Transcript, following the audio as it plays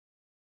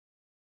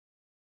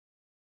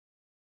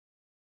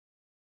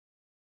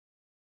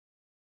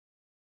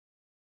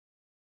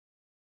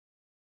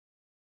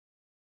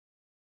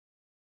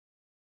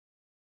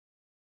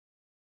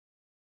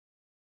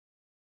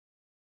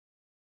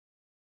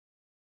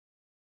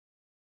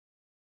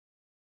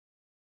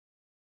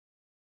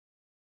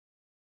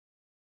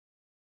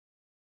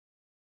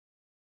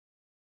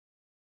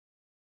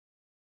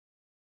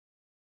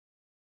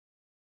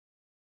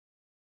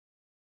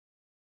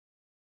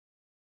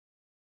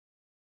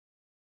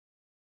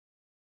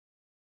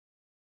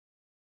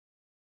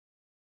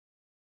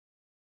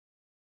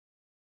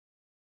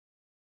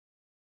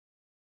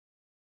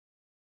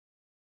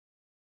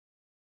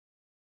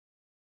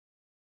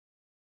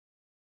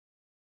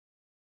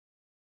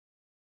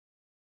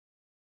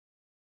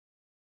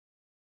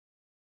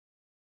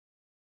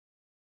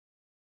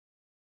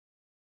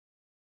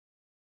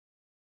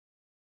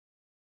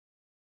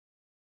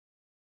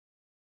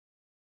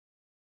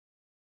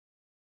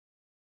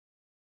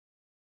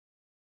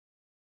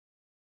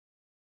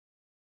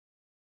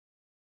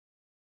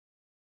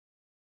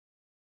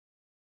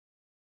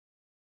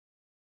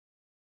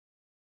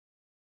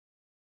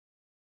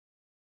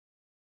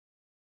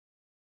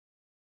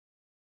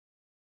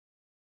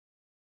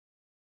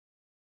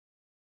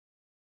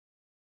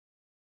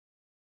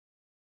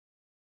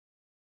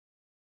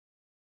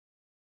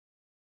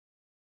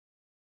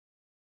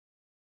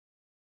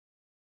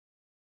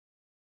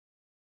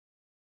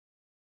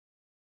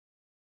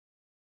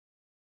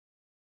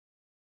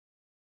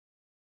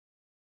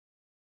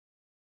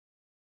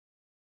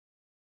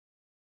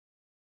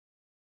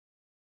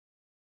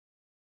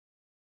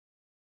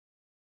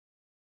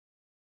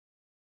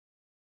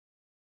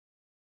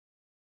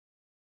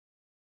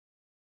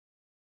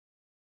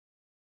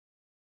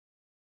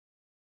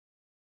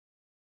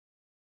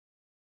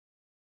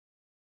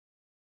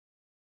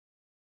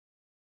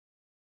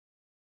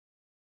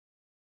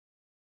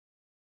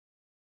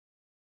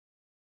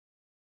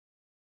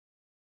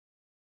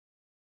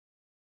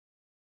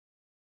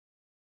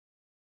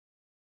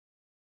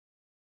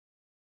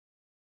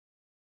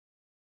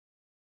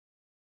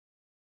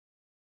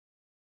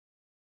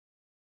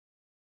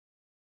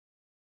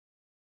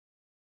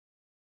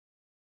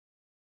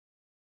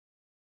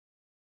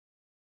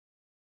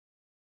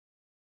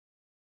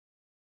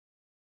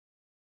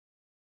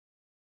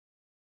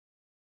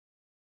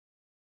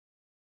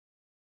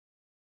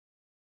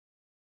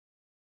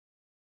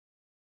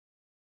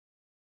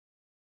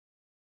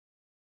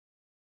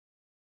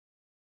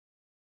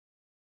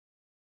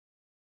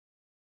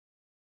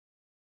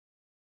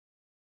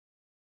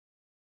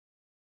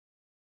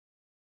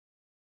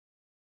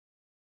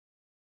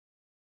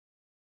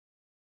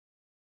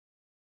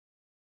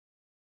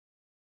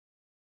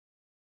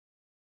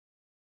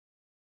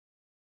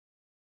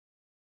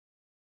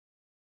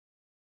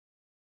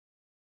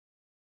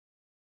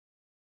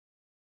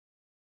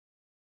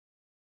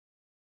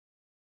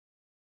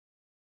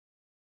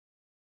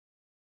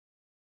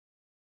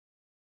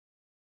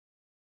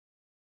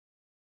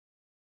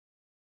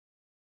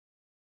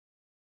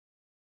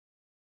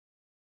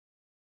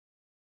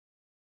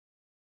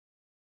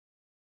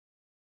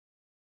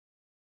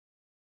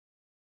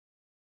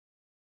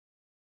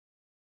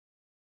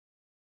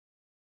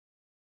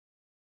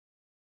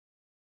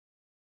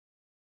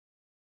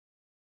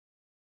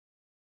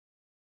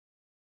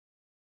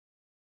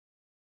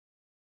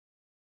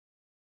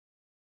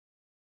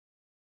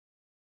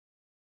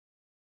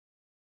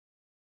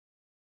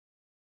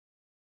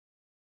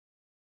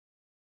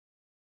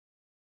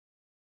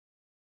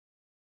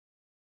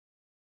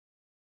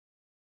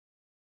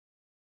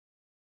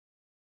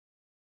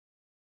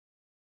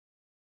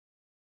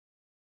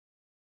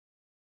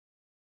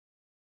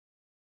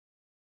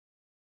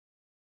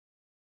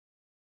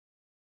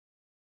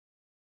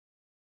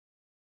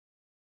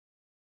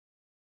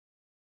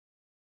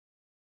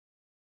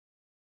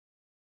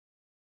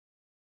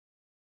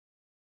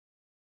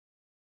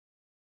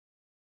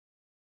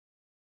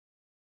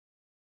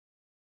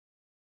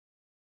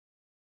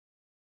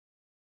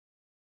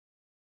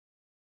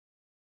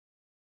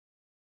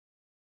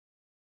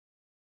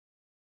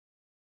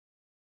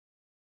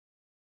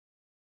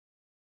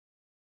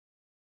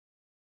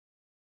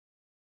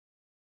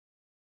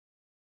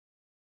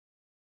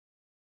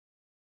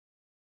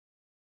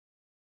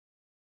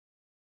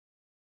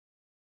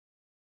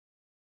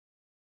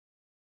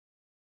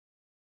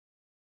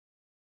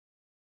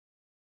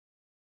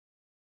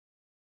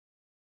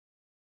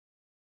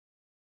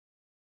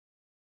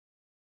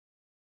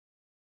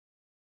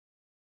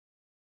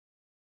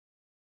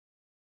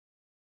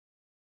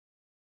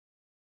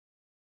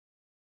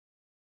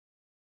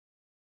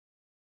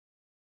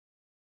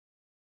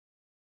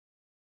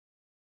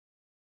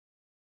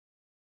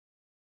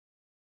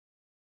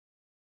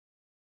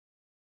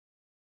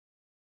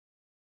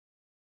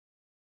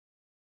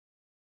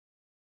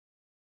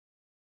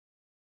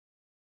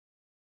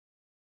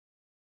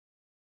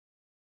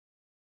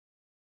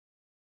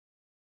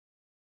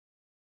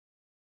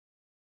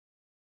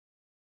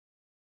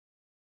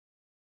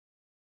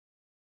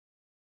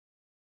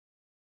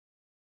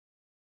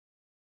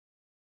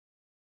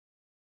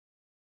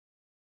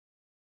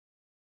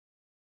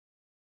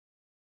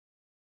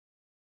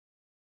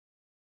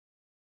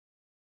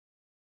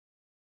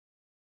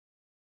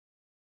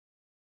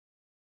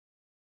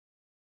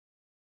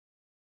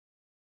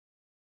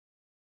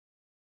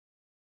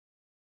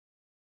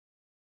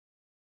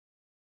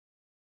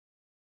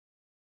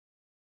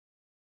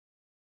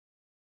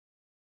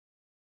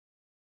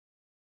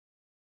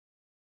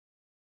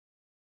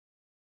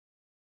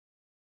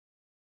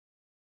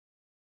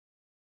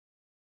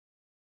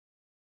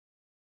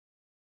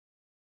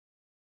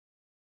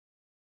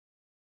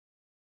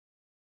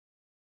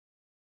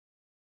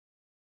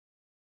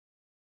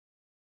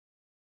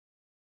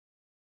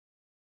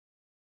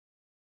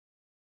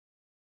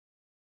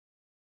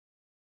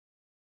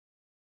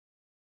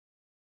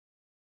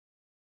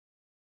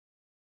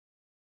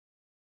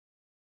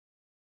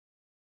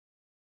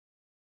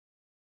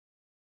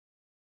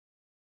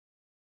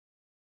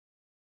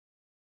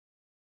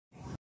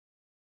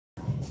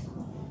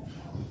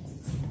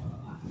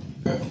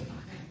Good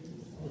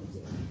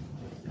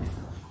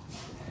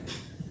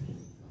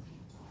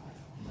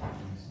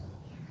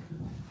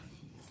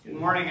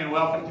morning and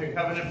welcome to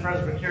Covenant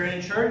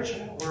Presbyterian Church.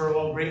 We're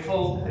all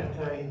grateful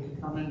that you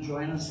could come and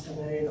join us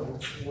today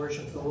to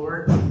worship the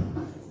Lord.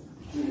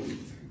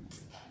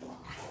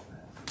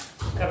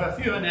 I have a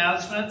few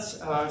announcements,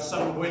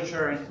 some of which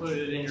are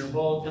included in your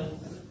bulletin.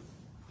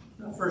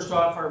 First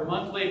off, our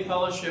monthly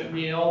fellowship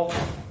meal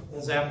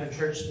is after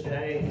church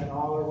today, and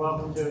all are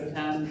welcome to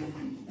attend.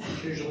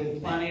 There's usually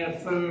plenty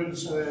of food,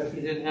 so if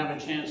you didn't have a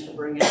chance to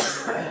bring it,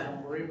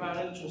 don't worry about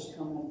it. Just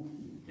come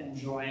and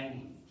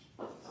join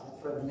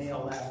for the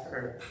meal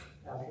after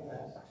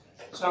that.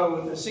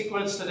 So the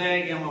sequence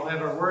today, again, we'll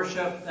have our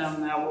worship,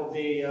 then that will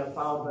be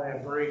followed by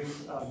a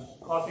brief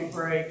coffee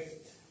break,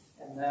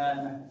 and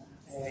then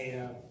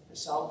a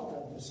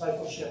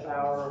discipleship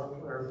hour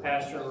where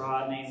Pastor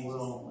Rodney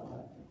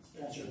will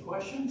answer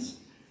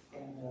questions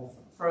and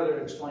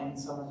further explain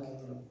some of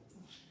the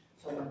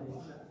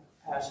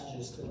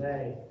passages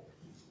today.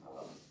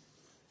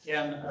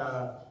 Again,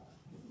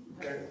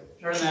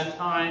 during that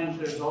time,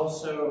 there's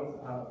also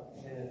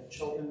a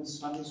children's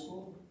Sunday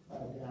school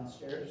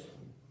downstairs.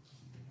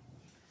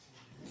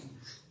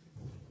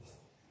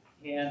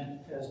 And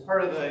as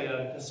part of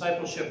the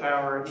discipleship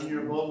hour, in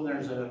your bulletin,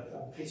 there's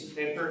a piece of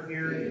paper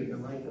here. You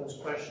can write those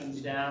questions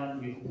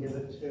down. You can give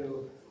it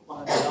to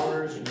one of the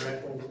elders or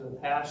directly to the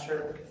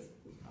pastor.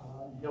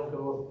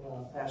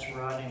 Pastor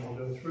Rodney will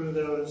go through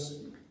those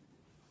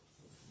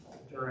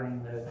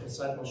during the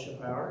discipleship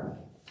hour.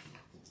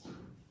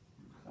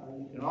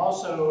 You can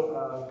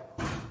also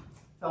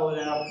fill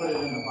it out, put it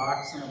in the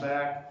box in the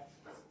back.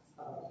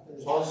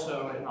 There's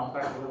also, and I'll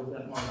talk a little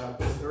bit more about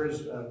this, there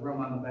is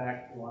room on the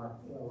back if you want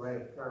to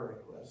write a prayer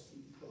request.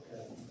 Put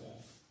that in the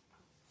back.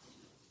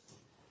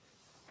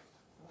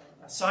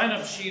 A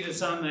sign-up sheet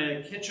is on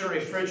the kitchen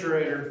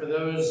refrigerator for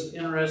those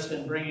interested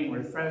in bringing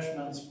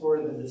refreshments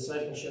for the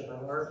discipleship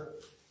hour.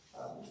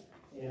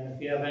 And if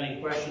you have any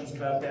questions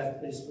about that,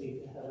 please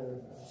speak to Heather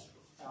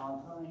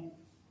Valentine.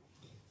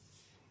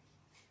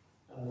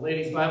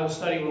 Ladies' Bible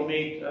study will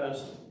meet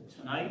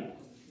tonight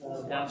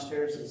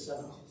downstairs at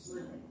 7.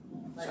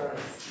 Sorry,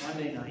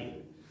 Monday night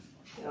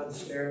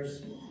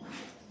downstairs.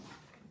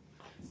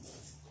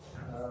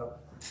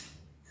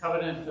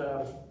 Covenant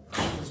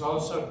is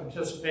also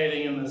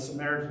participating in the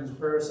Samaritan's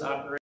Purse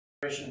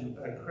Operation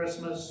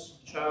Christmas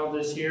Child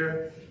this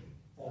year.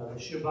 The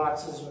shoe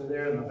boxes are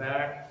there in the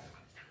back,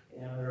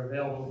 and they're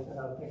available to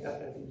pick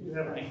up. If you do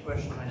have any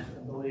questions, I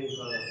believe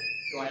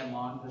Joanne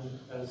Longden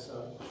has.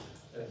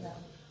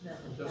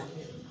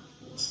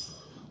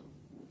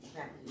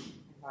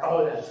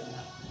 Oh, that's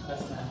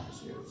Matt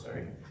here,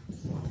 sorry.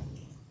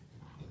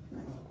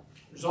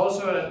 There's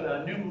also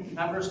a new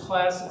members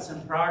class that's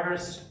in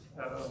progress,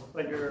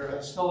 but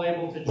you're still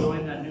able to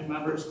join that new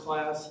members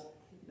class.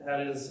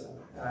 That is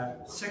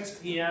 6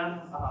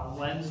 p.m. on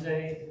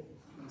Wednesday.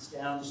 It's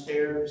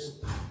downstairs.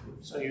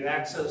 So you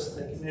access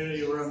the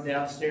community room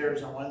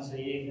downstairs on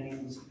Wednesday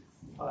evenings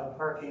by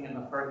parking in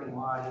the parking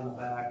lot in the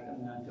back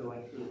and then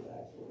going through the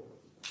back door.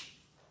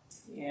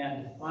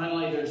 And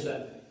finally,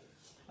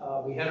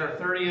 we had our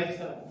 30th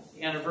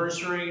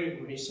anniversary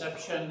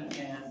reception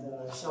and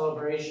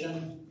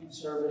celebration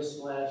service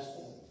last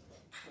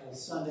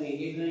Sunday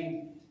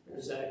evening.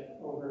 There's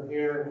over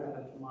here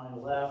to my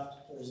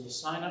left, there's a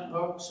sign-up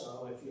book,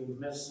 so if you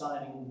missed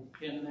signing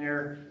in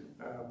there,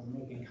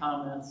 making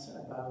comments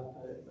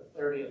about the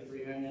 30th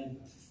reunion,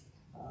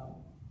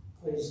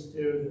 please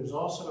do. There's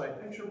also a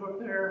picture book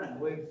there, and I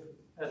believe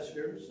that's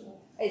yours.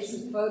 It's a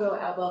photo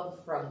album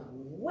from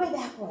way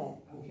back when.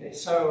 Okay,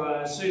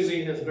 so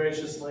Susie has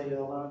graciously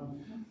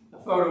loaned a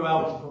photo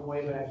album from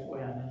way back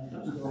when, and it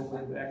does go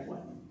way back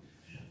when.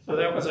 So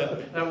that was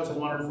a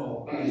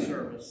wonderful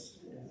service.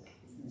 Yeah.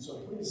 And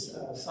so please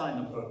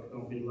sign the book.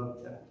 We'd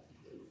love to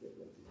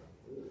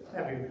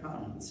have your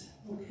comments.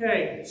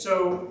 Okay,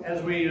 so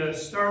as we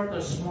start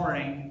this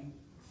morning,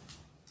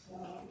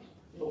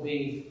 we'll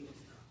be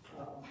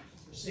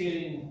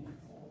proceeding.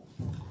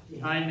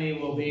 Behind me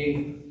will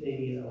be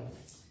the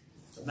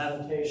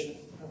meditation.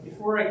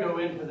 Before I go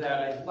into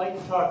that, I'd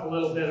like to talk a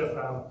little bit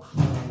about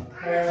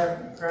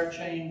prayer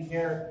chain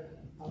here.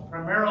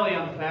 Primarily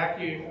on the back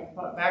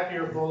of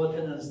your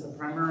bulletin is the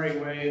primary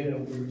way that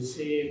we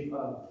receive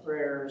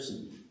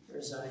prayers.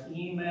 There's an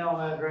email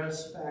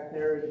address back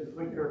there. You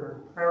put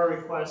your prayer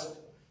request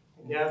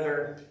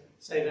together,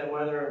 say that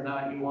whether or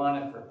not you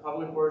want it for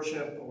public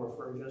worship or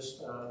for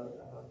just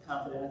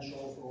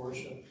confidential for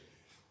worship.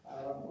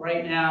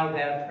 Right now,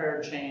 that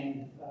prayer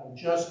chain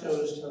just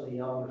goes to the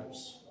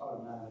elders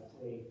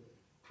automatically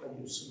when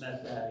you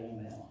submit that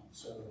email.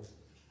 So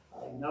I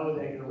know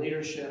that your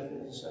leadership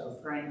is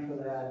praying for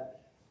that.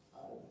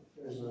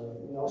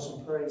 We also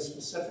pray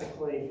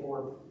specifically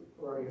for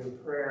your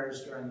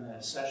prayers during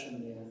the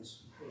session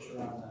meetings, which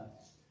are on the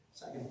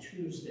second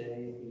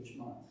Tuesday of each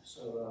month.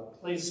 So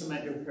please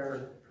submit your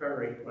prayer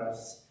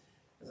requests.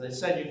 As I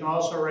said, you can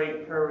also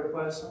write prayer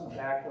requests on the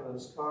back of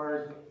this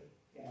card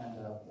and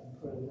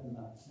put it in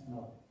the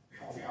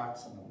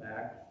box in the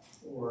back,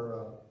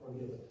 or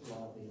give it to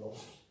one of the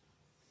elders.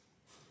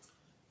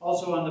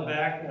 Also on the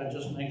back,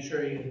 just make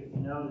sure you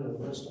know the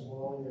list of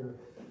all your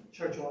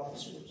church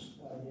officers,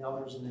 the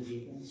elders and the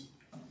deacons.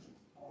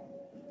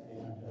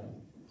 And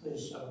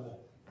please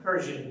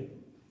encourage you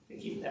to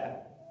keep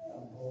that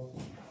on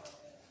hold.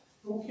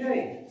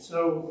 Okay,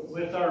 so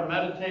with our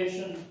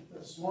meditation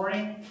this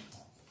morning,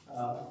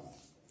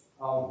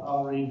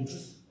 I'll read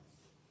this.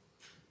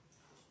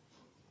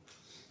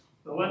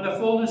 But when the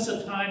fullness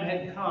of time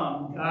had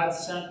come, God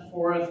sent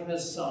forth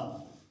his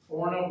Son,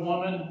 born of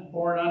woman,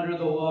 born under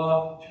the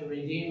law, to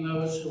redeem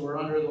those who were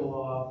under the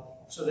law,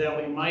 so that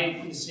we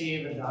might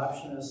receive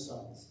adoption as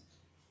sons.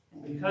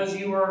 And because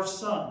you are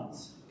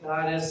sons,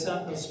 God has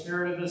sent the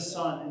Spirit of his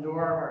Son into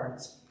our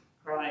hearts,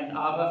 crying,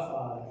 Abba,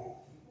 Father,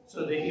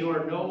 so that you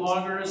are no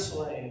longer a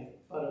slave,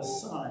 but a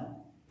son.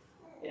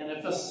 And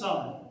if a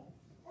son,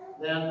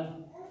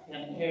 then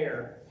an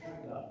heir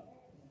of God.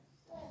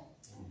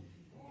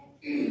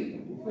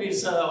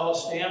 Please all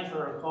stand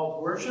for a call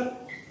to worship.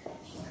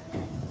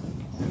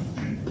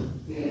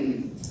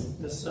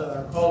 This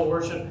call to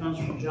worship comes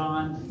from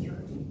John 3,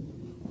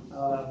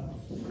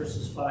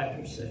 verses 5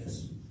 through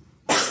 6.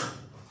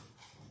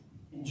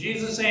 And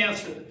Jesus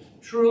answered,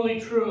 Truly,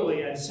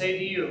 truly, I say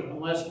to you,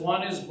 unless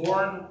one is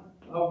born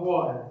of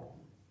water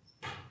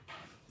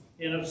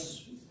and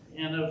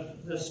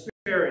of the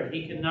Spirit,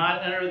 he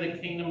cannot enter the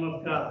kingdom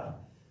of God.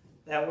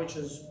 That which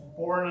is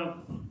born of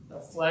the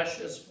flesh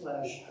is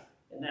flesh,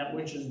 and that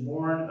which is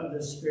born of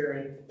the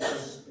Spirit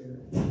is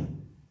spirit.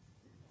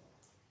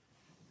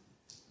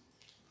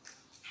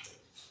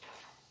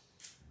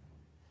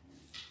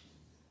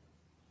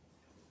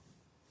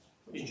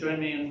 Please join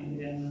me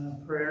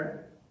in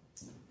prayer.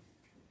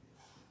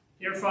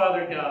 Dear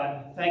Father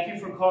God, thank you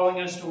for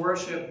calling us to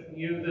worship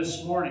you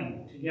this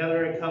morning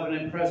together at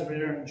Covenant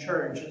Presbyterian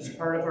Church as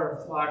part of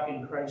our flock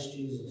in Christ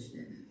Jesus.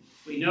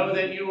 We know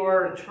that you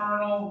are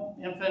eternal,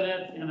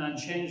 infinite, and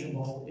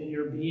unchangeable in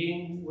your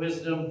being,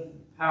 wisdom,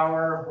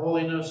 power,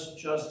 holiness,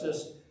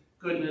 justice,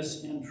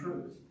 goodness, and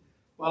truth,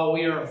 while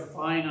we are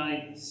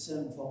finite,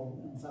 sinful,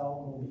 and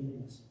fallible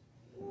beings.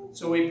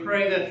 So we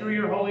pray that through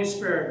your Holy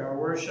Spirit, our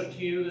worship to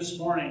you this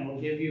morning will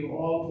give you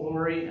all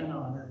glory and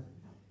honor.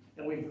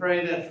 And we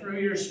pray that through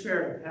your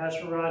Spirit,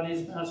 Pastor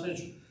Rodney's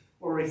message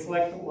will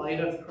reflect the light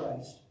of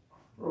Christ.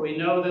 For we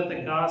know that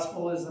the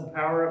gospel is the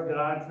power of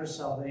God for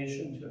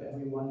salvation to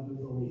everyone who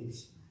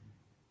believes.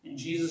 In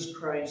Jesus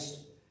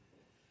Christ's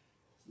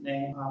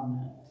name,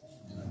 amen.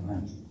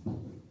 Amen.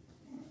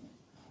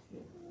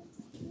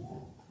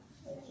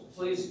 So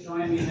please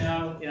join me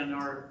now in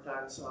our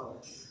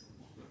doxology.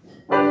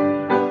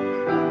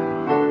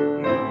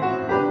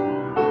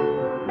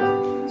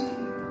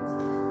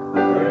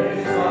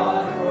 Praise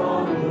God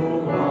from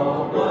whom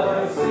all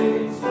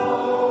blessings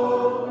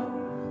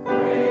flow.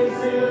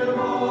 Praise him,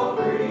 all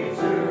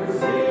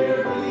creatures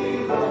here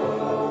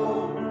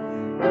below.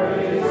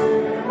 Praise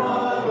him,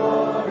 my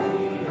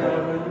loving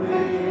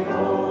heavenly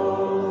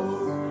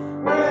hosts.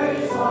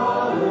 Praise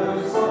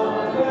Father,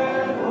 Son,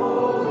 and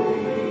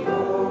Holy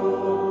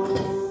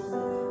Ghost.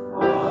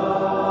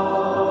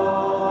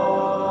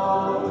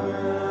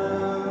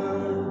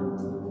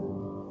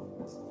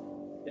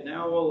 And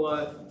now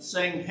we'll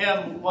sing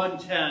hymn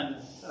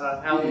 110,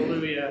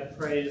 Hallelujah,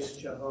 Praise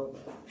Jehovah.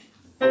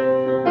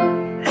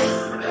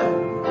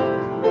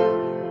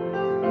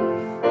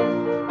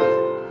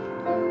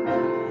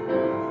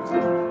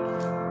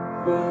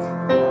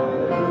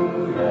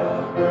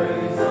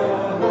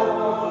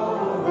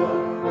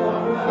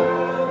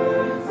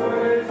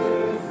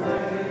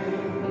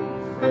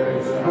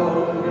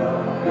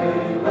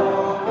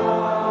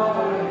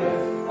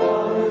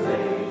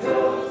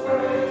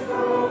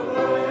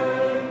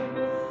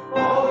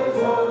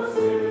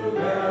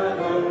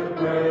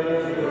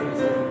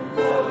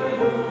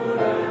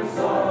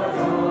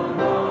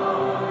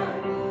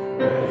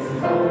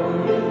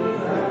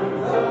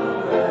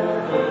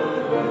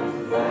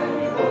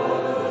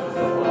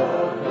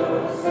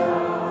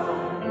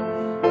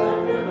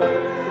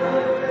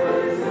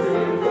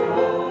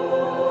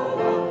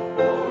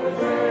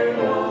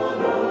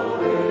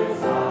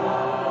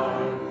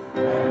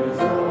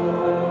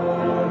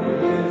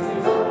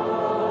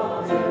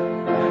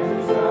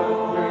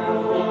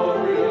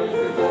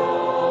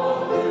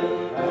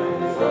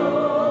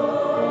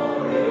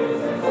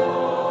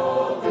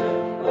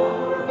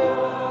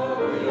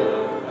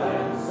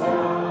 So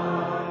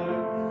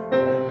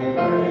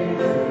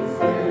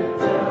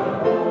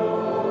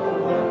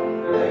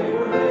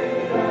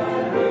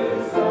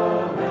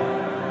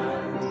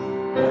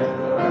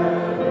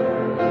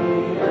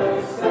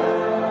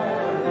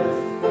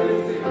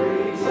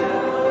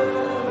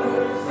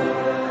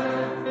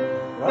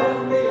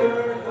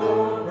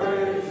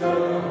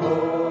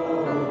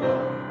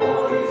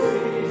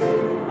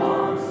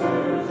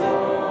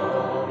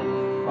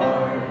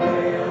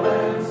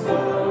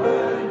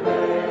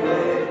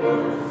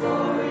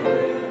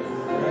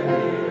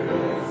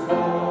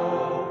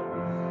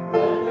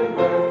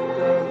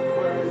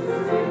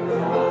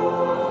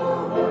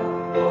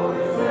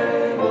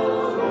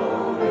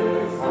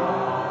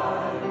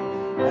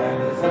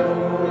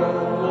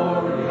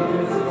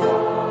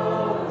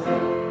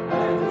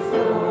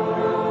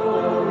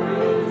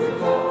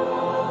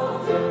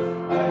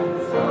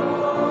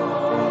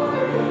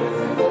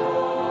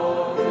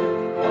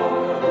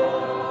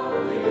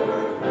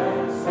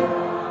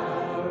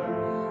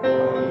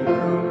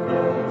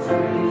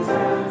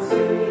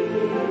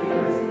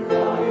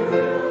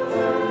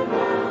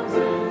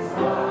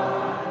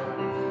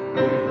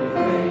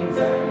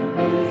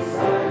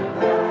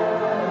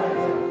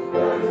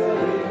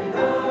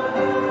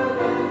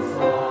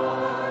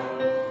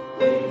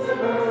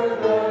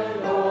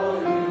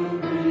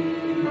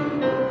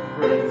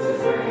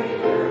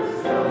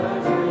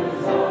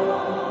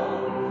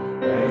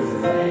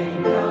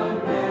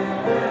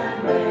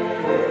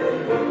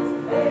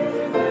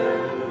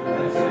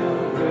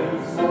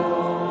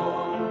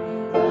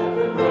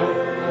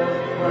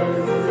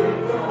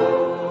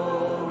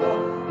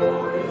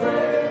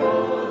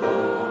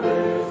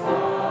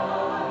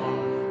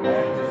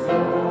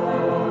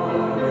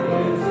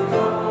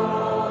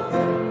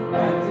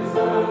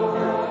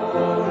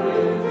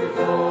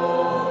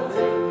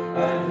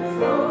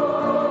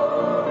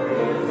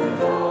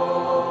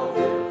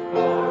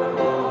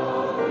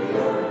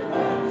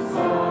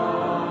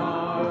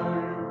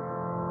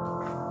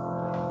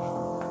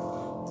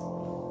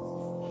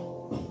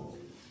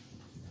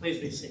Please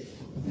be seated.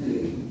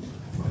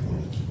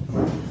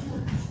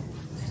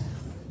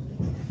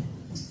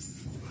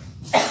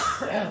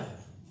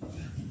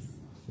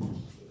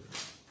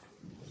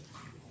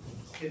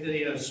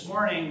 This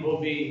morning we'll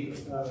be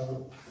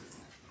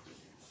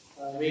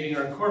reading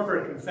our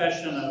corporate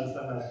confession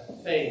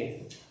of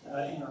faith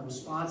in a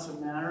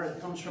responsive manner. It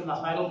comes from the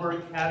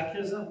Heidelberg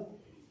Catechism.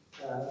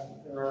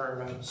 There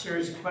are a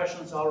series of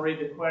questions. I'll read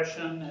the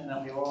question and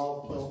then we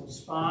all will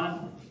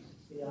respond.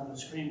 It'll be on the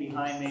screen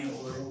behind me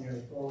or in your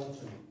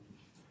bulletin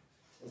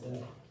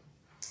today.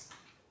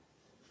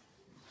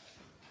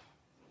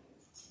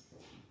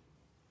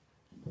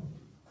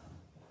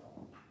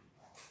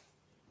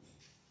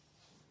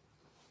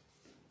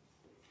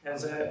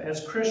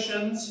 As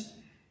Christians,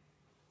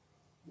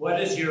 what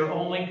is your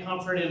only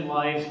comfort in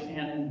life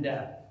and in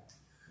death?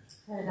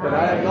 That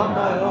I am not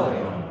my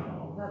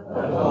own,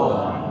 but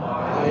alone,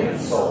 body and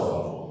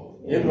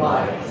soul, in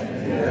life and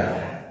in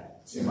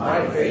death, to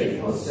my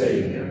faithful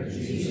Savior,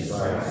 Jesus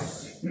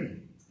Christ.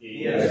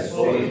 He has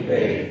fully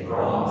paid for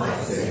all my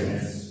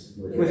sins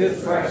with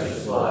his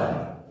precious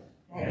blood,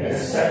 and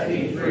has set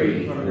me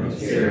free from the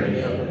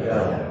tyranny of the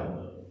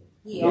devil.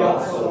 He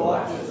also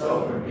watches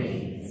over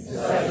me in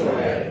such a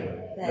way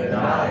that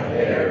not a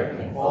hair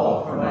can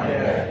fall from my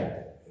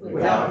head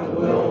without the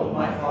will of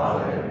my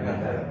Father in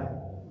heaven.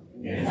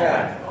 In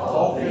fact,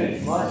 all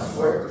things must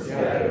work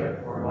together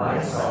for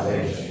my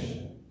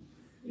salvation.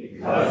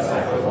 Because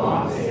I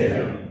belong to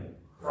him,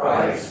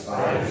 Christ,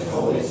 by his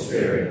Holy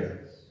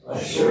Spirit,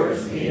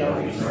 assures me of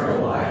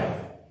eternal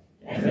life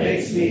and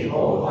makes me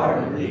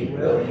wholeheartedly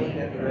willing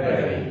and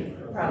ready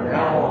from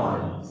now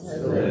on to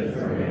live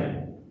for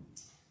him.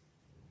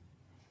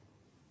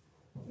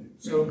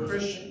 So,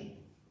 Christian,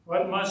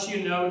 what must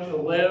you know to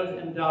live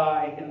and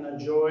die in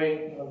the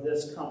joy of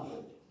this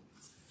comfort?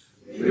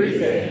 Three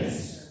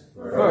things.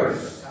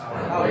 First,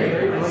 how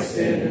great my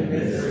sin and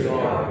misery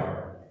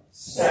are.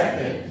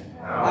 Second,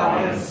 how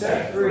I am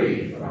set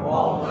free from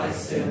all my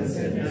sins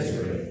and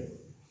misery.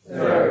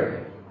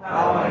 Third,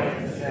 how I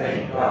am to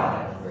thank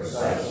God for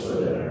such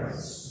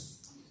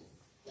deliverance.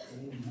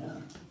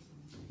 Amen.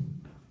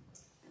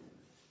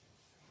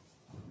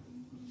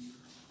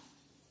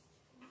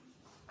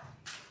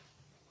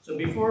 So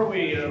before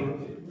we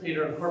read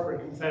our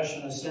corporate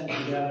confession of sin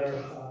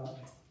together,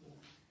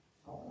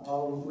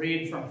 I'll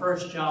read from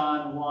 1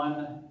 John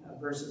 1,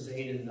 verses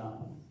 8 and 9.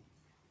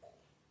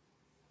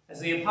 As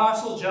the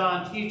Apostle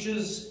John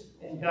teaches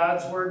and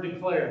God's Word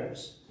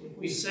declares, if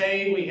we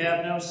say we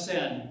have no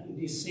sin,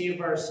 we deceive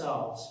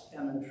ourselves,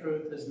 and the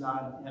truth is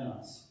not in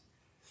us.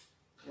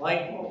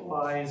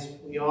 Likewise,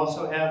 we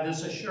also have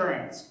this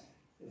assurance,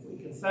 if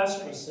we confess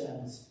our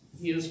sins,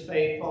 he is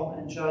faithful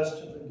and just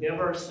to forgive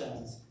our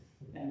sins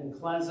and to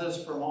cleanse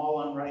us from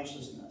all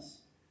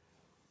unrighteousness.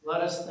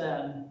 Let us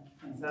then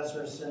confess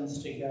our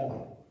sins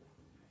together.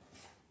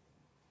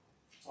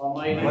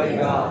 Almighty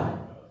God,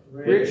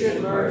 rich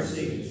in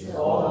mercy to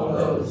all of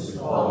those who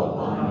call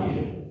upon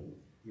you,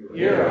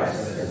 hear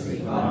us as we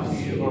come to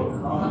you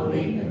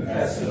humbly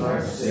confessing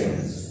our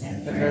sins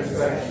and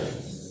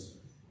transgressions,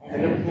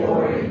 and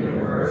imploring your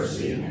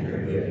mercy and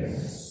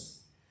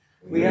forgiveness.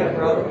 We have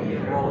broken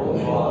your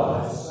holy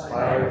laws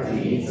by our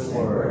deeds and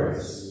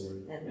words,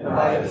 and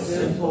by the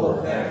sinful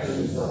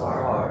affections of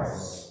our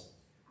hearts.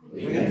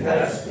 We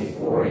confess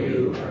before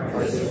you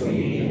our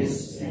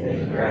disobedience and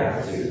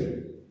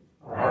ingratitude,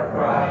 our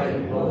pride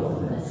and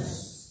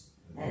willfulness,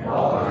 and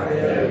all our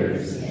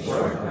failures and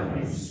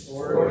shortcomings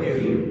toward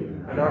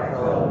you and our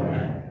fellow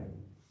men.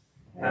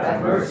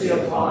 Have mercy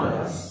upon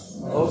us,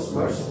 most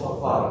merciful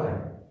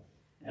Father,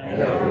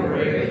 and of your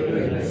great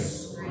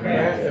goodness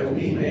grant that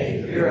we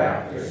may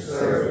hereafter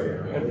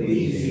serve and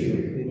please you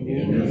in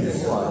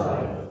newness of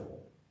life,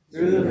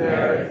 through the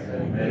merit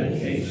and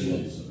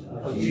meditations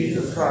of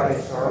Jesus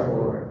Christ our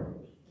Lord.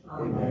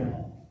 Amen.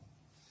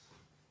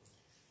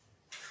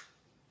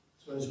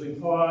 So as we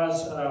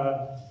pause,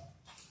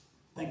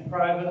 think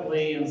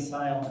privately and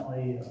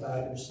silently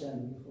about your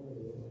sin before the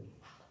Lord.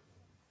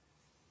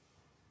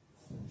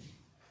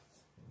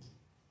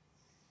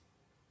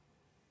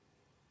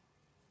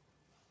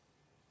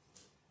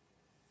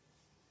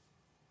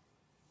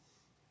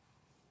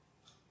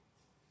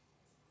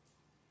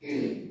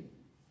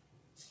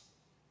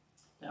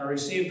 Now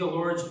receive the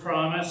Lord's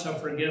promise of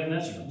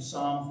forgiveness from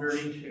Psalm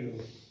 32.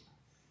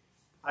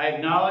 I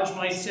acknowledge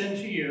my sin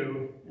to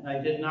you, and I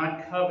did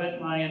not covet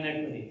my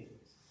iniquity.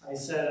 I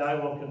said, I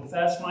will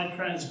confess my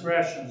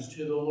transgressions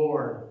to the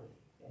Lord,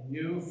 and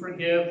you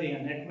forgive the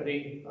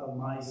iniquity of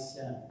my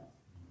sin.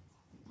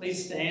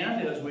 Please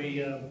stand as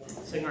we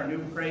sing our new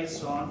praise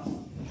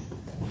song.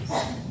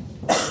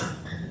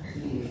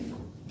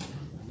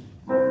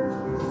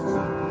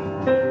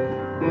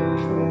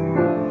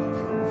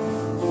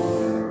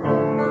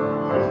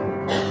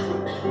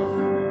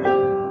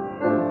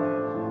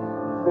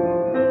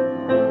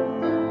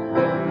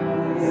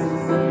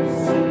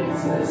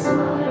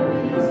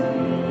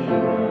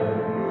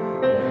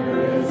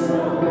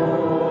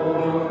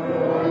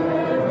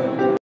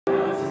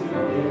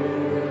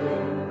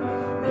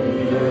 He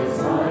is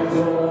my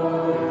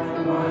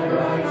joy, my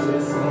righteousness.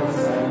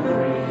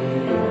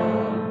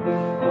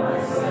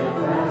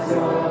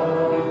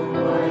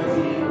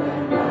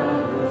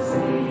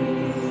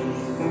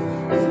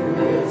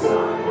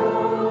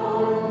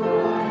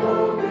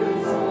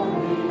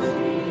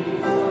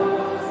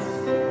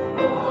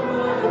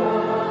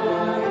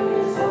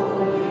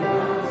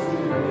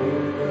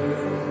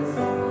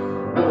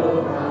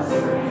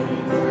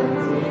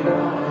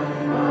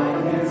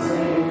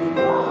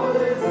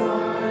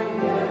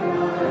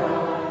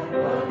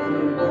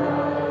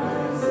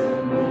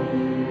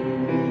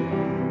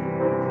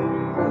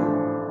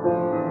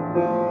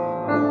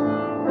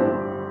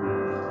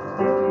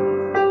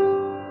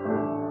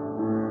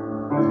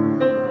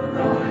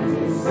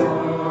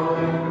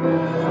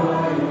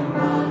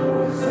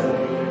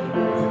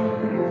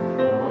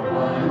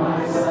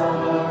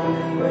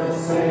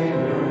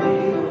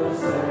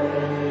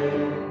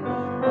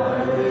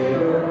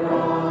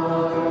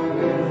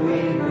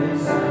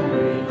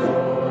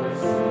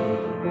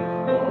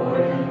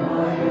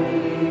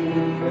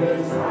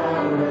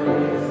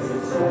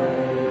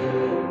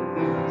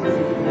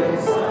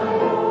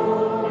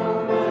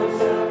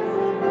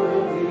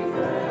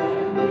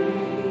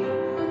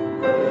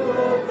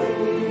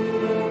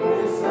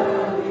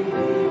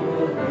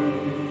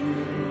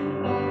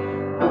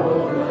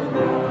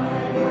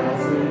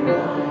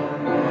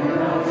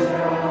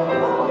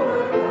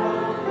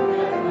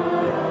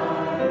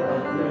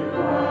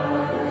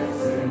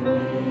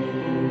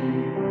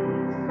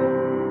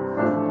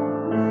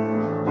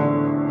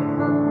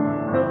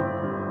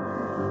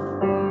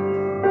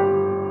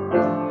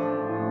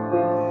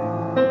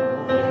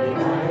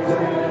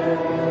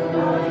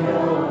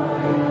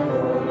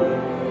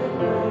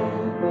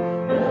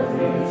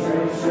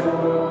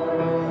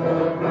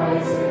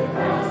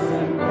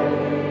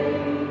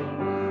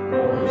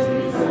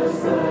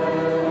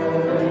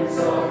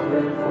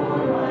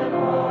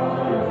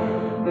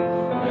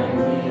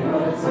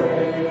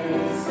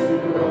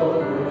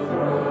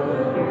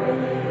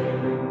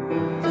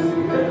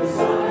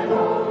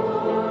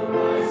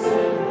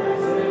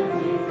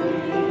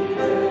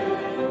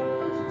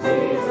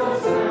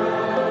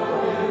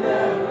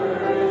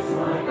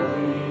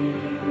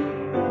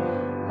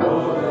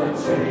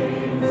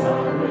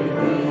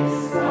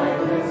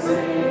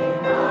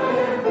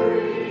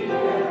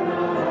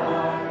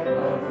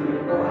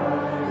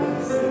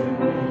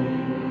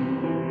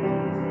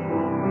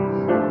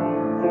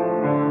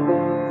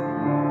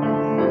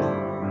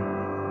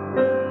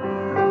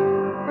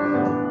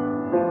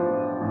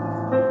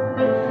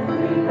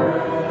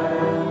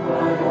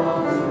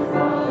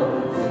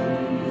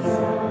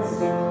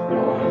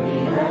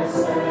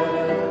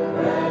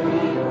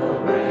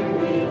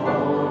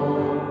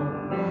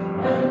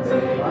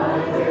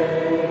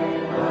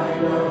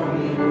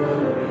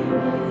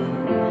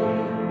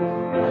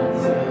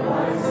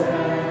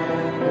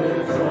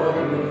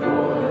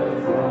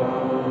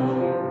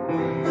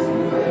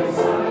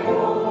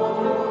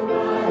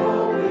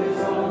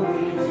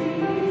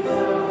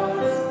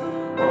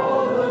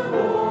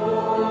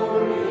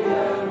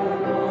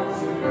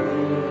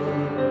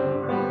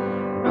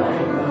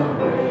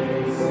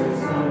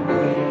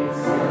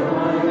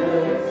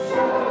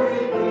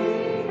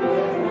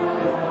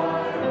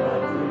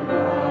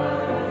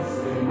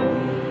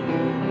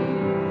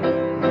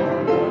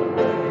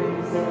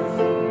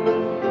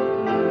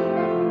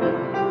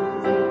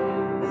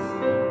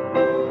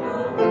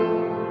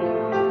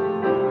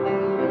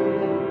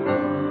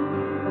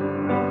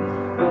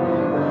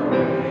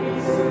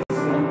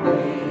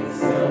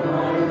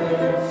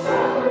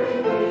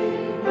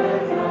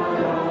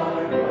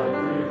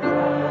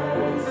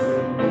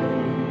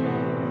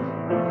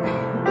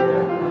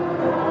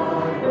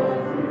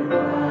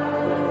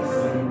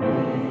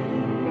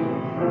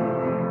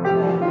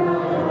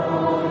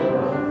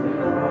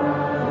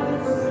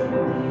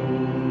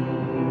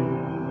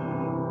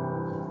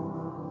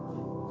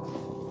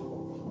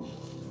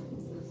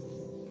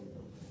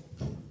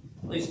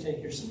 Please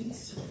take your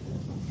seats.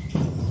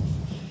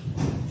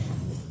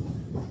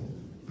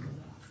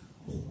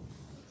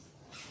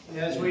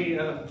 As we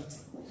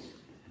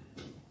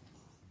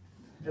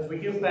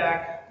give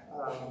back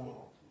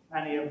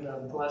any of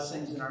the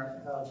blessings in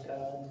our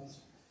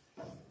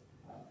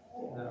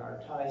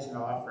tithes and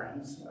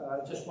offerings,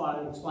 I just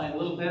wanted to explain a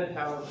little bit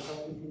how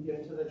you can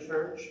give to the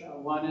church.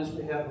 One is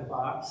we have a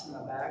box in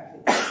the back that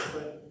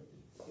you can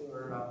put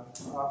your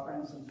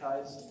offerings and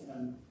tithes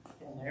in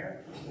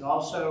there. You can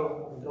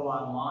also go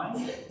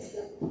online,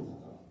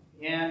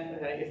 and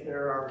if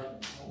there are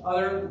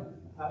other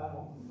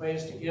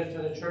ways to give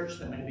to the church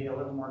that may be a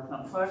little more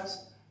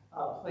complex,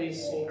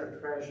 please see our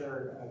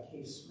treasurer,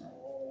 Keith Smith.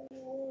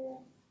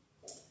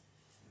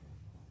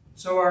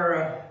 So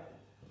our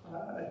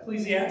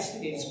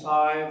Ecclesiastes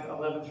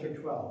 5:11 through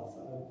 12.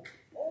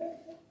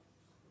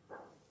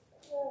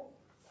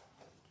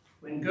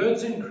 When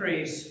goods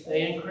increase,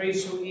 they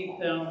increase who eat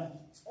them,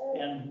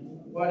 and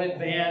what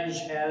advantage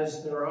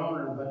has their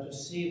owner but to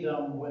see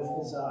them with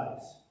his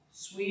eyes?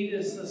 Sweet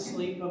is the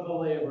sleep of a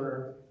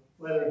laborer,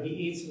 whether he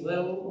eats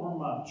little or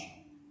much,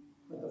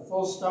 but the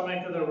full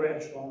stomach of the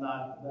rich will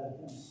not let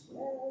him sleep.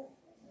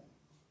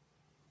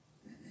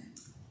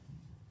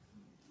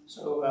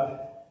 So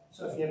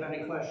if you have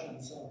any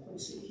questions,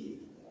 please see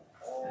Keith.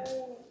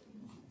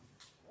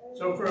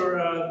 So for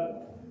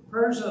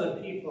prayers of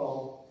the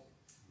people,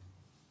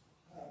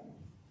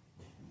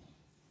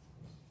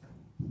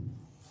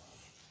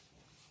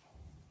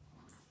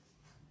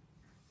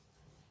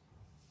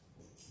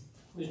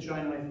 please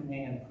join with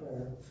me in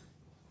prayer.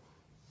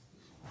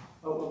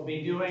 What we'll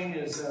be doing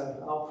is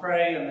I'll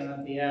pray, and then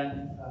at the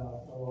end,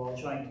 we'll all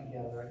join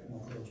together in the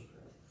Lord's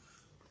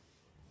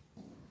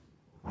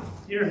Prayer.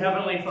 Dear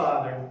Heavenly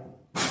Father,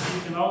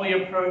 we can only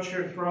approach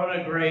your throne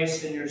of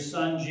grace in your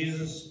Son,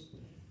 Jesus,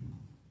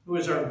 who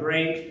is our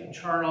great,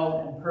 eternal,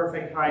 and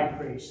perfect high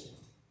priest.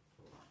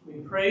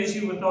 We praise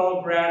you with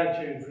all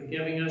gratitude for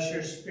giving us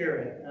your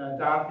Spirit and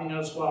adopting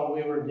us while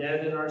we were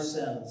dead in our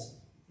sins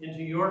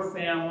into your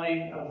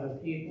family of the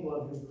people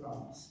of your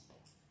promise.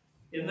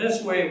 In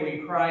this way,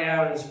 we cry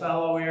out as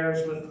fellow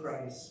heirs with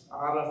Christ,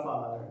 Abba,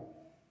 Father,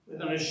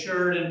 with an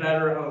assured and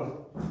better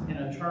hope in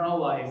eternal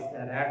life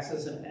that acts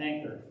as an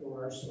anchor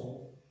for our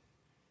soul.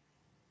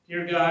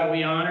 Dear God,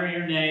 we honor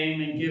your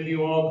name and give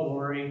you all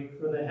glory,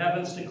 for the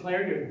heavens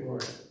declare your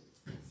glory.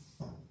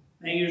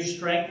 May you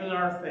strengthen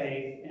our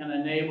faith and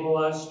enable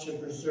us to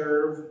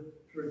persevere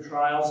through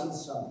trials and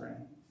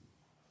suffering,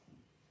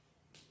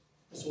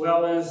 as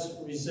well as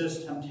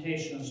resist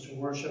temptations to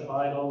worship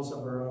idols of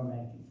our own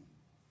making,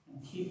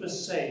 and keep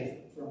us safe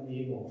from the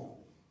evil one.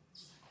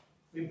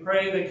 We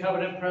pray the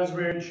Covenant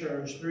Presbyterian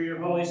Church, through your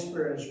Holy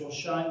Spirit, will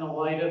shine the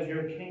light of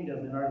your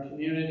kingdom in our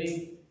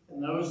community,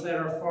 and those that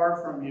are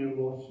far from you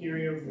will hear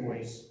your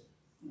voice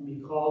and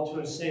be called to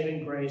a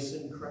saving grace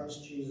in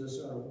Christ Jesus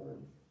our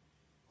Lord.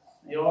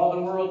 May all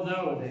the world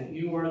know that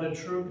you are the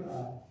true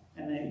God,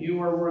 and that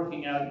you are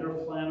working out your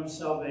plan of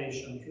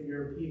salvation through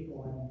your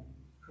people in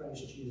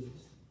Christ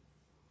Jesus.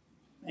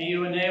 May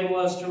you enable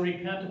us to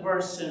repent of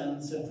our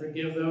sins and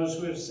forgive those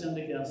who have sinned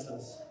against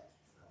us.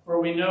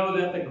 For we know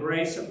that the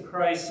grace of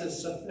Christ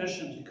is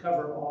sufficient to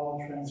cover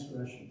all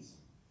transgressions.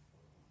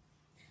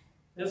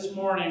 This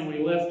morning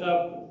we lift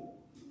up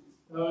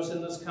those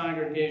in this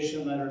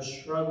congregation that are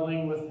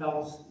struggling with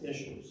health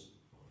issues.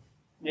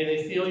 May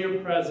they feel your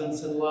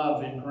presence and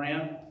love and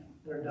grant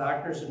their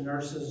doctors and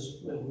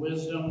nurses with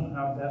wisdom on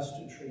how best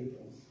to treat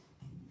them.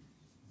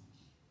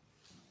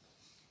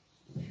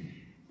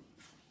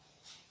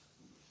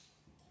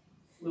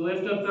 We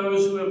lift up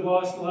those who have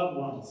lost loved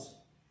ones.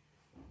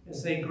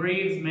 As they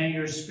grieve, may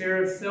your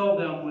Spirit fill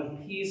them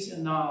with peace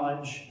and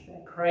knowledge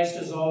that Christ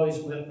is always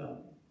with them.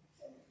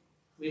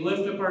 We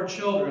lift up our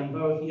children,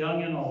 both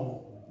young and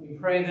old. We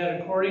pray that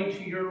according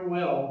to your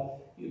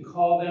will, you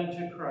call them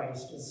to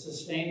Christ and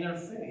sustain their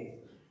faith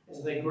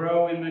as they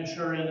grow and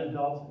mature in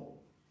adulthood.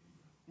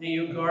 May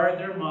you guard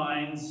their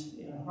minds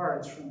and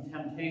hearts from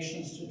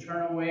temptations to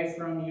turn away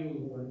from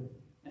you, Lord,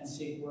 and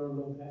seek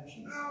worldly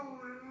passions.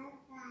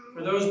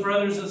 For those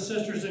brothers and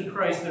sisters in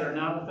Christ that are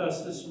not with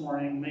us this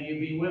morning, may you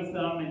be with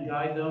them and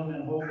guide them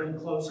and hold them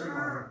close in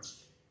love.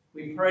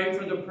 We pray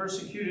for the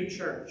persecuted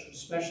church,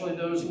 especially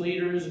those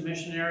leaders,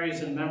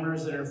 missionaries, and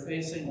members that are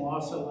facing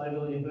loss of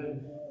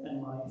livelihood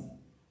and life.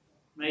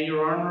 May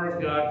your armor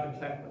of God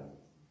protect them.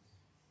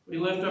 We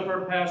lift up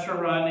our pastor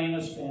Rodney and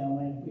his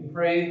family. We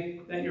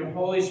pray that your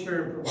Holy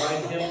Spirit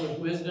provide him with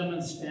wisdom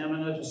and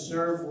stamina to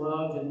serve,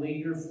 love, and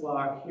lead your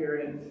flock here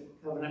in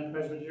Covenant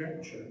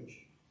Presbyterian Church,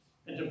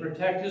 and to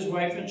protect his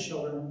wife and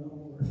children in the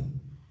Lord.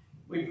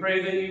 We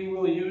pray that you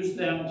will use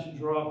them to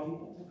draw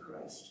people to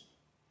Christ.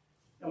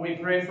 And we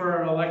pray for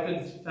our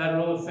elected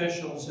federal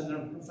officials and their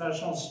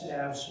professional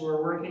staffs who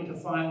are working to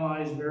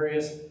finalize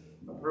various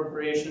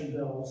appropriation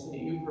bills, that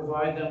you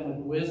provide them with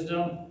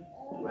wisdom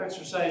to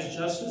exercise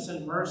justice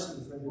and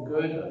mercy for the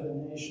good of the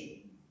nation.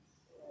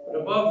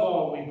 But above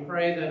all, we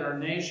pray that our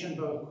nation,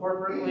 both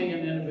corporately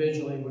and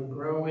individually, would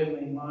grow in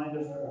the mind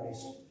of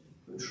Christ,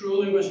 who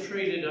truly was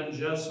treated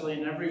unjustly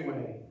in every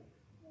way,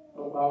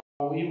 but while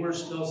we were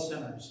still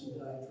sinners, he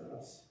died for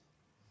us.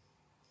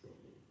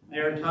 May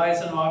our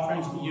tithes and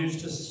offerings be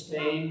used to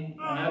sustain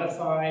and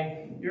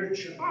edify your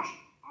church,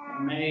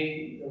 and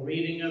may the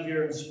reading of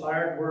your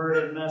inspired word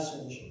and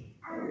message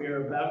that we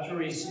are about to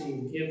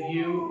receive give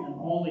you and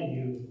only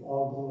you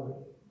all glory.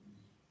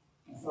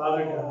 And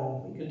Father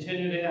God, we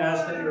continue to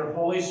ask that your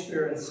Holy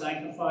Spirit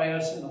sanctify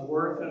us in the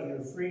work of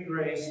your free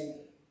grace,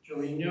 to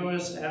renew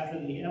us after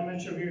the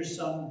image of your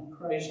Son,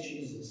 Christ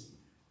Jesus,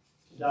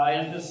 to die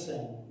unto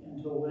sin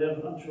and to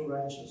live unto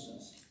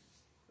righteousness.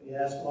 We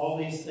ask all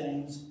these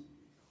things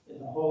in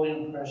the holy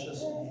and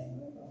precious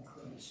name of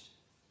Christ.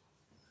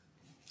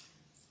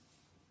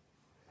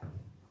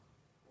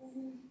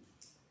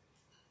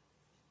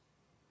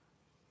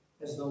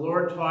 As the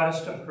Lord taught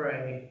us to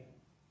pray,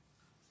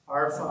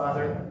 Our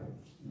Father,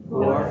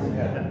 who art in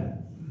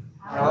heaven,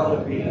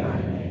 hallowed be thy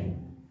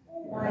name.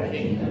 Thy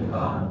kingdom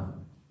come,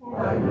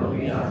 thy will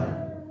be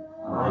done,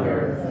 on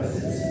earth as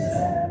it is in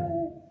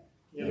heaven.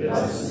 Give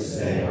us this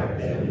day our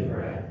daily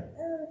bread,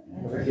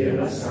 and forgive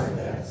us our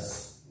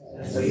debts,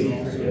 as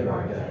we forgive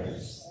our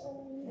debtors.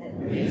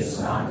 And lead us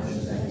not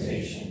into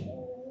temptation,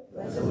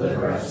 but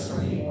deliver us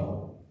from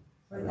evil.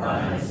 For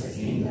thine is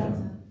the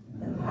kingdom,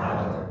 and the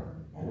power,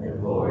 and the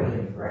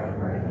glory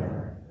forever and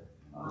ever.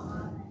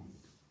 Amen.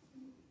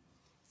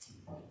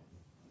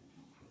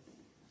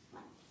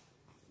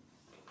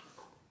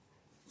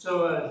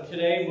 So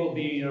today we'll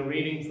be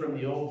reading from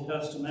the Old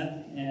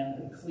Testament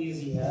and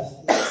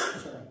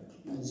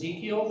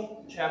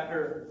Ezekiel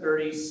chapter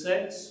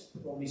 36.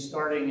 We'll be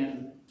starting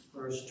in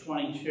verse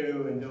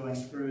 22 and going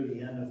through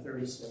the end of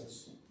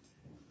 36,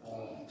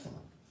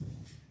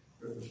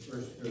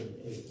 verse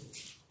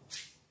 38.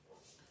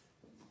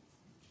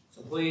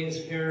 So please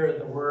hear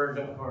the word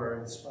of our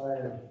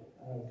inspired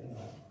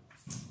God.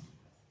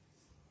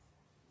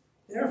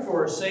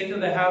 Therefore say to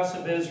the house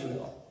of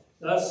Israel,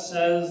 thus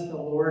says the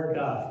Lord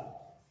God,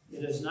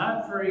 it is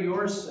not for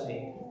your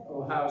sake,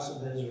 O house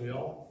of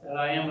Israel, that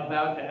I am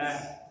about to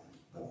act,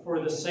 but for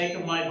the sake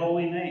of my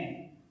holy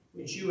name,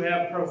 which you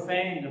have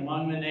profaned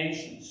among the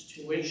nations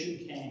to which you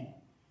came.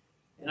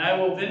 And I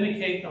will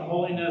vindicate the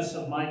holiness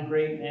of my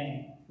great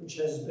name, which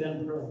has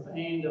been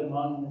profaned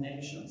among the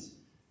nations,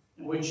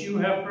 and which you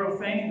have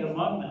profaned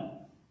among them.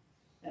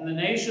 And the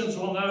nations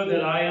will know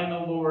that I am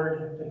the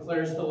Lord,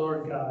 declares the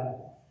Lord God,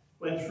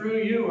 when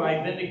through you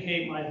I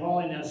vindicate my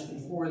holiness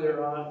before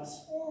their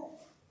eyes.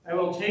 I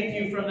will take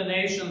you from the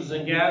nations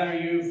and gather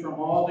you from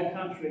all the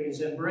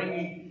countries and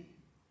bring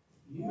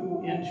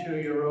you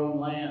into your own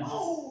land.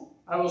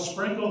 I will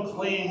sprinkle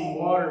clean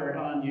water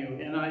on you,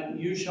 and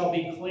you shall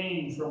be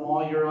clean from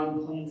all your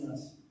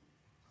uncleanness.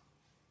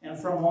 And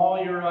from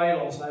all your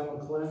idols I will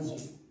cleanse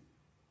you.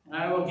 And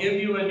I will give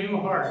you a new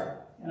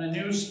heart, and a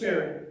new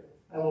spirit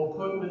I will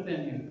put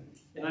within you.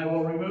 And I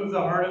will remove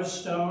the heart of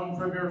stone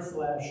from your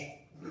flesh,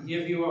 and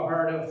give you a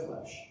heart of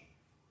flesh.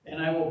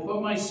 And I will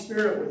put my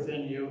spirit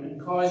within you,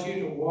 and cause you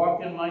to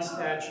walk in my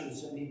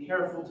statutes, and be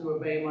careful to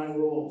obey my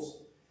rules.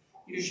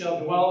 You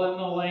shall dwell in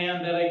the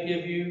land that I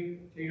give you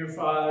to your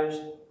fathers,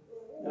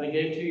 that I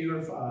gave to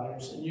your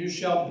fathers, and you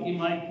shall be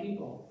my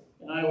people,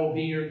 and I will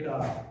be your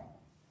God.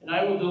 And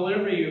I will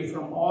deliver you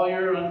from all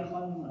your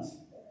uncleanness.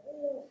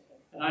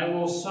 And I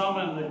will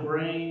summon the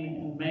grain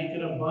and make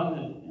it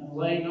abundant, and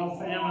lay no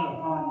famine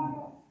upon you.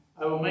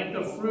 I will make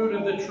the fruit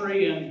of the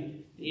tree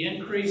and the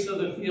increase of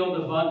the field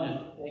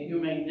abundant, that you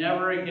may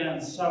never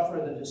again suffer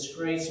the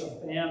disgrace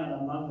of famine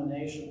among the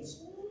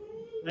nations.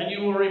 Then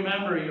you will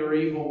remember your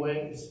evil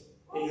ways,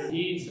 and your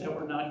deeds that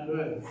were not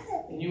good,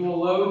 and you will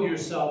loathe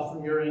yourself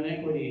for your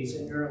iniquities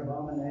and your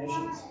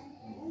abominations.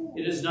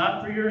 It is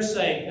not for your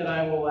sake that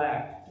I will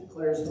act,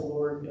 declares the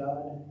Lord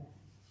God.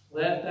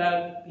 Let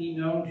that be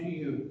known to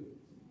you.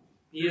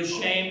 Be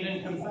ashamed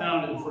and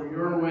confounded for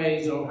your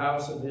ways, O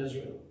house of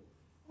Israel.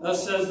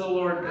 Thus says the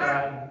Lord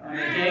God, on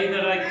the day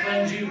that I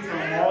cleanse you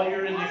from all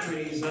your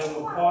iniquities, I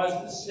will cause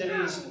the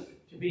cities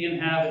to be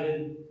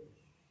inhabited,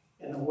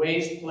 and the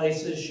waste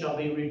places shall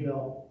be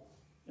rebuilt.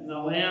 And the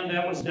land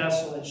that was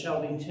desolate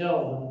shall be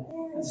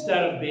tilled,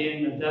 instead of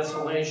being the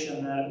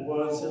desolation that it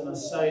was in the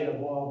sight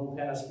of all who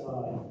passed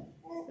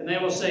by. And they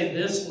will say,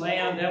 this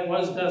land that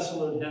was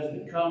desolate has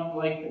become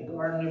like the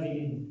Garden of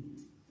Eden.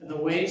 And the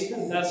waste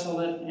and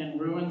desolate and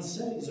ruined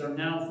cities are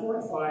now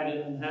fortified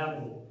and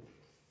inhabited.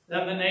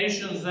 Then the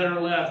nations that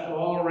are left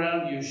all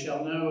around you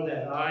shall know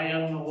that I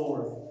am the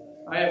Lord.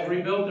 I have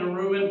rebuilt the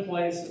ruined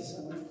places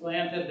and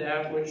planted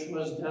that which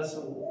was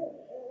desolate.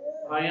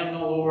 I am the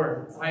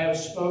Lord. I have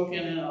spoken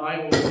and I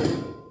will do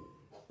it.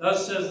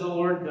 Thus says the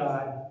Lord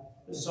God,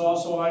 this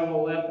also I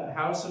will let the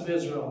house of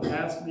Israel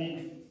ask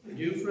me to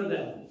do for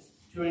them,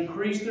 to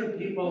increase their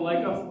people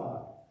like a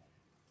flock,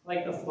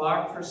 like the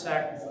flock for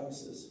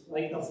sacrifices,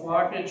 like the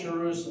flock at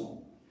Jerusalem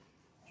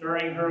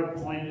during her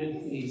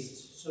appointed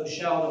feasts. So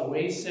shall the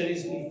waste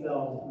cities be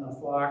filled and the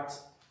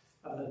flocks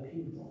of the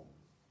people.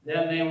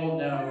 Then they will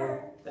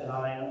know that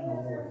I am the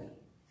Lord.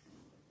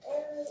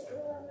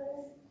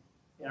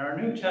 In our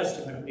New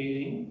Testament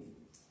reading,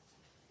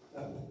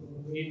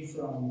 we'll read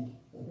from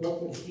the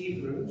book of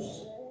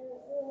Hebrews,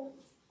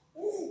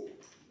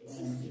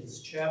 and it's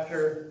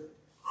chapter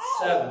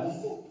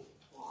 7,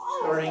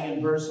 starting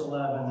in verse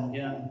 11,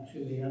 again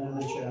to the end of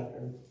the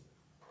chapter.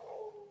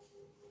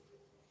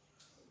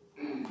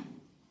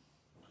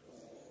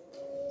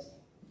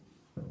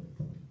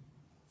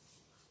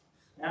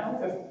 Now,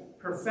 if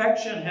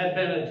perfection had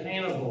been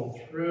attainable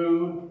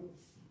through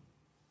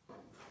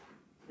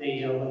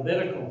the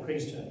Levitical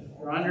priesthood,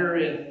 for under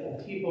it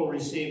the people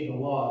received the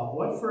law,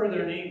 what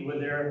further need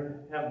would there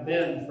have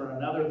been for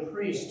another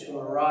priest to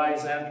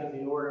arise after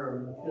the order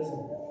of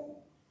Melchizedek,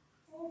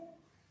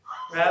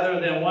 rather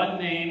than one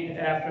named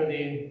after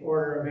the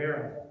order of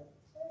Aaron?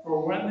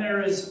 For when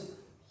there is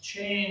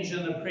change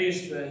in the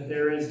priesthood,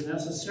 there is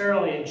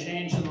necessarily a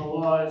change in the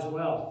law as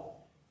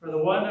well. For the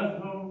one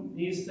of whom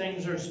these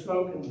things are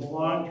spoken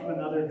belonged to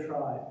another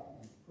tribe,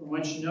 from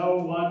which no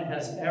one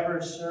has ever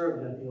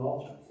served at the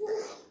altar.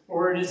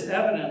 For it is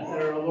evident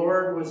that our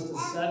Lord was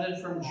descended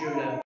from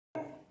Judah,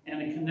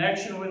 and in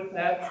connection with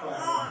that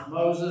tribe,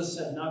 Moses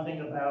said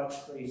nothing about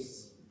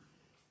priests.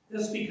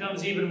 This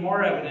becomes even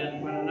more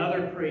evident when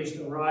another priest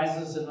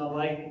arises in the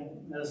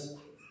likeness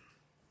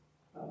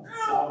of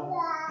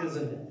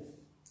Melchizedek,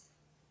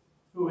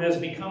 who has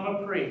become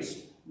a priest,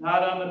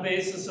 not on the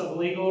basis of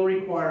legal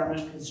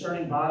requirement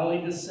concerning bodily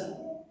descent,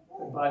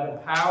 but by the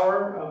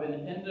power of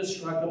an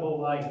indestructible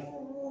life.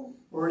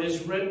 For it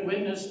is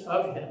witnessed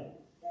of him,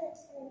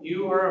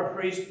 you are a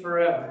priest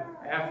forever,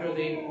 after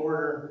the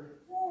order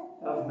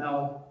of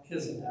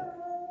Melchizedek.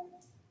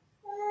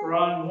 For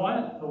on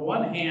the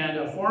one hand,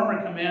 a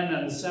former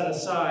commandment is set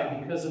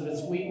aside because of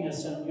its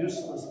weakness and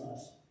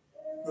uselessness,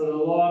 for the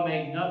law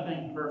made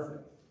nothing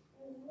perfect.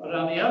 But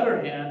on the other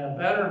hand, a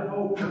better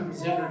hope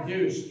is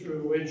introduced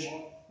through which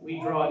we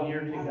draw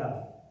near to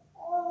God.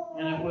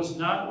 And it was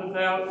not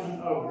without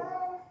an oath,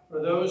 for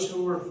those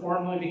who were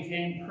formerly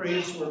became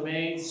priests were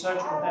made such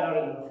without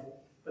an oath.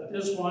 But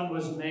this one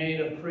was made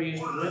a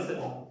priest with an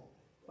oath,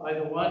 by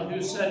the one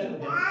who said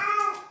to him,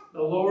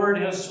 the Lord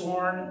has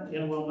sworn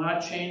and will not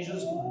change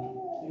his mind.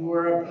 You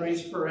are a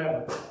priest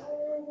forever.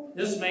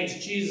 This makes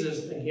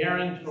Jesus the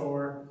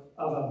guarantor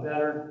of a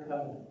better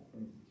covenant.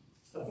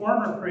 The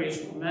former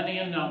priests were many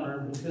in number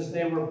because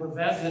they were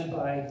prevented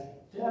by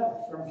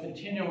death from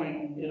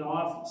continuing in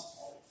office.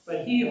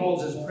 But he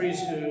holds his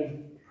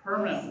priesthood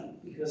permanently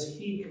because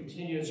he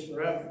continues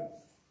forever.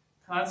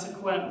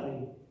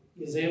 Consequently,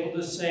 he is able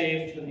to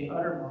save to the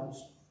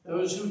uttermost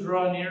those who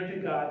draw near to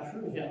God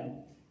through him,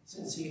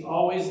 since he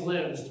always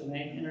lives to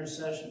make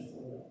intercession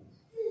for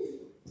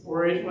them.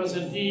 For it was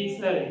indeed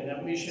fitting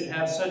that we should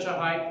have such a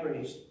high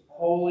priest,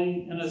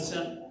 holy,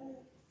 innocent,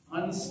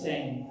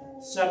 unstained,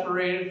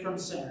 separated from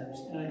sinners,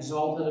 and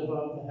exalted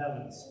above the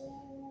heavens.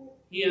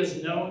 He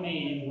has no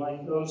need,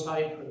 like those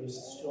high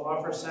priests, to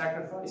offer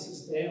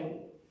sacrifices daily,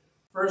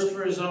 first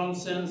for his own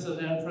sins and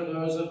then for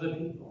those of the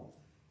people,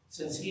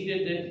 since he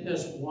did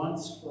this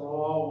once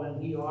for all when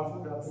he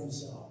offered up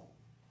himself.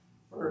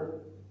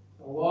 For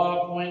the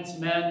law appoints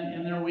men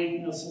in their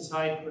weakness as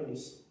high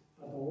priests,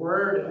 but The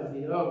word of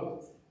the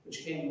oath,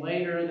 which came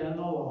later than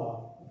the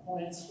law,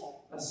 appoints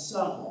a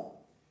son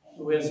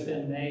who has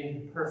been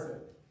made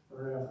perfect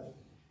forever.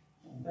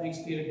 And thanks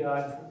be to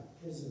God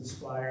for his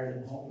inspired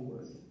and holy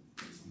word.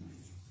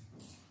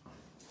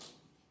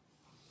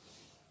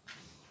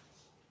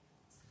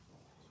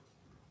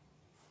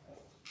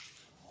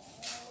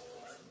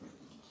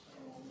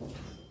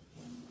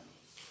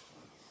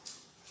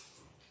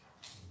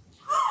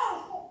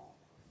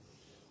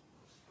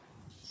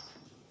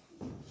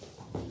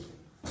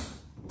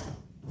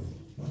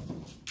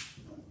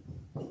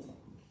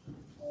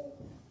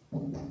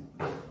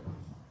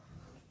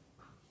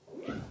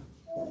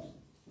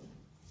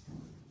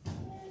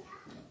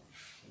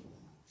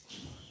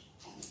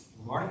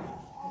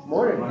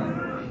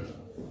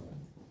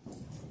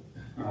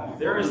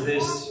 There is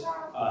this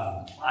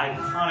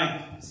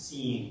iconic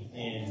scene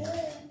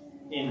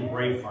in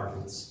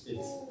Braveheart. It's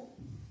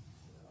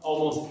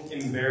almost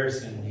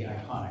embarrassingly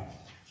iconic,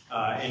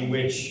 in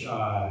which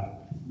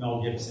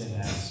Mel Gibson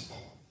as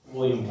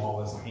William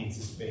Wallace paints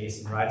his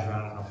face and rides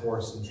around on a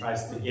horse and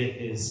tries to get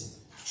his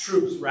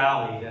troops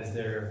rallied as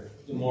they're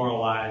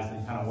demoralized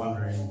and kind of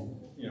wondering,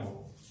 you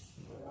know,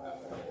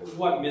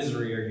 what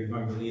misery are you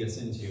going to lead us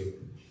into?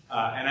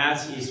 And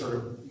as he's sort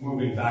of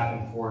moving back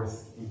and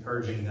forth,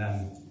 encouraging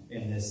them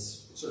in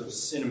this sort of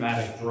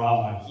cinematic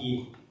drama,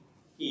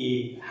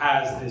 he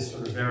has this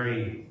sort of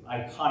very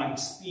iconic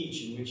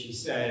speech in which he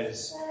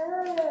says,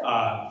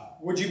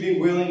 would you be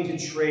willing to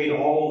trade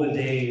all the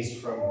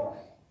days from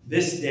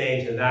this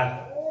day to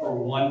that for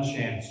one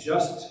chance,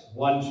 just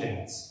one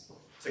chance,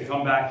 to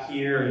come back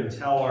here and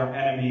tell our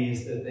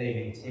enemies that they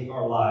may take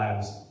our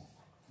lives,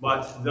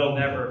 but they'll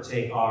never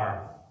take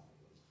our...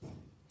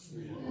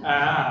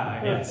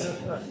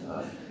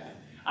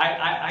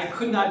 I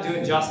could not do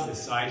it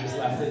justice, so I just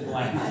left it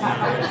blank. You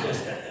know, it's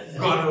just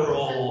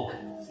guttural,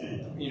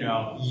 you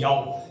know,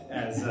 yelp,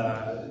 as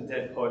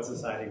Dead Poet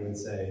Society would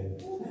say.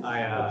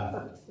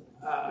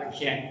 I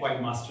can't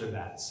quite muster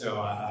that, so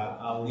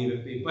I'll leave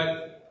it be.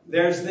 But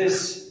there's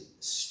this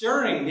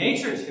stirring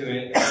nature to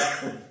it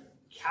that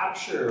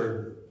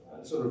captured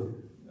sort of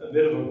a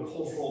bit of a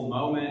cultural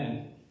moment,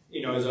 and,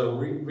 you know, is a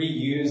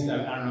reused.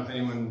 I don't know if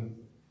anyone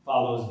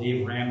follows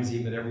Dave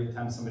Ramsey, but every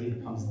time somebody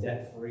becomes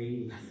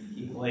debt-free,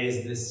 he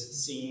plays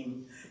this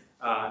scene.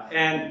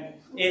 And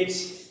it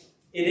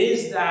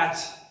is that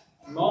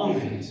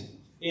moment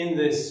in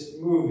this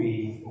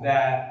movie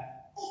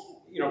that,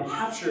 you know,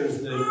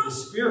 captures the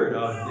spirit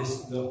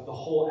of the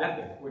whole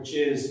epic, which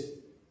is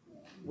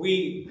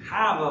we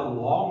have a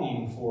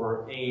longing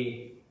for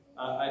a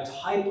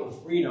type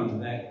of freedom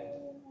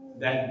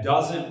that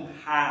doesn't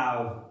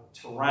have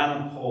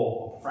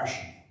tyrannical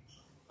oppression.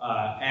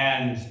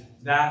 And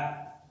that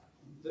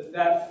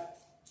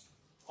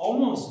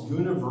almost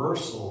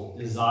universal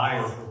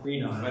desire for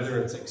freedom, whether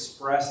it's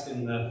expressed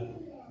in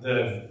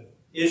the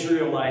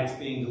Israelites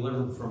being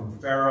delivered from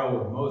Pharaoh,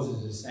 or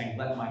Moses is saying,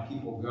 "Let my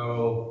people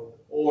go,"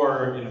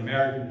 or in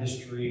American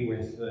history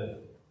with the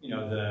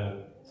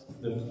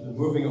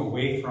moving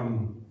away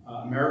from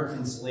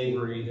American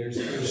slavery,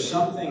 there's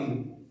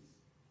something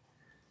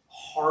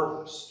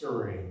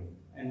heart-stirring,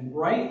 and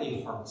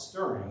rightly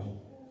heart-stirring,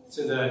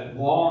 to the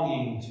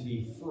longing to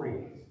be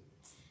free.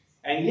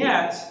 And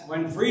yet,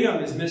 when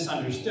freedom is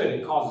misunderstood,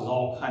 it causes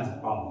all kinds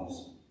of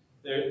problems.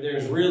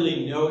 There's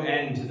really no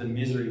end to the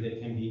misery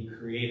that can be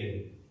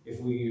created if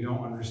we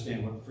don't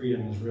understand what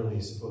freedom is really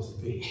supposed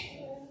to be.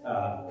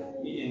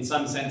 In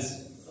some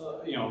sense,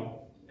 you know,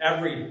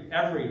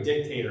 every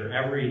dictator,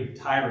 every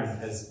tyrant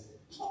has,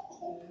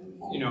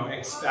 you know,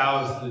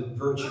 espoused the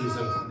virtues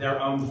of their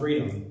own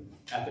freedom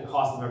at the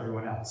cost of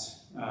everyone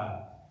else.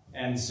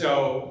 And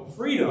so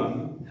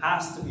freedom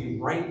has to be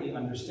rightly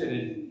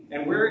understood.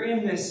 And we're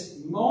in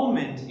this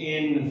moment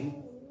in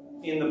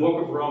the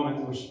book of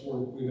Romans.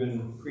 We've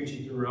been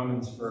preaching through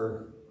Romans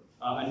for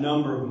a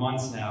number of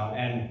months now.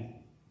 And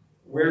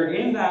we're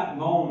in that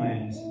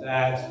moment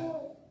that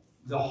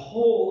the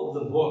whole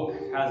of the book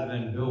has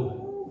been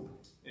building.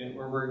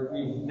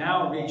 We've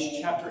now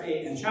reached chapter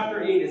 8. And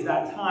chapter 8 is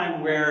that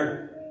time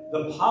where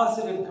the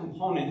positive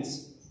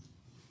components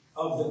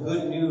of the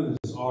good news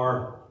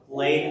are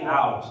laid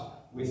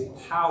out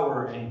with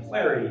power and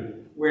clarity,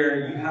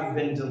 where you have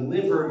been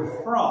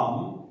delivered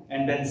from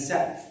and been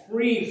set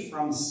free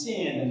from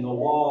sin and the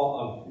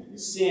law of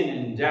sin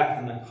and death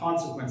and the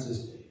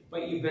consequences,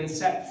 but you've been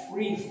set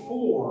free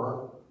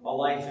for a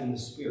life in the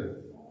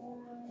Spirit.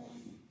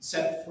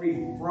 Set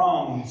free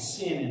from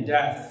sin and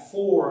death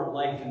for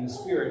life in the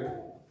Spirit.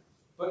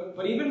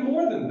 But even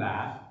more than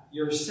that,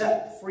 you're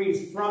set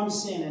free from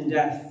sin and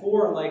death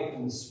for life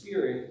in the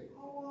Spirit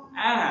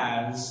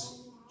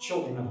as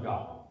children of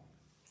God.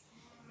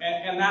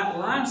 And that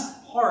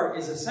last part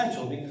is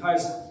essential,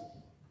 because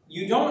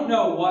you don't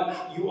know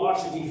what you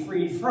ought to be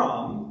freed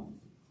from,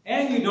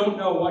 and you don't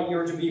know what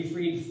you're to be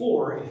freed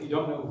for if you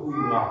don't know who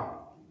you are.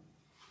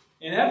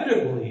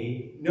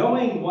 Inevitably,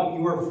 knowing what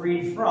you are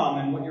freed from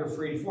and what you're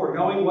freed for,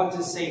 knowing what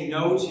to say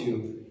no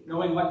to,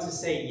 knowing what to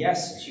say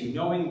yes to,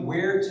 knowing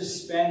where to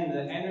spend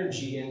the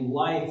energy and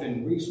life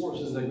and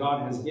resources that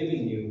God has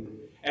given you,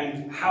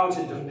 and how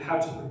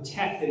to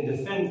protect and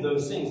defend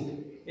those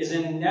things is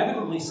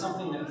inevitably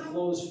something that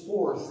flows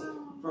forth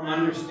from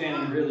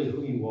understanding really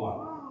who you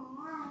are.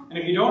 And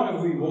if you don't know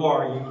who you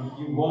are,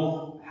 you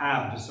won't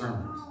have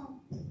discernment.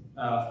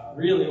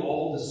 Really,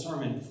 all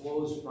discernment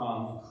flows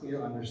from a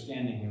clear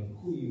understanding of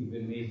who you've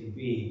been made to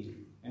be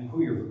and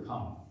who you're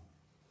becoming.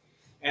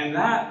 And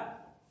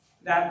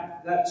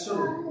that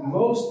sort of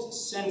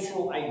most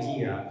central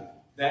idea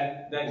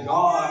that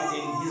God,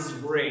 in his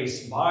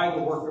grace, by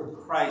the work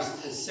of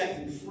Christ, has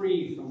set you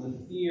free from the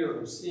fear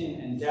of sin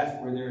and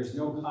death where there is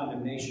no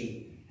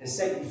condemnation, has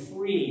set you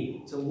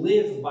free to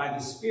live by the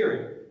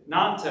Spirit,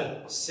 not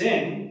to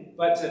sin,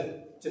 but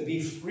to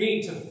be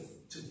free to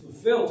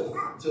fulfill,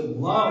 to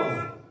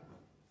love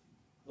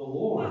the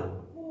Lord,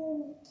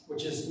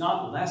 which is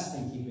not less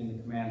than keeping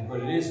the command,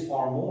 but it is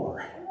far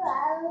more.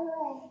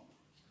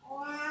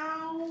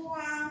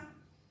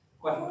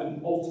 But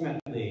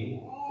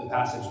ultimately, the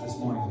passage this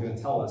morning is going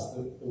to tell us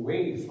the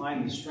way we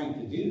find the strength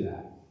to do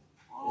that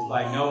is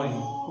by knowing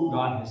who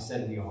God has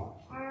said we are.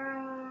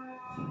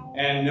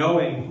 And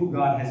knowing who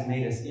God has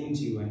made us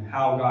into and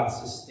how God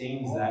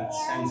sustains that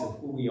sense of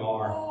who we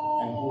are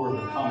and who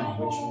we're becoming,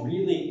 which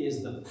really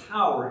is the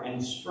power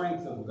and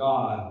strength of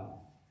God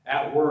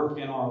at work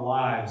in our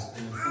lives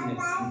and the thing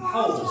that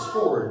compels us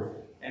forward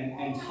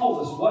and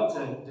tells us what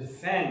to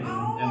defend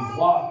and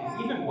block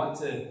and even what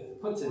to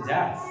put to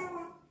death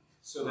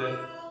so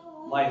that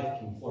life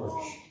can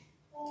flourish.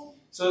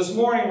 So this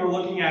morning we're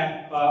looking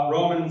at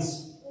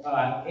Romans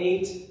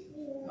 8,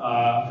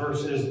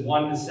 verses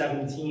 1 to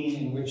 17,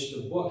 in which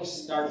the book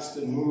starts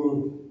to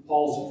move,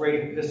 Paul's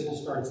great epistle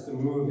starts to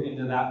move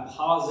into that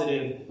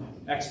positive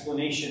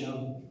explanation of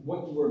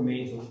what you were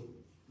made to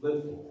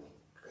live for.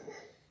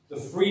 The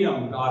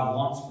freedom God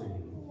wants for you.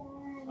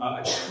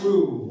 A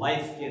true,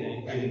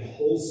 life-giving,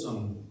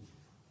 wholesome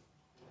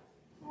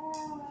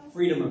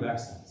freedom of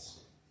excellence.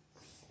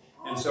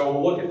 And so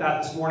we'll look at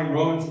that this morning.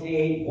 Romans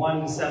 8,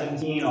 1 to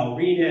 17. I'll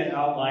read it,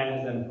 outline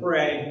it, then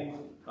pray.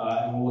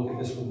 And we'll look at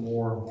this with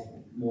more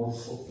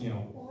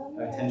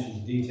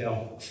attention to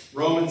detail.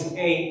 Romans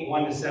 8,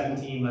 1 to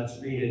 17. Let's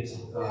read it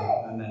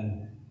and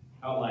then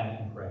outline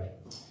it and pray.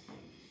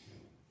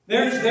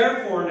 There is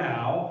therefore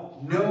now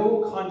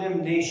no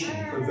condemnation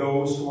for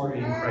those who are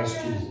in Christ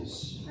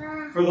Jesus.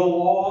 For the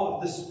law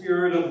of the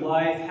Spirit of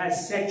life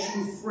has set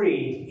you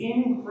free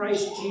in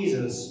Christ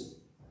Jesus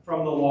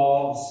from the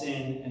law of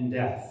sin and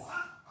death.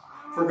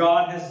 For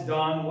God has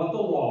done what the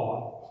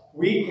law,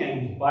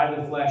 weakened by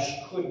the flesh,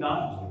 could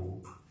not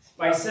do,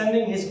 by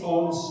sending his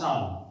own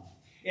Son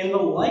in the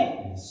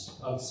likeness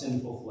of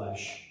sinful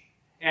flesh.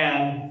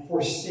 And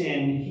for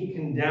sin, he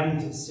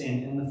condemned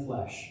sin in the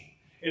flesh,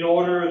 in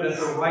order that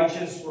the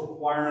righteous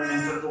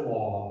requirement of the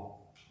law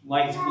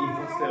might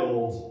be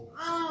fulfilled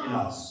in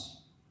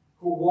us,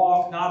 who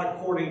walk not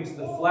according to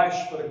the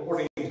flesh, but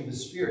according to the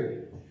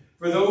Spirit.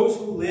 For those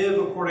who live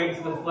according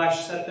to the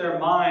flesh set their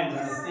minds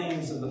on the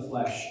things of the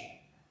flesh,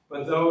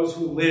 but those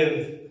who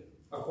live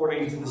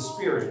according to the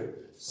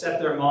Spirit set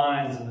their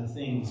minds on the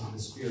things of the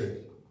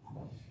Spirit.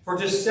 For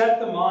to set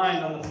the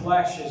mind on the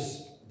flesh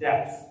is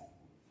death,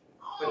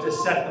 but to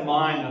set the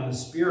mind on the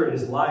Spirit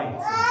is life and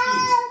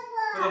peace.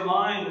 For the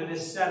mind that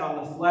is set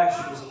on the flesh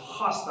is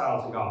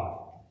hostile to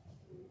God,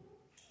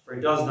 for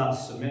it does not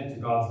submit to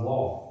God's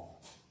law.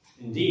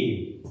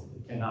 Indeed,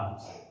 it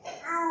cannot.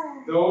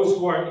 Those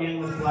who are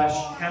in the flesh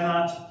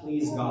cannot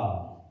please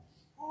God.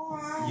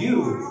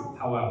 You,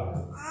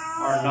 however,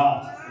 are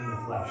not in the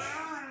flesh,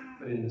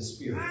 but in the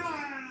Spirit,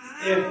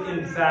 if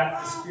in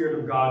fact the Spirit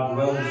of God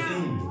dwells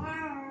in you.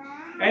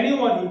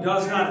 Anyone who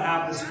does not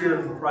have the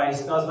Spirit of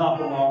Christ does not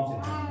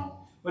belong to him.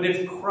 But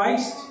if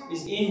Christ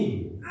is in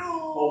you,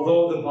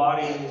 although the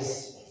body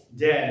is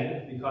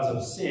dead because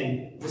of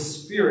sin, the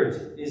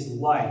Spirit is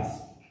life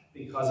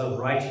because of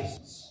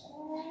righteousness.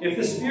 If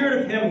the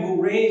Spirit of him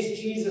who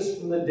raised Jesus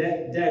from the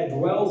dead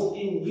dwells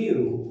in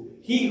you,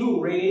 he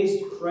who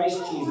raised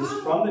Christ Jesus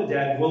from the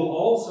dead will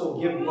also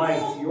give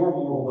life to your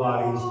mortal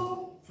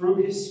bodies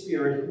through his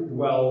Spirit who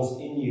dwells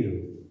in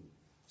you.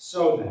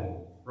 So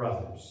then,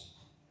 brothers,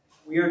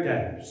 we are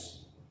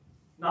debtors,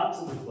 not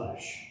to the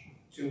flesh,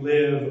 to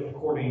live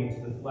according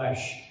to the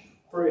flesh.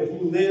 For if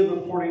you live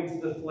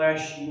according to the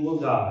flesh, you will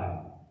die.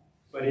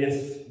 But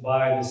if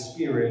by the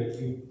Spirit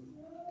you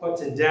put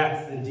to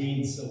death the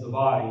deeds of the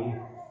body,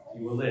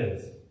 you will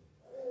live.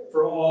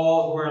 For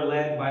all who are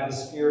led by the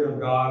Spirit of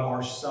God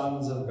are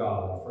sons of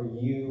God. For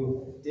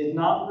you did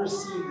not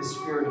receive the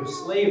spirit of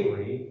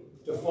slavery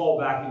to fall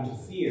back into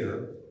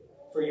fear,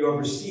 for you have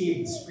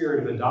received the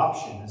Spirit of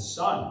adoption as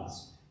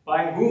sons,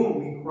 by whom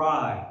we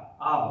cry,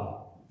 Abba,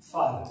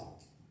 Father.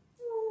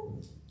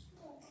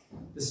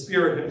 The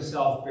Spirit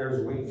himself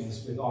bears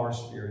witness with our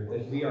spirit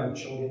that we are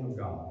children of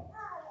God.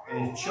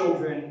 And if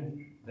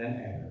children, then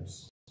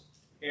heirs.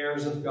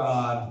 Heirs of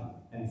God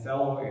and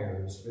fellow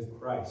heirs with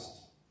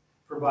Christ,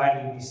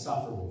 provided we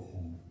suffer with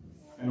him,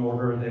 in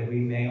order that we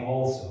may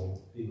also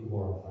be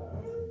glorified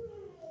with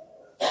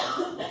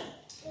him.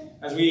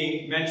 As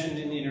we mentioned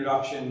in the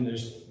introduction,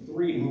 there's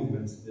three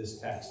movements to this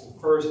text. The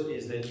first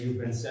is that you've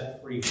been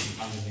set free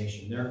from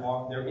condemnation.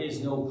 There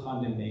is no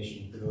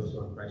condemnation for those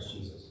who are in Christ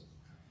Jesus.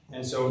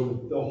 And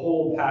so the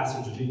whole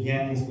passage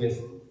begins with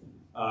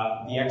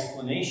the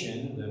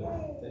explanation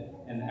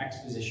and the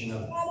exposition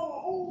of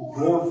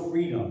your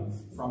freedom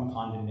from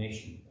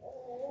condemnation.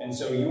 And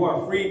so you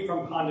are freed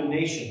from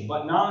condemnation,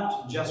 but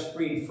not just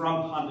freed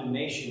from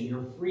condemnation,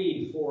 you're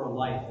freed for a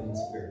life in the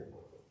Spirit.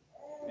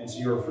 And so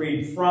you're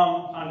freed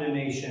from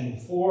condemnation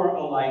for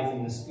a life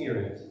in the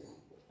Spirit.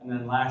 And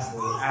then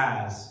lastly,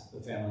 as the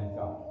family of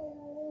God.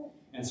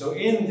 And so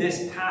in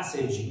this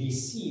passage, we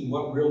see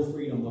what real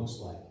freedom looks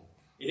like.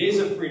 It is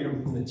a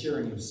freedom from the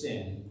tyranny of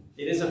sin.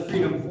 It is a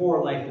freedom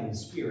for life in the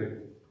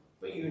Spirit.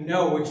 But you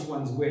know which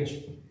one's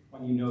which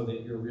when you know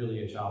that you're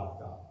really a child of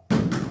God.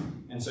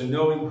 And so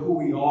knowing who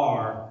we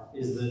are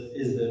is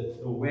the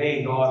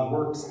way God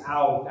works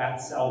out at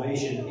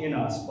salvation in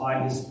us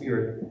by His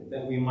Spirit,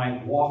 that we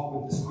might walk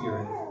with the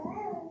Spirit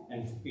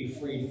and be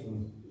freed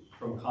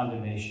from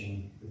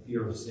condemnation, the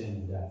fear of sin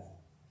and death.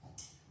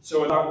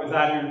 So with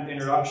that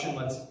introduction,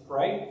 let's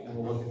pray, and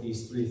we'll look at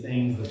these three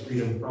things: the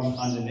freedom from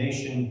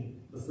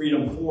condemnation, the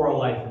freedom for a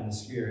life in the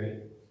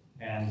Spirit,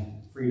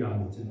 and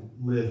freedom to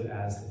live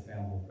as the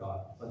family of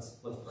God. Let's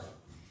pray.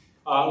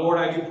 Lord,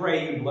 I do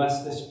pray you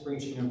bless this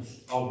preaching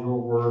of your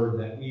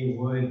word, that we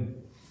would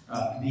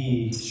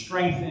be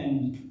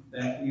strengthened,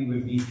 that we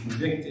would be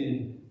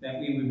convicted, that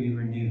we would be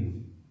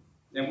renewed,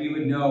 that we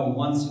would know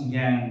once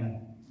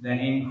again that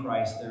in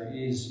Christ there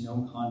is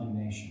no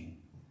condemnation,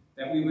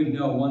 that we would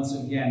know once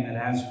again that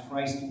as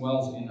Christ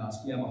dwells in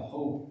us, we have a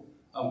hope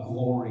of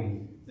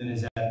glory that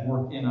is at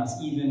work in us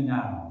even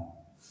now,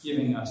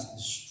 giving us the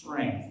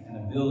strength and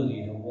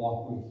ability to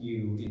walk with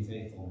you in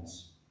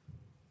faithfulness.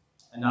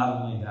 And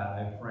not only that,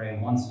 I pray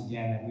once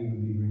again that we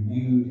would be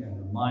renewed and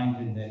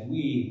reminded that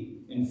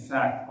we, in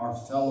fact, are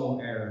fellow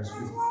heirs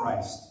with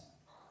Christ,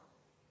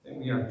 that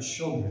we are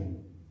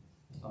children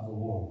of the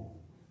Lord,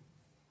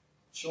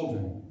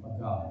 children of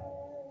God.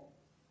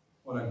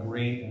 What a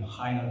great and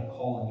high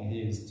calling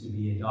it is to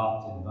be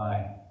adopted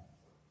by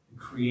the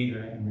Creator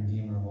and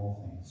Redeemer of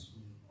all things.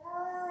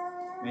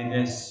 May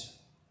this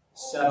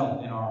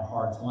settle in our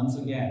hearts once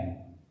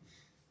again,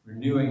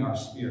 renewing our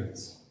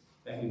spirits,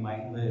 that we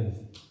might live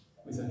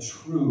with a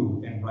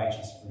true and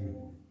righteous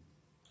freedom.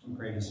 We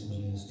pray this in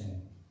Jesus'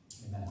 name.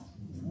 Amen.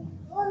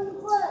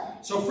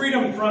 So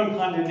freedom from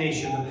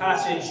condemnation. The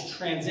passage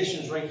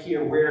transitions right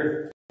here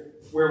where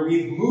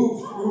we've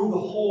moved through the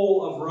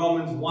whole of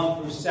Romans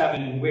 1 through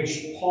 7, in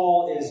which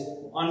Paul is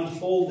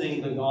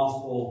unfolding the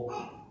gospel,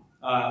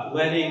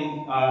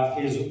 letting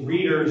his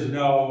readers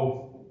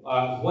know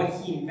what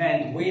he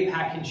meant way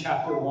back in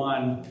chapter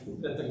 1,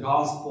 that the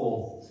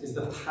gospel is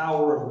the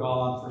power of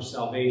God for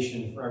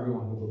salvation for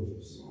everyone who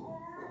believes.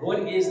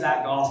 What is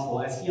that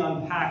gospel? As he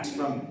unpacks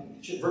from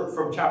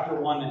chapter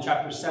 1 to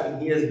chapter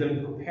 7, he has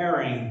been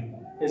preparing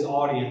his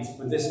audience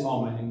for this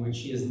moment in which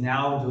he is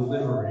now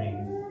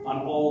delivering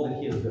on all that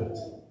he has built.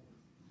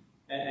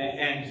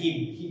 And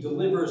he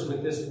delivers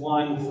with this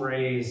one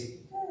phrase: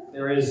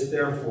 there is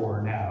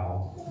therefore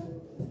now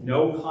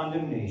no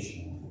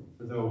condemnation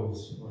for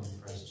those who are in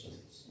Christ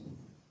Jesus.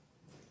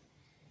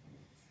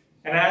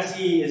 And as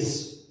he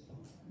is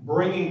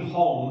bringing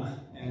home,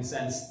 in a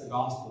sense, the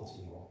gospel to you,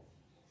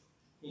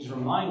 he's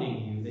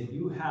reminding you that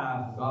you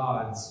have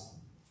God's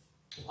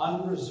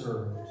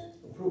unreserved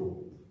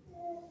approval.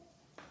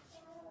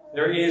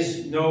 There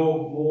is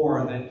no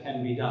more that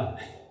can be done.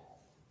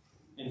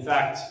 In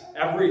fact,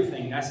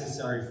 everything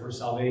necessary for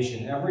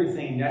salvation,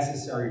 everything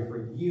necessary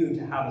for you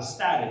to have a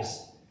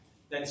status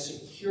that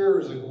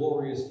secures a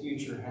glorious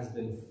future has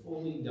been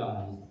fully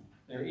done.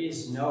 There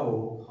is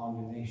no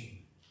condemnation.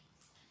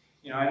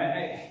 You know,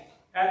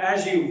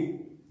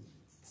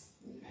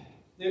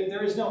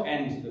 there is no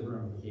end to the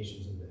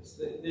ramifications of this.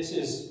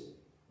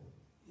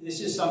 This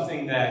is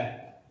something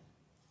that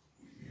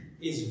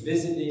is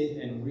visited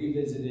and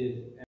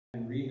revisited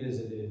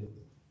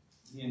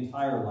the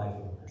entire life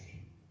of a Christian.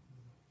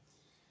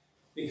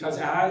 Because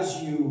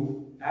as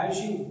you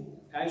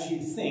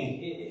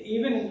think,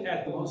 even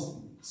at the most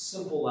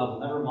simple level,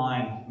 never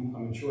mind a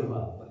mature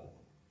level, but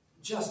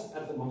just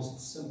at the most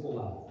simple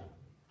level,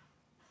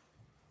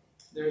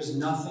 there's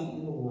nothing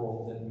in the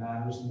world that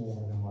matters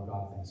more than what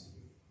God thinks of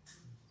you.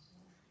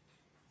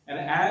 And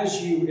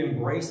as you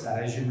embrace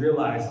that, as you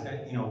realize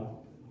that,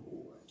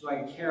 do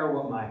I care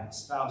what my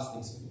spouse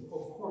thinks of me?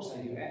 Of course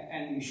I do,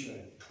 and you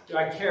should. Do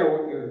I care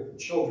what your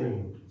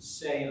children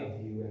say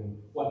of you and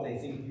what they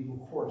think of you?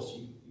 Of course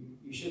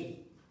you should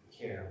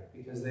care,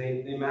 because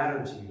they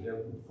matter to you.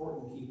 They're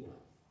important people.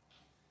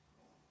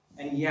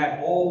 And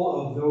yet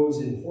all of those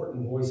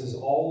important voices,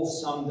 all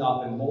summed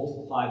up and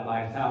multiplied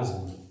by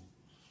 1,000,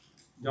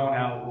 don't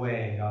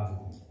outweigh God's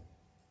opinion.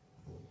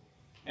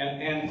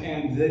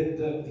 And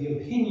the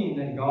opinion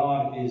that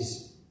God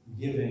is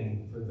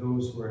giving for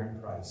those who are in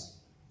Christ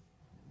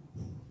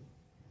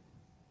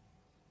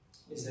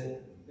is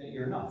that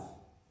you're enough.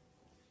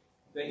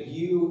 That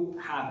you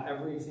have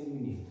everything you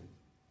need.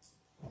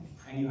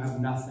 And you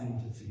have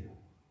nothing to fear.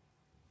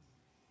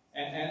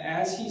 And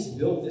as he's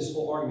built this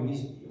whole argument,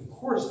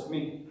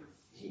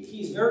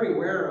 he's very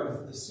aware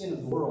of the sin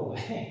of the world.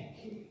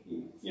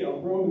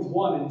 Romans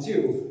 1 and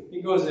 2,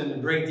 he goes into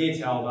great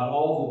detail about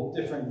all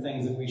the different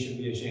things that we should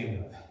be ashamed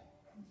of.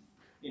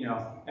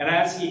 And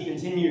as he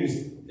continues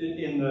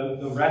in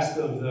the rest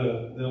of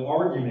the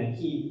argument,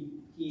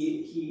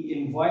 he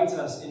invites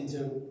us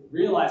into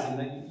realizing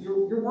that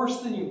you're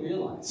worse than you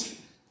realize.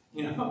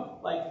 Not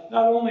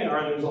only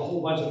are there a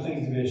whole bunch of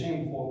things to be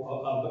ashamed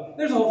of, but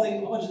there's a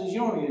bunch of things you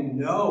don't even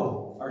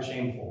know are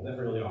shameful that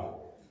really are.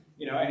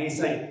 And he's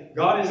saying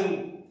God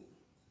isn't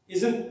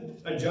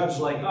a judge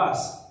like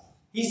us.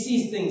 He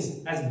sees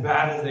things as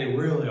bad as they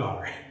really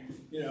are.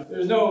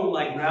 There's no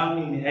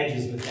rounding the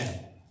edges with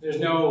him. There's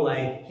no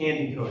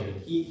candy coating.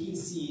 He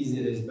sees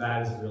it as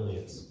bad as it really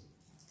is.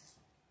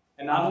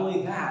 And not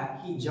only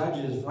that, he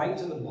judges right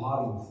to the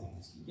bottom of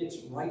things. He gets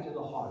right to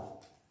the heart.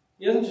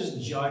 He doesn't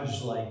just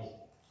judge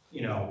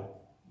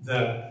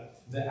the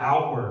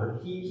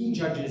outward. He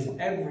judges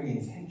every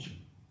intention.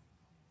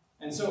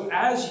 And so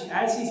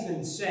as he's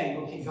been saying,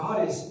 okay,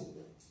 God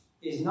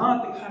is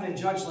not the kind of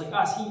judge like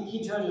us.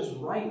 He judges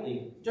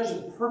rightly,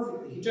 judges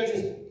perfectly, he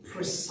judges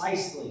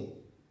precisely.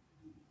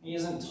 He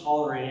doesn't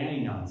tolerate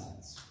any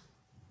nonsense.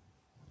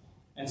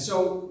 And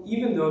so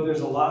even though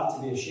there's a lot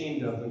to be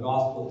ashamed of, the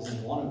gospel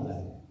isn't one of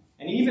them.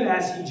 And even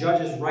as he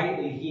judges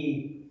rightly,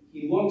 he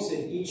looks at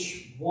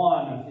each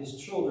one of his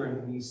children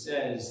and he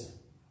says,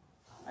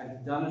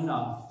 I've done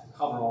enough to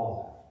cover all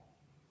of that.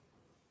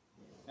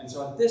 And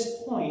so at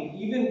this point,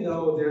 even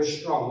though there's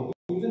struggle,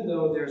 even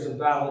though there's a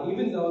battle,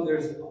 even though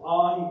there's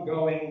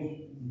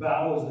ongoing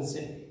battles with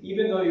sin,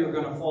 even though you're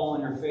going to fall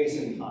on your face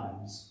at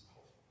times,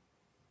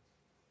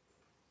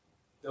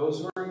 those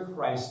who are in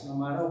Christ, no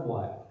matter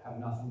what, have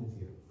nothing to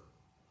fear.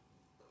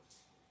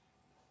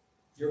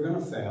 You're going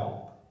to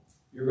fail.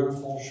 You're going to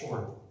fall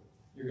short.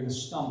 You're going to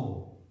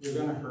stumble. You're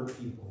going to hurt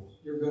people.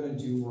 You're going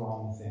to do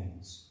wrong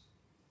things.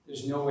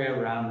 There's no way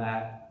around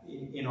that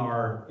in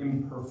our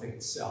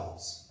imperfect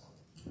selves.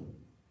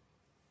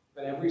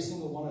 But every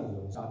single one of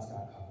those, God's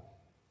got covered.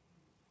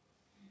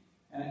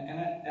 And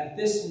at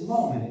this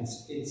moment,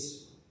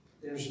 there's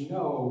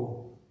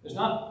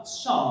not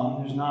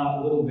some, there's not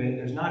a little bit,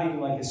 there's not even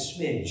a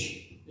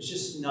smidge. There's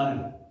just none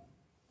of it.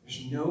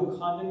 There's no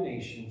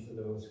condemnation for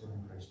those who are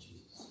in Christ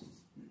Jesus.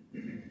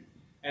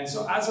 And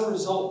so as a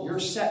result, you're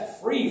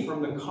set free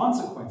from the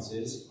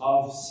consequences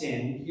of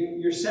sin.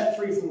 You're set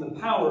free from the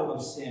power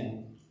of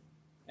sin.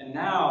 And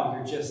now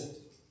you're just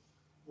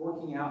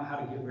working out how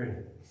to get rid of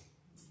it.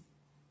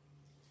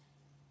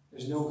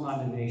 There's no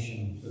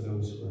condemnation for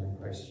those who are in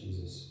Christ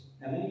Jesus.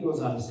 And then he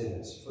goes on to say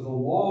this, for the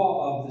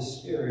law of the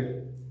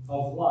Spirit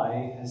of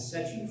life has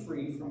set you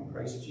free in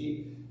Christ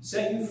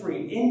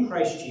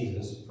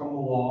Jesus from the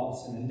law of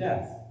sin and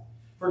death.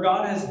 For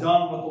God has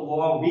done what the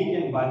law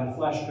weakened by the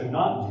flesh could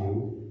not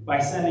do by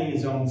sending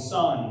his own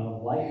Son in the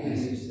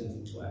likeness of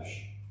sinful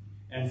flesh.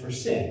 And for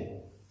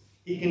sin,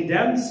 he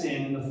condemned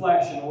sin in the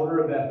flesh in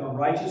order that the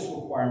righteous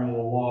requirement of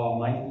the law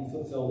might be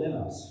fulfilled in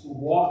us, who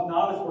walk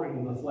not according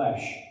to the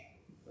flesh,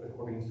 but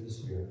according to the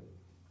Spirit.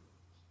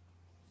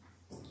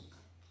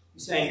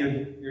 He's saying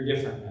you're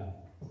different now.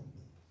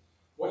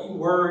 What you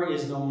were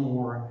is no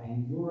more,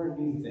 and you're a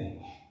new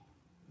thing.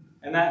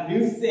 And that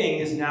new thing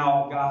has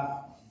now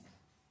got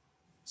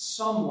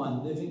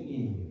someone living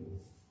in you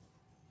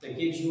that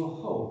gives you a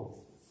hope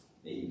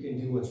that you can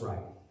do what's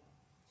right.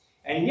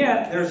 And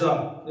yet, there's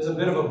a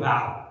bit of a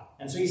battle.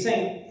 And so he's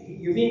saying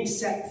you're being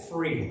set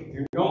free.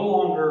 You're no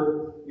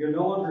longer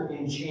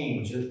in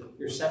chains.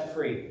 You're set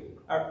free.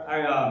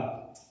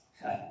 I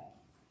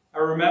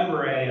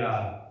remember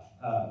a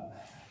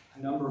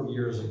number of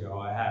years ago,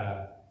 I had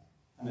a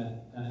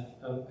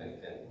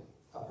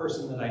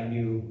person that I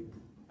knew.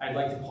 I'd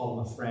like to call him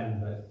a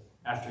friend, but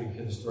after you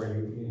hear the story,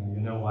 you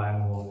know why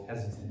I'm a little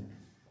hesitant.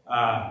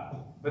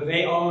 But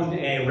they owned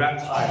a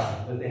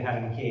reptile that they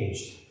had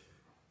encaged,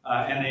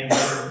 and they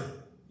were,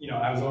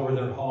 I was over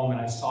their home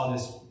and I saw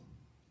this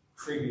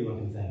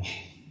creepy-looking thing.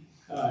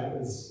 It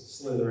was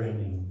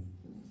slithering,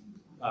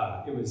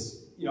 and it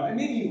was, and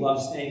maybe you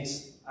love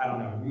snakes. I don't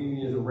know. Maybe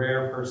you're the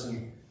rare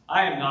person.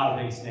 I am not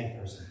a big snake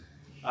person.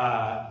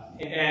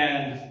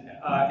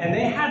 And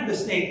they had the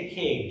snake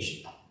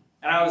caged.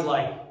 And I was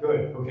like,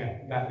 good,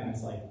 okay, got them.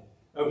 It's like,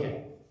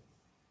 okay.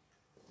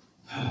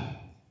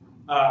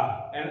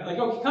 And like,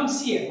 okay, come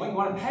see it. What, you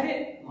want to pet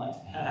it? I'm like,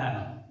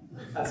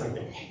 that's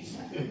okay.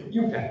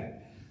 You pet it.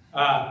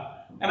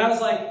 And I was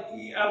like,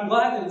 I'm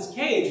glad that it's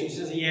caged. And she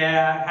says,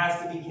 yeah, it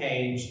has to be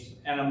caged.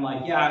 And I'm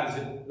like, yeah, is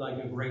it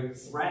like a great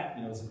threat?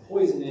 Is it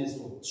poisonous?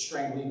 Will it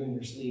strangle you in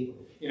your sleep?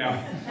 It's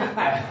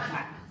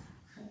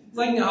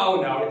like,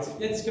 no,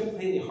 it's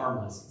completely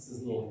harmless. It's this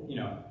little,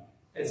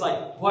 it's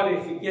like, what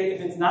if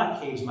it's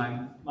not caged,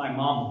 my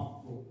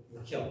mom will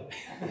kill it.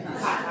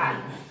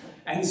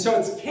 And so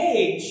it's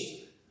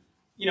caged,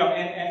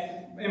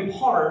 and in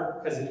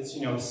part, because it's,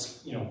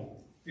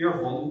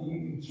 fearful,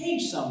 you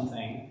cage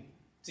something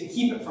to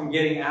keep it from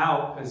getting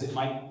out, because it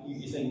might,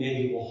 you think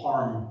maybe it will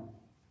harm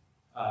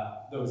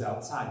those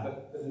outside.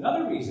 But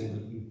another reason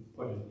that you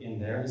put it in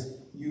there is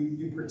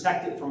you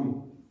protect it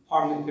from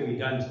harm that could be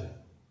done to it.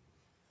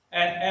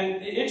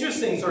 And the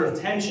interesting sort of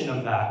tension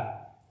of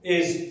that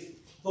is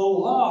the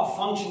law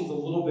functions a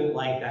little bit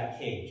like that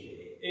cage.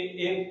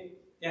 It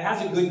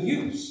has a good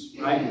use,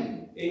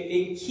 right?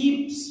 It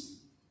keeps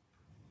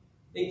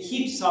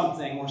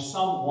something or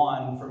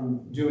someone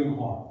from doing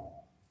harm.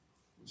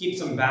 It keeps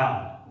them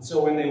bound. And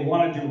so when they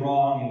want to do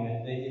wrong,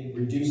 and it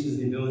reduces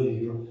the ability to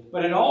do wrong.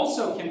 But it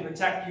also can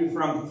protect you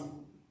from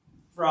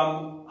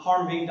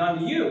harm being done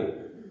to you.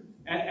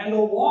 And the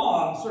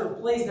law sort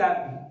of plays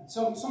that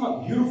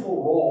somewhat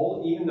beautiful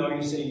role, even though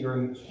you say you're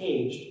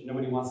encaged.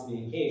 Nobody wants to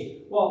be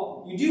encaged.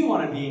 Well, you do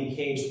want to be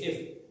encaged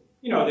if,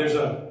 you're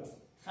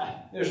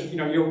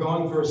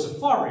going for a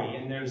safari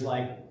and there's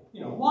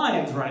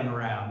lions running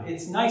around.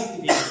 It's nice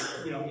to be,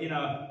 in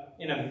a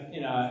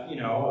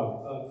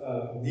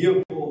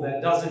vehicle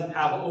that doesn't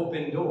have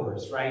open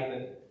doors, right?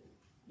 That,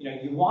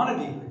 you want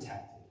to be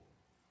protected.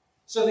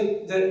 So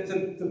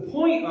the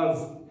point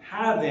of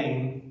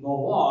having the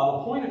law,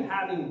 the point of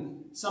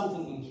having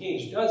something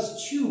encaged,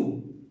 does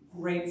two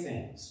great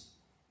things.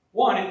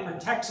 One, it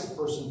protects a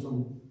person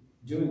from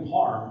doing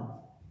harm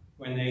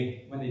when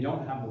they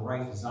don't have the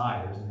right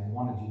desires and they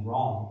want to do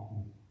wrong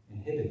and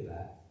inhibit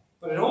that.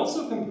 But it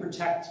also can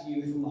protect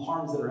you from the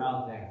harms that are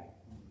out there.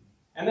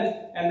 And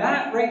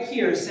that right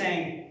here is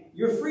saying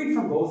you're freed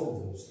from both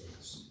of those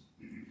things.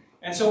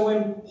 And so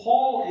when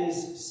Paul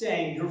is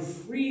saying you're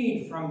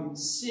freed from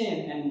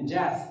sin and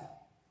death,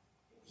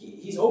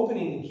 he's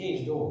opening the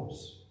cage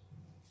doors.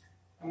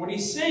 And what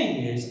he's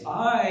saying is,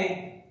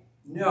 I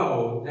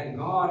know that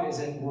God is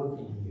at work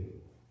in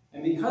you.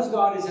 And because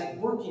God is at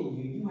work in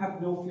you, you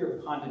have no fear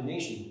of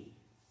condemnation.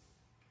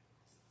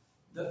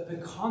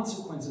 The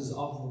consequences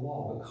of the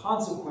law, the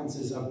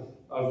consequences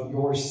of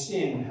your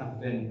sin have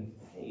been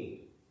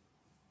paid.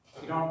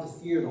 You don't have to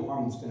fear the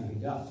harm that's going to be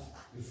done.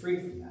 You're free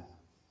from that.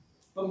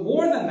 But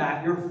more than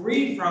that, you're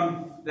free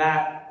from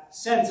that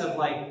sense of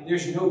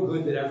there's no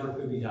good that ever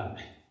could be done.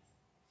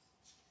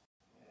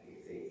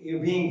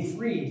 You're being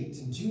freed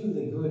to do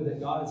the good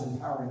that God is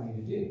empowering you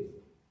to do.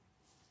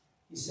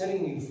 He's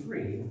setting you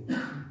free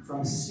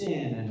from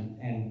sin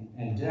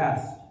and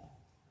death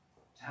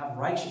to have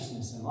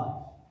righteousness in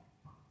life.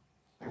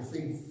 You're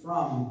freed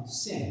from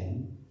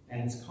sin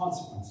and its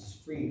consequences,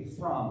 freed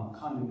from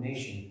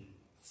condemnation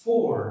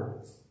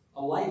for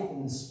a life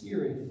in the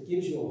Spirit that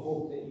gives you a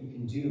hope that you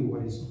can do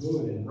what is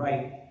good and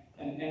right.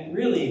 And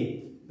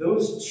really,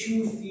 those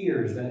two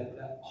fears,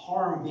 that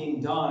harm being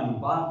done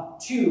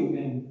to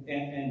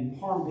and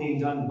harm being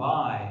done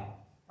by,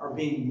 are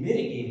being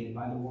mitigated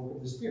by the work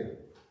of the Spirit.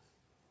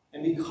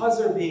 And because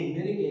they're being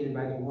mitigated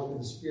by the work of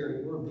the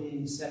Spirit, you're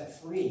being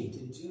set free to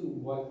do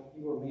what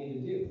you were made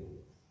to do.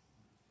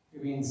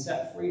 You're being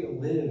set free to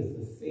live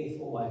the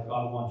faithful life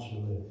God wants you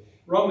to live.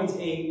 Romans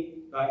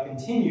 8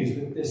 continues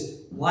with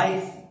this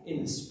life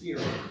in the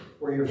Spirit,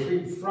 where you're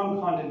freed from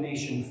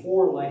condemnation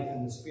for life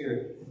in the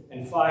Spirit.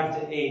 And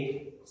 5 to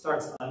 8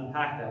 starts to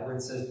unpack that, where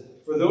it says,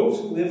 for those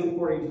who live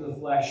according to the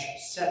flesh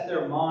set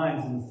their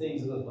minds on the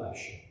things of the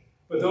flesh.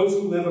 But those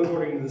who live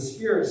according to the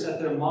Spirit set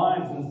their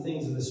minds on the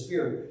things of the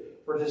Spirit.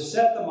 For to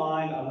set the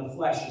mind on the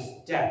flesh is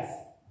death,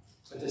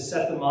 but to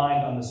set the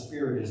mind on the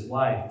Spirit is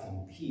life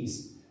and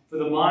peace. For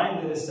the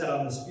mind that is set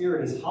on the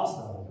Spirit is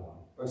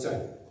hostile to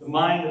God. The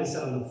mind that is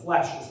set on the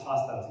flesh is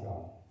hostile to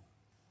God.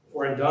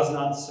 For it does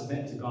not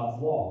submit to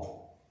God's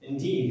law.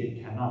 Indeed,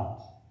 it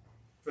cannot.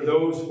 For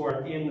those who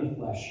are in the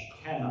flesh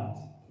cannot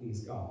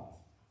please God.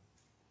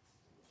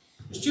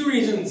 There's two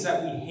reasons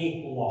that we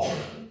hate the law,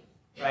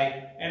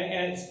 right?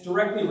 And it's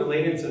directly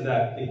related to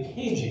the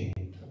caging,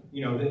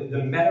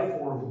 the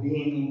metaphor of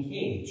being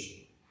encaged.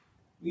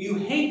 You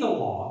hate the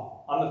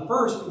law on the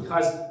first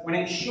because when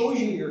it shows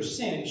you your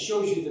sin, it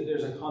shows you that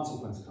there's a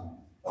consequence coming.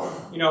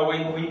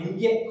 When you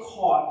get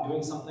caught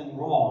doing something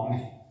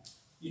wrong,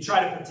 you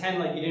try to pretend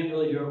like you didn't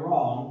really do it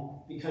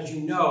wrong because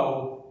you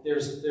know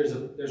there's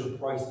a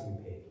price to be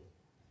paid.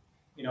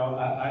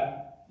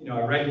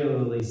 I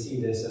regularly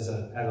see this as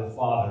a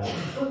father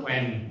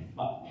when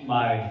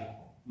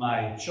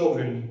my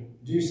children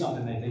do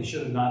something that they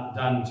should have not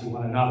done to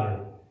one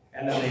another,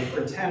 and then they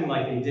pretend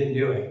like they didn't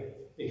do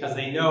it because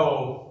they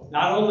know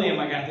not only am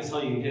I going to have to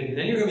tell you you did it, but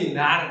then you're going to be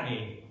mad at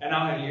me, and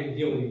I'm going to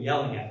deal with you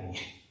yelling at me,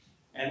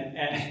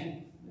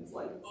 and it's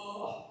like,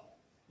 oh,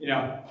 you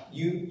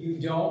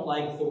don't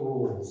like the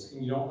rules,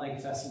 and you don't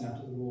like fessing up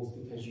to the rules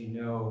because you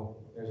know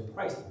there's a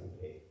price to be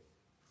paid.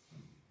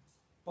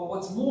 But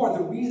what's more,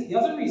 the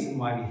other reason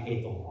why we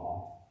hate the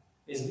law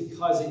is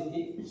because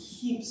it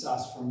keeps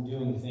us from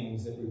doing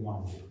things that we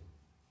want to do.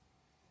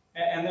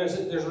 And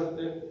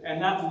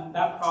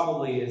that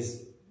probably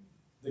is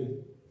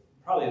the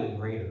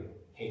greater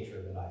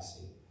hatred that I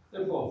see.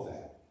 They're both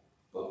there.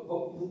 But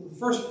the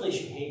first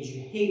place you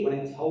hate when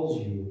it tells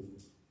you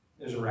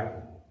there's a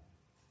reckoning.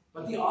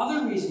 But the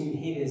other reason you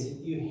hate is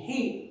you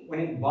hate when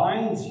it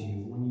binds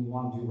you when you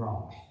want to do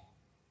wrong.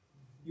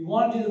 You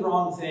want to do the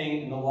wrong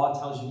thing, and the law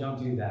tells you don't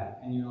do that.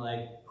 And you're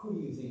like, who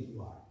do you think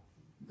you are?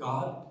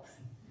 God?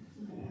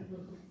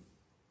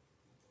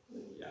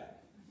 Yeah.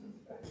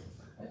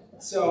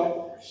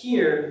 So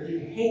here, you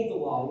hate the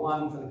law,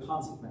 one, for the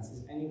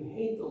consequences, and you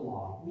hate the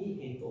law, we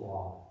hate the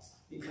law,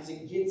 because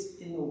it gets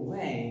in the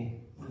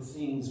way of the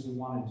things we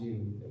want to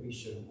do that we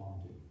shouldn't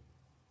want to do.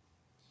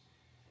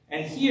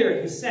 And here,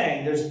 he's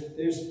saying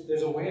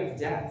there's a way of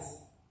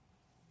death.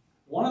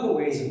 One of the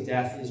ways of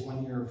death is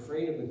when you're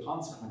afraid of the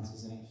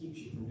consequences, and it keeps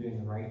you from doing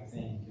the right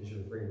thing because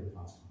you're afraid of the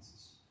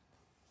consequences.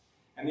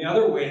 And the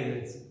other way that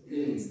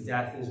it's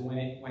death is when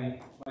it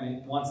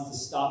wants to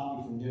stop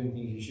you from doing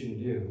things you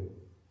shouldn't do,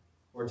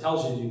 or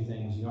tells you to do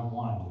things you don't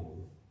want to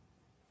do.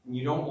 And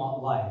you don't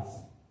want life.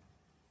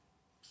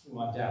 You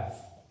want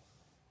death.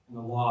 And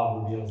the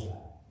law reveals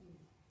that.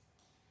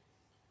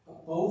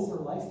 But both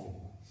are life-giving.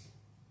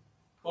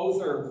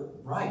 Both are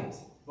right.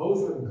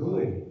 Both are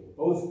good.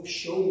 Both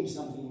show you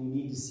something you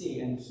need to see.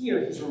 And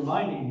here he's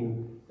reminding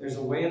you there's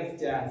a way of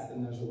death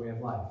and there's a way of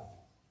life.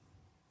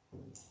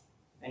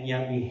 And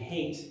yet we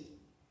hate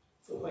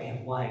the way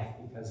of life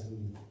because we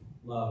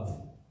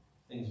love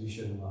things we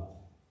shouldn't love.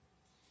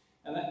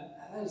 And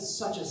that is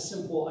such a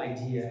simple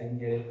idea, and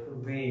yet it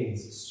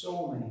pervades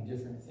so many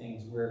different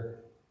things where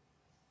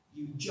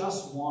you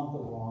just want the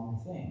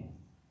wrong thing.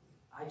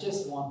 I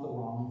just want the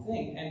wrong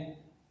thing.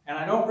 And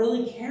I don't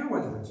really care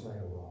whether it's right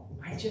or wrong.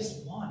 I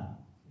just want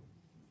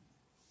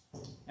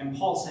it. And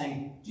Paul's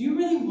saying, do you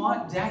really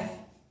want death?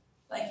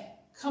 Like,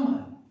 come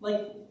on.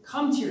 Like,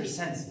 come to your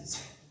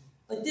senses.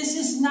 Like, this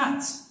is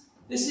nuts.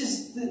 This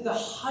is the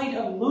height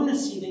of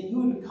lunacy that you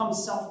would become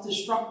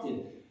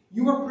self-destructive.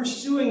 You are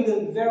pursuing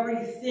the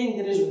very thing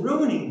that is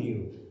ruining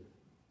you.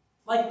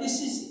 Like, this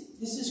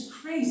is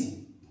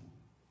crazy.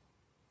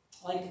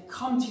 Like,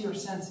 come to your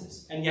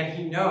senses. And yet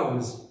he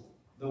knows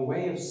the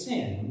way of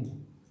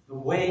sin, the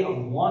way of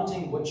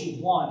wanting what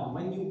you want,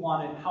 when you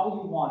want it,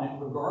 how you want it,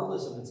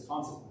 regardless of its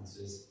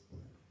consequences,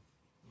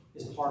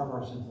 is part of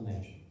our sinful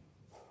nature.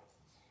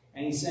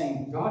 And he's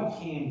saying, God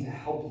came to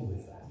help you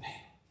with that.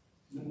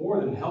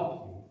 More than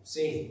help you,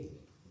 save you.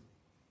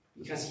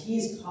 Because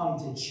he's come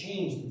to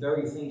change the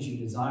very things you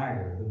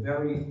desire, the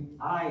very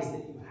eyes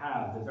that you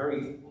have, the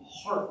very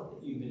heart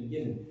that you've been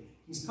given.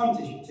 He's come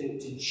to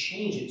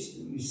change it so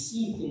that you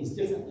see things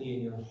differently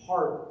and your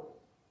heart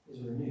is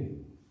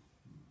renewed.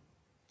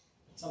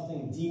 It's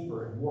something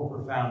deeper and more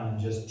profound than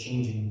just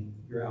changing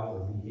your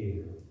outward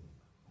behavior.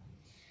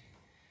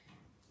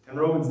 And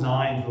Romans 8,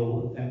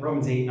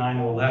 9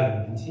 to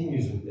 11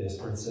 continues with this,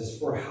 where it says,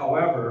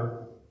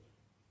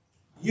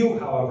 you,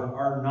 however,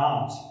 are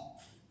not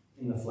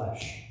in the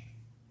flesh,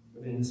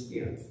 but in the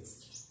Spirit,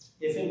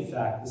 if in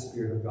fact the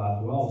Spirit of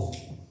God dwells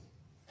in you.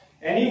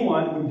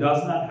 Anyone who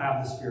does not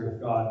have the Spirit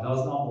of God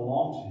does not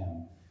belong to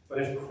him. But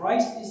if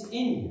Christ is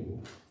in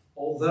you,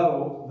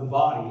 although the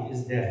body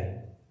is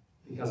dead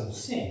because of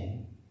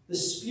sin, the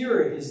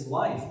Spirit is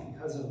life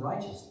because of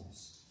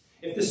righteousness.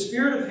 If the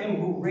Spirit of him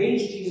who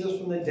raised Jesus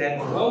from the dead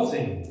dwells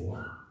in you,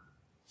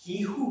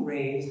 he who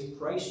raised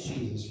Christ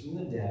Jesus from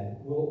the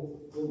dead will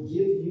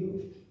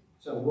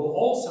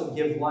also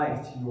give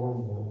life to your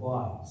mortal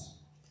bodies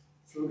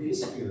through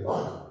his Spirit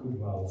who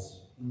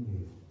dwells in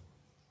you.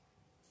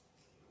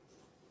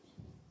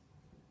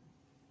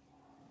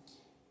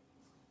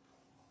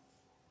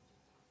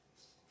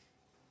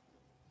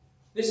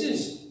 This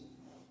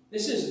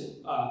is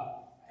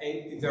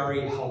a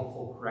very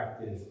helpful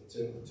corrective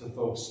to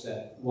folks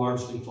that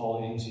largely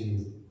fall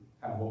into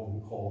kind of what we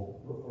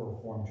call a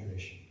Reformed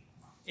tradition.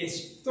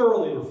 It's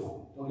thoroughly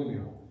Reformed, don't get me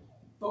wrong.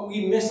 But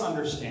we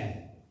misunderstand it.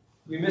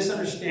 We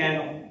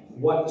misunderstand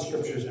what the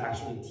Scriptures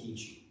actually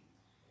teach.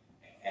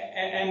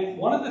 And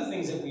one of the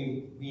things that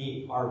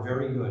we are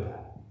very good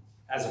at,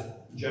 as a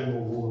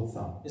general rule of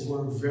thumb, is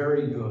we're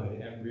very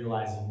good at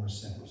realizing we're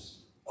sinners.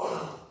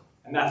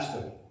 And that's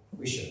good.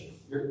 We should.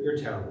 You're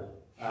terrible.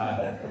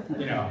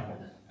 I'm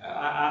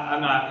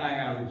not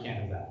going to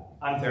recant of that.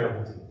 I'm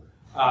terrible too.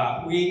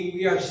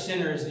 We are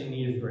sinners in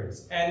need of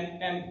grace.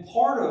 And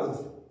part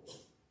of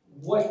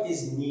what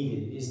is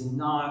needed is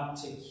not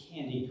to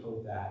candy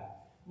coat that,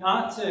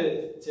 not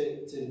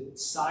to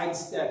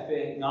sidestep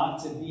it,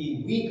 not to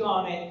be weak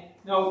on it.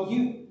 No,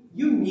 you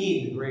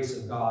need the grace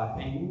of God,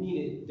 and you need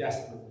it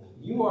desperately.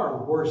 You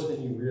are worse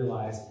than you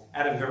realize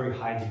at a very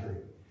high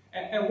degree.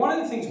 And one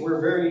of the things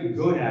we're very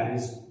good at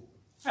is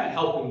kind of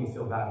helping you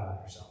feel bad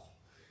about yourself.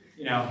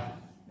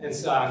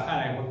 It's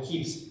kind of what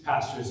keeps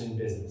pastors in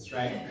business,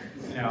 right?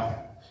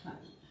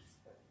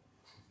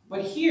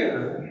 But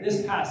here,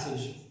 this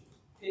passage,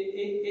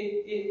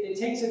 it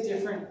takes a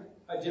different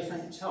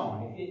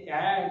tone. It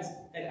adds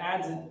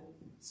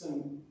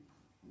some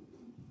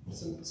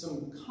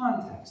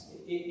context.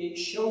 It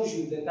shows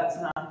you that that's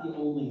not the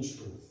only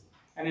truth.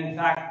 And in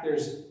fact,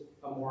 there's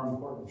a more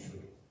important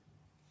truth.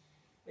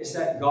 It's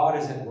that God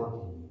is at work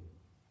in you.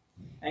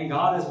 And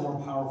God is more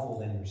powerful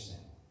than your sin.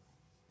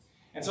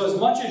 And so as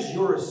much as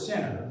you're a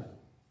sinner,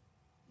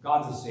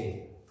 God's a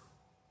Savior.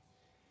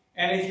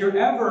 And if you're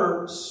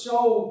ever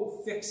so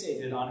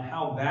fixated on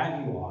how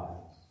bad you are,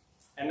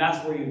 and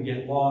that's where you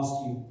get lost,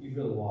 you've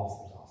really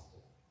lost the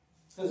gospel.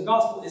 Because the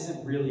gospel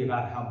isn't really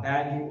about how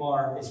bad you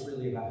are, it's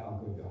really about how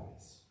good God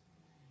is.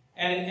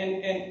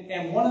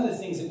 And one of the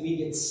things that we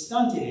get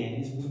stunted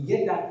in is we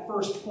get that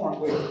first point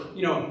where,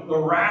 the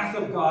wrath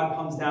of God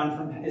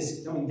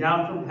is coming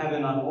down from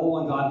heaven on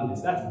all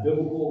ungodliness. That's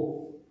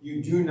biblical.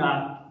 You do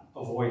not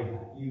avoid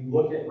that. You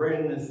look it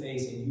right in the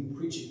face and you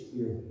preach it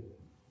clearly.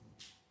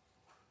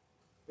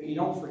 But you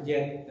don't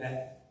forget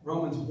that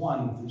Romans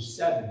 1 through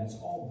 7 is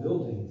all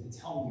building to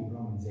tell you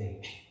Romans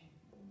 8.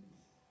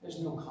 There's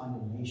no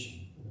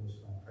condemnation for those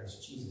who are in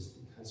Christ Jesus,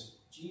 because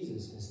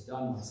Jesus has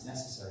done what's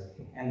necessary.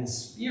 And the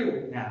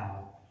Spirit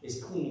now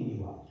is cleaning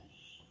you up.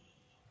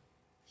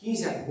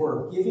 He's at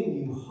work giving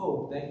you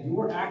hope that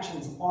your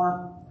actions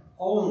aren't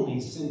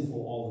only sinful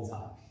all the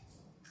time.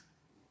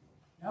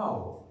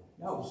 No,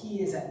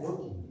 He is at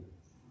work in you.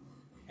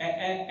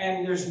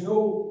 And there's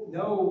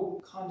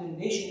no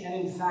condemnation.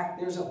 And in fact,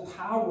 there's a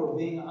power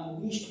being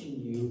unleashed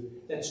in you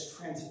that's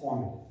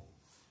transformative.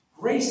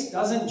 Grace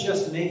doesn't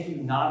just make you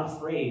not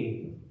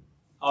afraid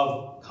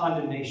of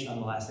condemnation on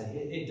the last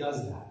day. It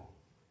does that.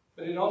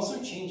 But it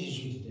also changes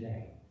you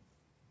today,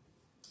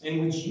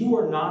 in which you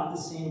are not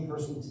the same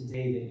person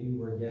today that you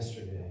were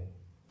yesterday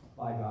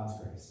by God's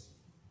grace.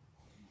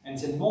 And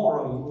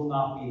tomorrow you will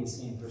not be the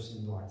same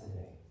person you are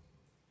today.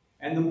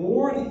 And the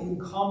more that you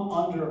come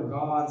under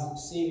God's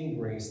saving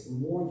grace, the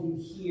more you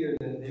hear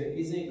that there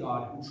is a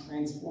God who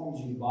transforms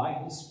you by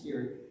His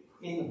Spirit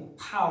in the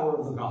power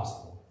of the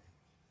gospel.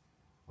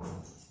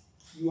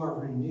 You are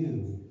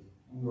renewed,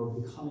 and you are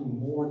becoming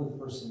more the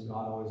person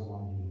God always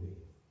wanted you to be.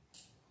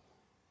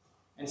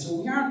 And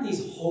so we aren't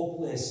these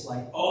hopeless,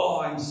 like,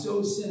 oh, I'm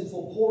so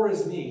sinful, poor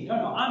is me. No,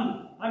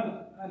 I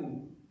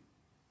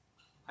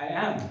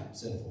am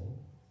sinful,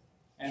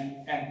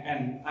 and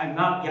I'm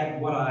not yet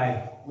what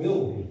I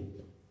will be,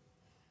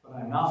 but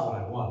I'm not what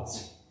I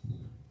was.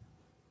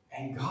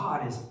 And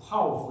God is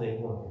powerfully at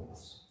work in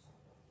us.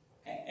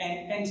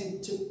 And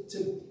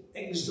to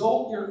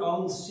exalt your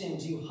own sin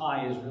too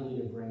high is really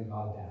to bring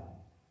God down.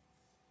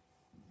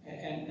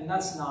 And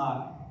that's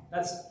not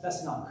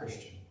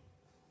Christian.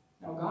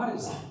 No, God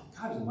is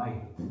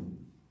mighty.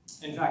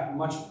 In fact,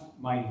 much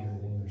mightier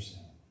than your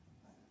sin.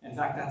 In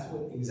fact, that's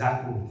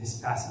exactly what this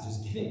passage is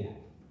getting at.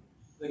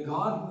 The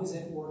God who is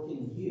at work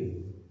in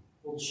you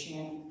will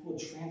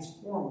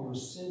transform your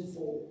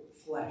sinful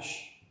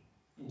flesh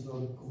into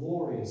a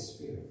glorious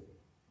spirit.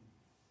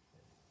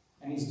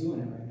 And He's doing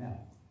it right now.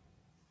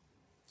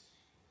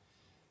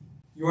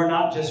 You are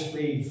not just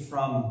freed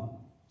from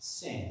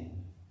sin,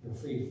 you're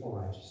freed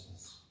for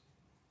righteousness.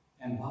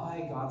 And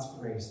by God's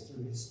grace,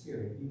 through His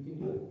Spirit, you can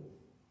do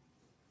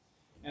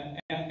it.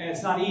 And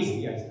it's not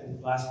easy, as I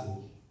said last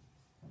week.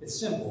 It's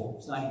simple,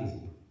 it's not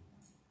easy.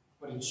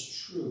 But it's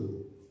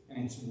true,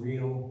 and it's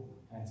real,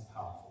 and it's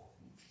powerful.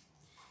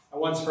 I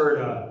once heard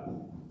a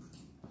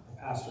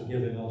pastor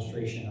give an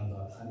illustration of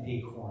an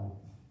acorn,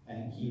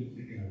 and he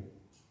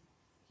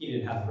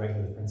didn't have the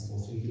regular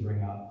principles, so he could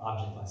bring out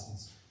object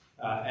lessons.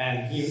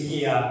 And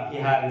he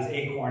had his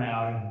acorn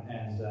out,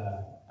 and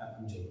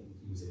I'm joking,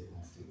 he used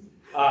acorns too.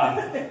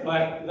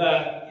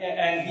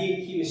 And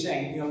he was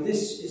saying,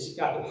 this has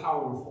got the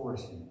power of a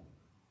forest in it.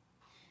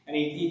 And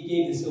he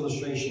gave this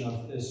illustration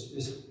of this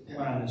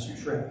went on this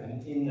trip,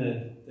 and in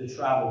the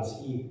travels,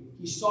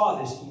 he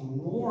saw this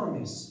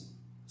enormous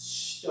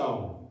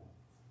stone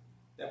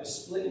that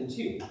was split in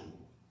two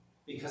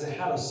because it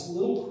had a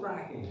little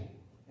crack in it.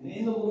 And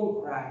in the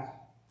little crack,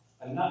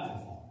 a nut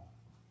had fallen.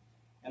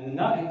 And the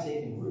nut had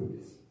taken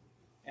root.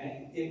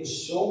 And it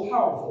was so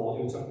powerful,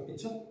 it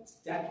took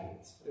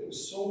decades, but it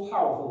was so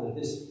powerful that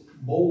this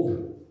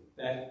boulder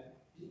that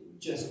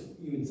just,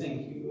 you would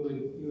think you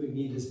would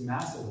need this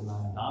massive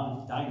amount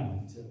of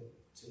dynamite to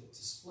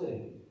split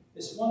it.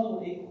 This one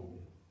little acorn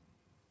did.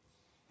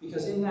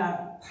 Because in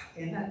that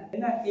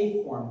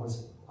acorn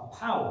was a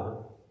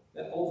power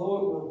that, although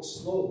it worked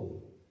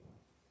slowly,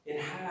 it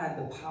had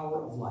the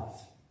power of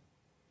life.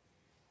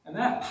 And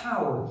that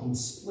power can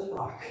split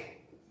rock.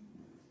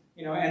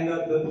 And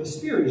the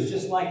Spirit is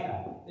just like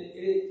that.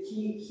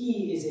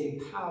 He is a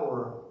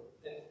power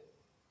that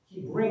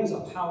He brings a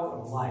power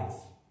of life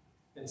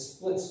that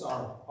splits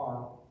our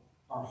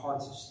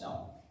hearts of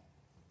stone.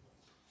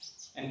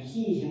 And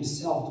He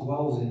Himself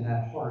dwells in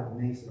that heart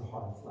and makes it a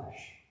heart of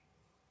flesh.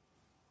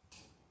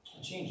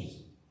 It changes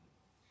it.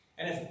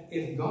 And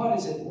if God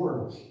is at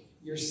work,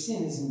 your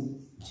sin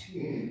isn't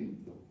too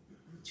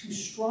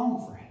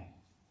strong for Him.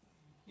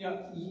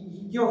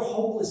 Your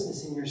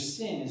hopelessness in your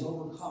sin is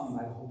overcome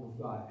by the hope of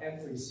God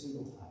every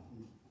single time.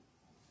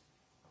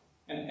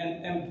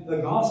 And the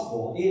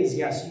gospel is,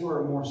 yes, you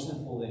are more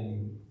sinful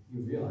than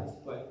you realize,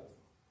 but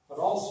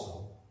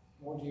also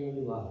more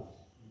dearly loved.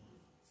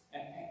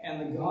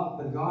 And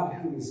the God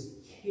who is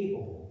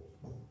capable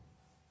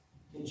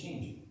can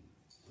change you,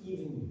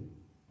 even you.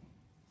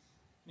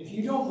 If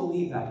you don't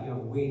believe that, you have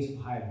way too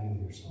high a view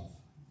of yourself.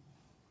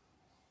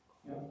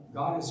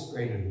 God is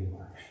greater than you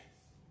are,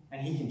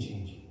 and He can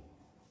change you.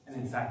 And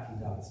in fact, He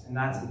does. And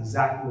that's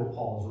exactly what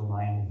Paul is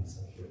reminding us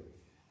of here.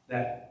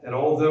 That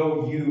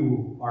although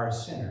you are a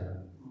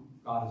sinner,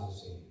 God is a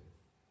Savior.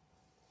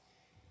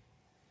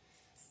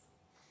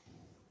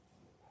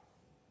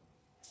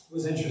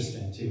 was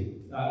interesting too.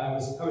 I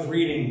was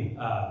reading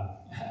I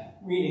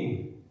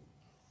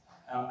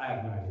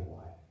have no idea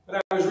why,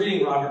 but I was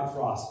reading Robert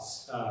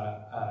Frost's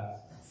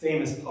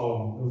famous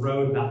poem, "The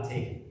Road Not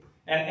Taken,"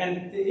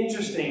 and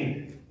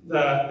interesting.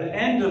 The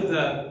end of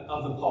the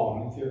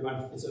poem, if you're,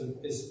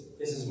 is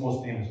his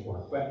most famous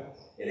work, but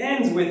it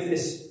ends with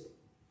this,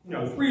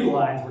 3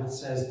 lines where it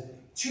says,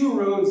 "Two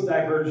roads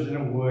diverged in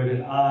a wood,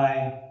 and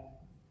I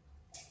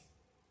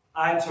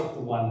took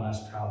the one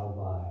less traveled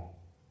by,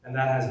 and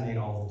that has made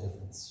all the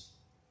difference."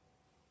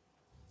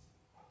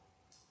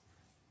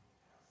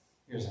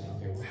 Here's an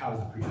okay, how does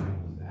the preacher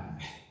use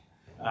that?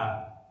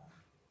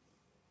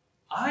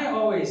 I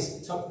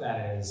always took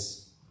that as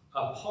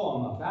a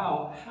poem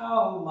about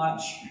how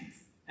much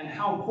and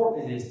how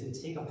important it is to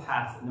take a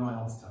path that no one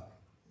else took,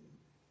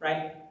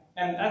 right?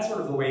 And that's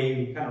sort of the way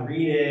you kind of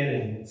read it,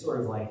 and it sort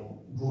of like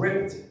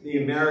gripped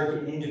the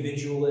American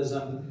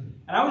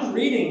individualism. And I was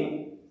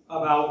reading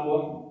about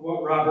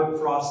what Robert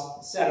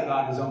Frost said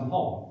about his own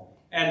poem.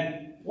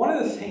 And one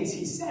of the things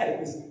he said, it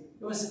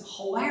was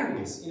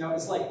hilarious.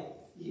 It's like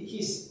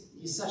he's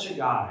such a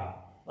guy.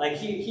 Like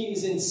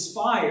he's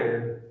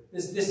inspired.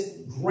 This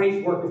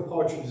great work of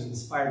poetry was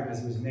inspired because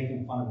he was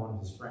making fun of one of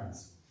his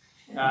friends.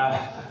 And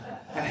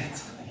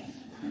it's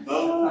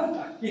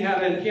like, he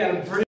had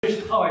a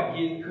British poet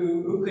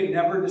who could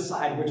never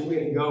decide which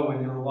way to go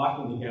when they were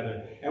walking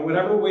together. And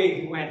whatever way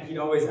he went, he'd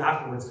always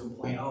afterwards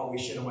complain, "Oh, we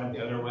should have went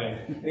the other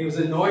way." And he was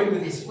annoyed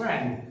with his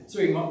friend, so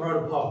he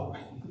wrote a poem.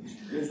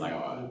 He's like,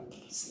 "Oh, I'll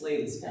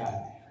slay this guy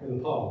with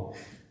a poem."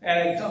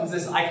 And it comes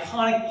this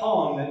iconic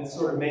poem that's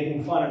sort of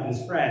making fun of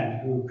his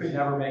friend who could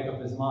never make up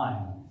his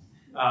mind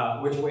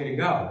which way to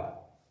go.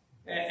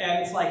 And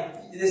it's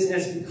like this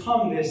has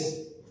become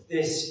this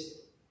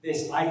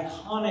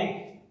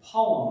iconic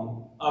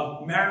poem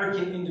of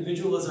American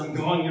individualism,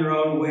 going your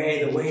own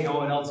way, the way no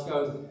one else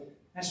goes. And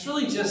it's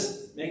really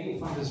just making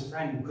fun of his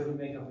friend who couldn't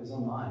make up his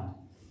own mind.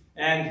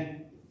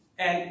 And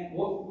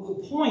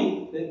the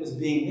point that was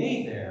being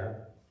made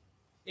there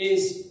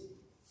is,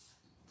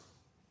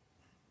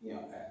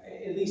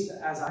 at least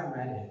as I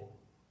read it,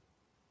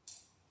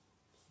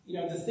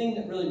 the thing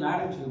that really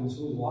mattered to him was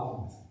who was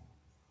walking with him.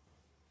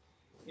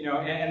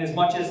 And as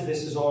much as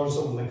this is all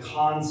sort of the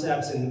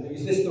concepts, and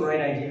is this the right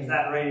idea, is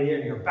that the right idea,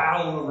 and you're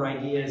battling over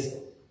ideas,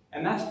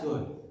 and that's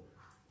good.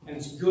 And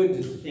it's good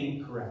to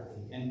think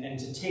correctly, and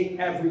to take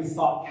every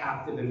thought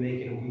captive and make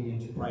it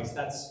obedient to Christ.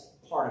 That's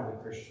part of the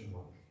Christian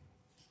work.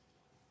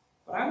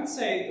 But I would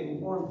say the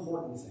more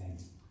important thing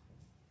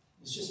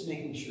is just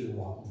making sure you're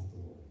walking with the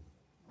Lord.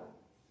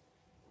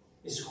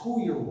 It's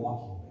who you're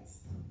walking with.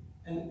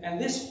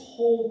 And this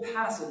whole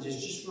passage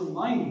is just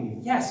reminding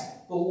you, yes,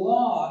 the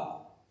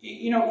law,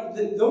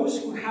 those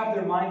who have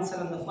their mind set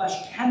on the flesh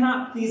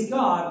cannot please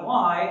God.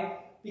 Why?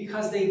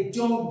 Because they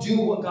don't do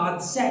what God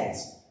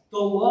says. The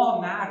law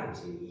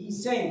matters.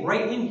 He's saying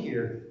right in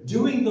here,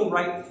 doing the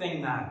right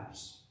thing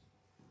matters.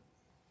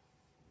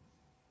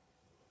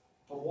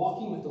 But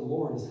walking with the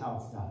Lord is how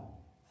it's done.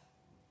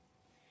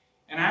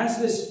 And as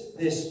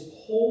this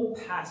whole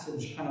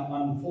passage kind of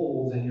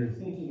unfolds and you're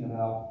thinking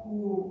about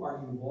who are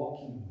you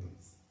walking with,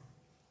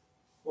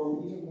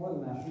 or even more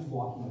than that, who's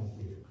walking with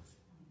you?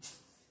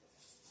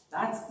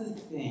 That's the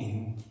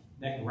thing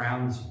that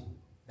grounds you.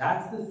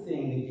 That's the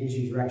thing that gives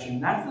you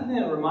direction. That's the thing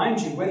that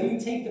reminds you, whether you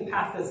take the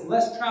path that's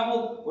less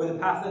traveled or the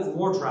path that's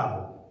more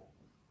traveled,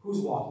 who's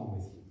walking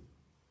with you?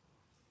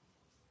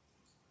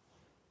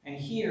 And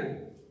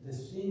here, the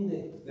thing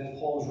that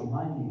Paul is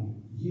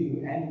reminding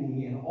you and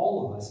me and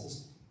all of us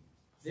is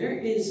there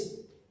is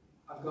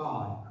a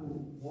God who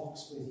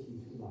walks with you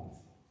through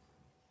life,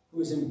 who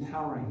is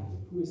empowering you,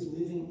 who is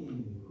living in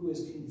you, who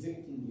is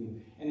convicting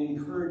you and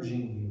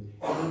encouraging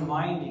you and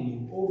reminding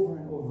you over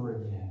and over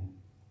again,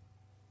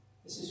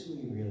 this is who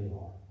you really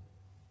are.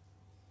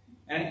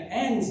 And it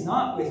ends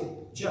not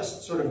with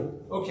just sort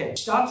of, okay,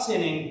 stop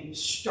sinning,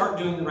 start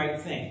doing the right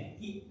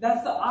thing.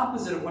 That's the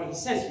opposite of what he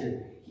says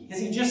here. Because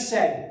he just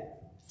said,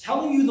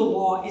 telling you the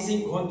law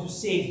isn't going to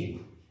save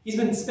you. He's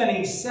been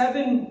spending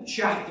 7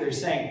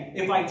 chapters saying,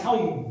 if I tell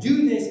you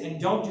do this and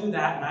don't do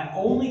that, and I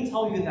only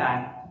tell you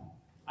that,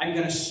 I'm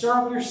going to stir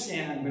up your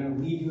sin, I'm going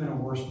to leave you in a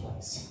worse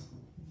place.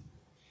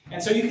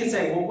 And so you can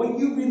say, well, what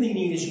you really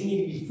need is you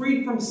need to be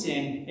freed from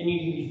sin, and you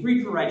need to be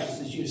freed from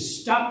righteousness. You need to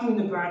stop doing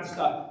the bad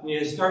stuff, you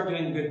need to start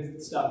doing the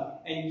good stuff,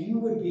 and you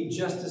would be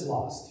just as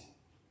lost.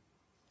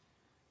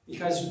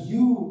 Because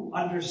you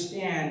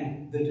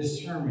understand the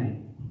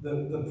discernment,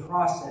 the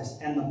process,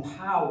 and the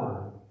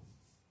power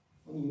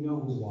when you know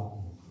who's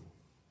walking with you.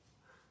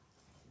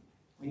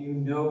 When you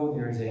know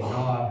there is a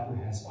God who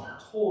has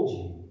told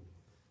you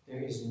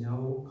there is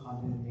no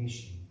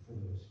condemnation for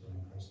those who are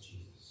in Christ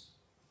Jesus.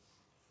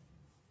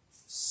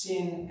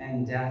 Sin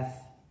and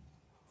death,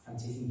 I'm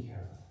taking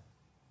care of.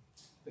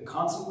 The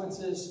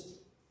consequences,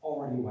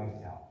 already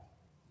wiped out.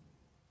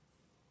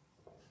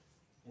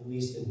 At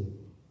least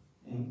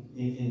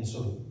in a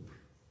sort of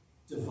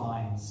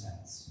divine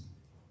sense.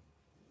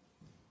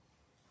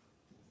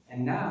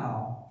 And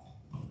now,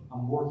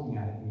 I'm working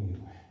at it in you.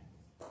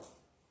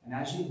 And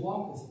as you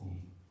walk with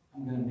me,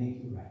 I'm going to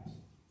make you right.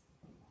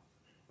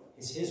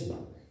 It's his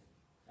work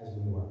as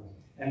we work.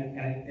 And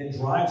it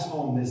drives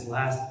home this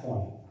last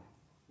point,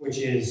 which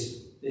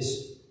is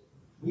this: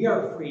 we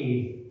are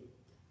freed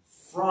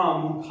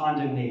from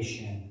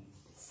condemnation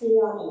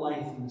for a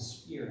life in the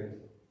Spirit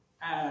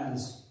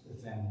as the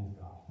family of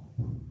God.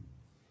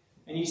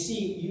 And you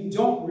see, you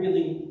don't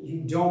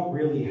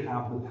really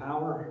have the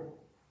power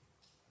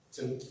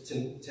to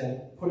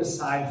put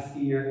aside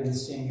fear and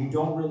sin. You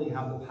don't really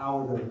have the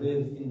power to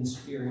live in the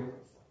Spirit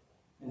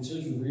until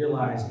you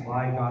realize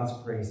by God's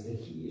grace that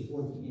he is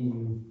working in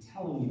you,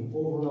 telling you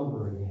over and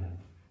over again,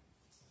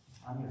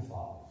 I'm your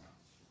Father.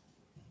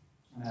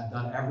 And I've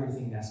done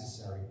everything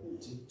necessary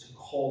to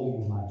call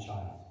you my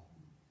child.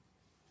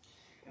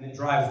 And it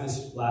drives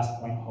this last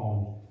point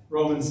home.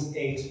 Romans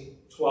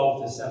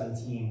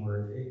 8:12-17,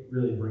 where it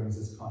really brings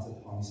this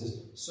concept home. He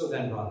says, so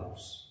then,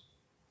 brothers,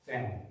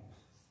 family,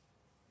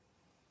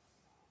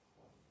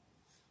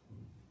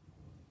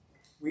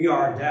 we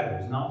are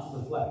debtors, not to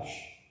the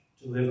flesh,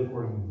 to live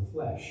according to the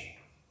flesh.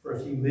 For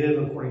if you live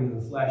according to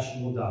the flesh,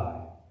 you will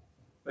die.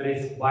 But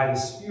if by the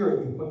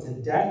Spirit you put to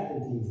death the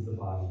deeds of the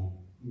body,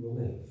 you will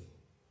live.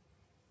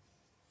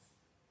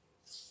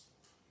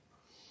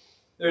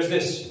 There's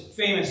this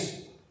famous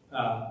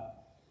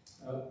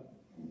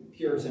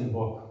Puritan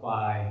book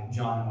by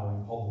John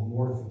Owen called The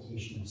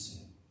Mortification of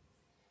Sin.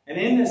 And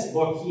in this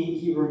book,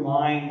 he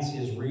reminds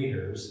his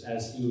readers,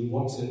 as he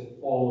looks at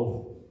all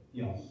of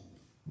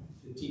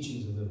the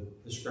teachings of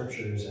the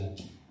scriptures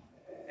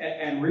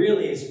and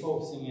really is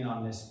focusing in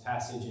on this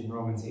passage in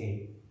Romans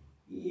 8,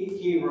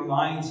 he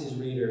reminds his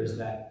readers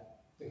that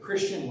the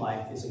Christian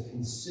life is a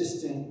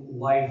consistent,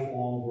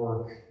 lifelong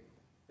work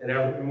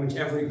in which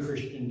every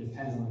Christian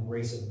depends on the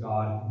grace of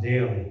God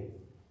daily.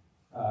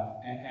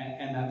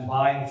 And that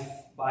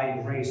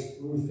by grace,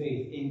 through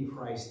faith in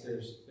Christ,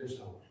 there's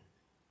hope.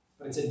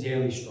 But it's a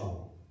daily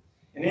struggle.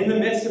 And in the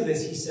midst of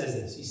this, he says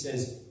this. He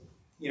says,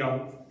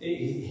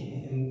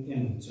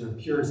 in sort of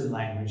Puritan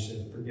language,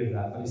 so forgive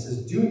that, but he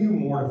says, do you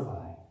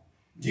mortify?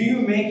 Do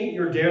you make it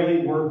your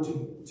daily work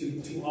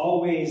to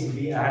always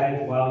be at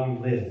it while you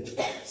live?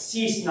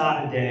 Cease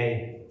not a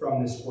day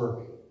from this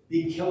work.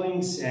 Be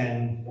killing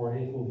sin, or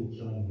it will be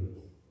killing you.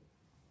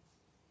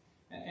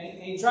 And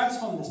he drives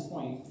home this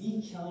point: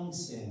 be killing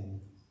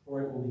sin,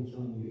 or it will be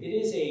killing you.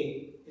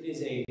 It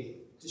is a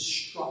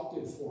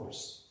destructive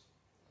force.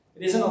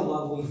 It isn't a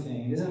lovely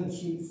thing. It isn't a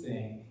cute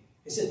thing.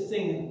 It's a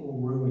thing that will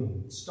ruin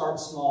you. It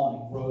starts small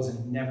and it grows and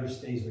it never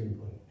stays where you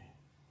put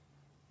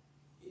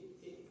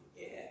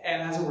it.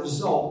 And as a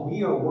result,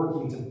 we are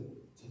working to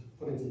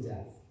put it to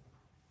death.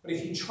 But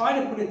if you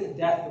try to put it to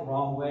death the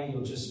wrong way,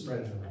 you'll just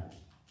spread it around.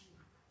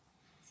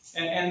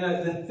 And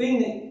the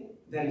thing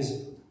that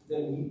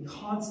we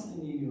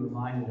constantly need to be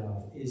reminded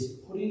of is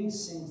putting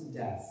sin to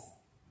death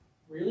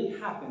really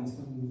happens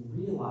when you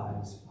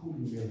realize who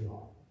you really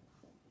are.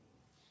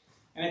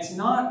 And it's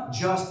not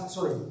just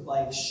sort of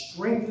like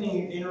strengthening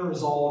your inner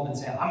resolve and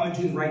saying, I'm going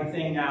to do the right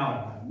thing now, and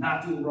I'm going to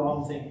not do the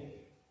wrong thing.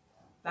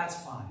 That's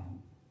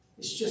fine.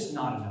 It's just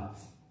not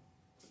enough.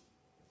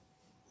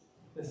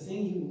 The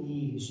thing you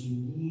need is you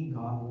need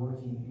God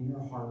working in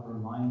your heart,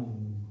 reminding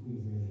you who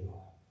you really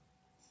are.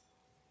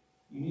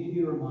 You need to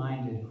be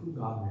reminded who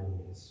God really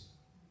is.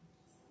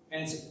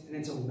 And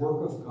it's a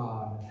work of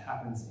God that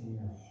happens in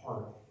your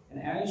heart. And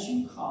as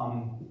you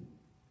come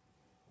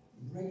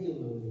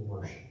regularly to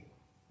worship,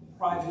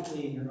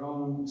 privately in your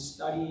own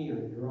study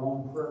or your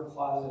own prayer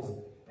closet,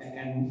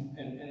 and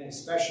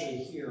especially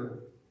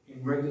here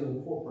in regular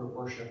corporate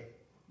worship,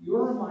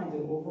 you're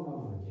reminded over and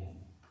over again,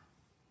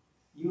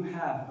 you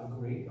have a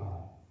great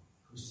God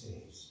who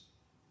saves,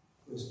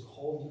 who has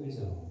called you his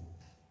own,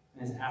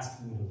 and is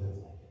asking you to live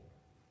like it.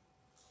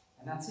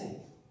 And that's it.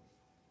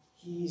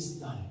 He's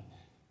done it.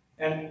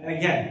 And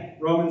again,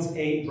 Romans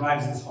 8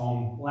 drives this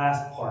home,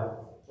 last part,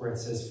 where it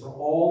says, for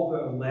all who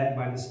are led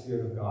by the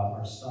Spirit of God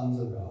are sons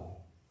of God.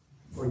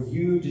 For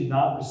you did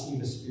not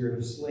receive a spirit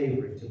of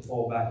slavery to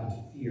fall back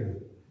into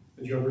fear,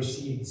 but you have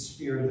received the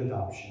spirit of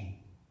adoption,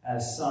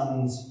 as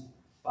sons,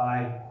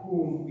 by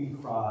whom we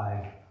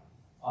cry,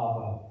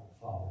 Abba,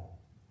 Father.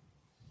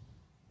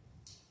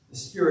 The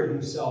Spirit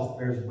himself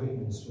bears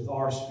witness with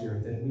our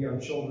spirit that we are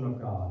children of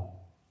God,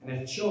 and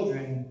if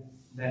children,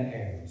 then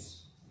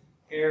heirs,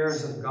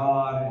 heirs of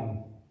God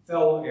and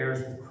fellow heirs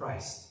with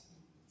Christ,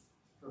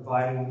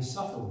 provided we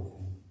suffer with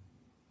him,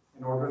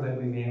 in order that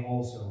we may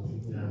also be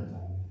glorified with him.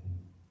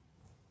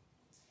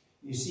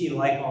 You see,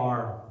 like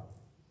our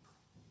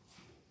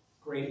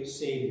great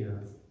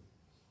Savior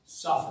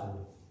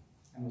suffered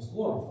and was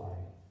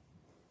glorified,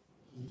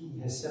 he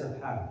has set a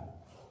pattern.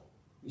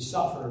 We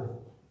suffer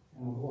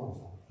and we're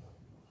glorified.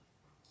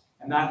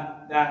 And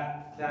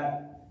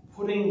that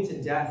putting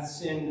to death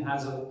sin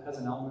has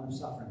an element of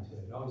suffering to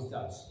it. It always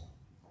does.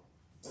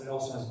 But it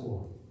also has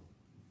glory.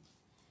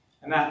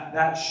 And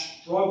that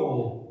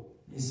struggle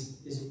is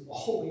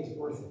always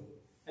worth it.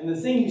 And the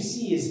thing you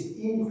see is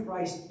in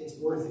Christ it's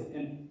worth it.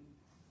 And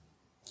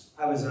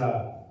I was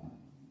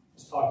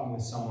talking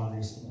with someone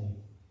recently,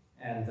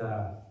 and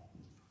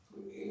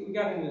we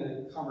got into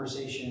the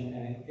conversation,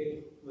 and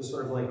it was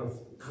sort of like a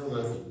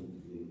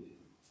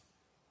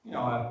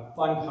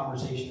fun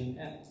conversation,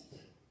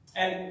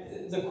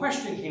 and the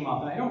question came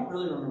up, and I don't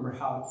really remember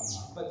how it came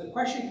up, but the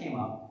question came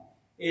up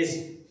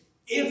is,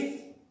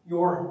 if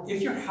your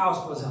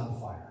house was on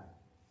fire,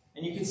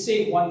 and you could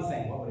save one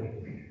thing, what would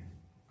it be?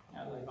 And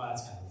I was like, oh,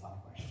 that's kind of a fun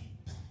question.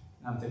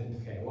 And I'm thinking,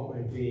 okay, what would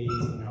it be?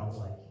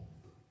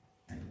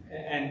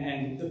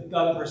 And the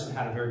other person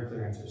had a very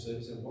clear answer. So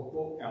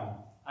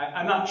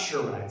I'm not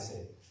sure what I'd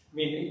say. I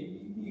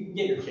mean, you can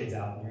get your kids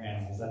out and your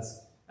animals. That's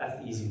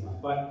the easy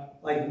one. But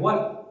like,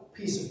 what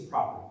piece of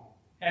property?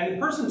 And the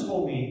person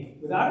told me,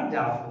 without a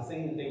doubt, the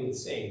thing that they would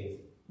save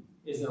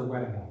is their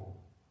wedding album.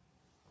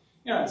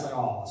 It's like,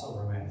 oh, so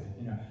romantic,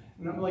 And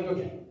I'm like,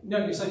 okay,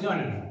 no. It's like, no.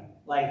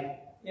 Like,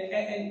 they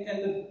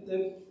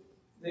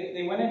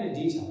went into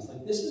details.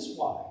 Like, this is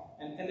why,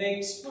 and they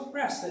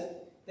expressed that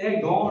they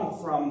had gone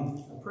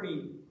from a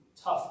pretty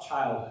tough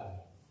childhood,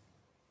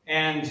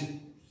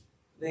 and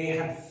they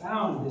had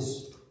found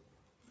this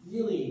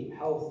really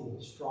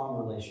healthy, strong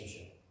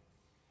relationship.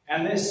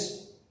 And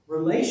this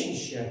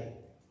relationship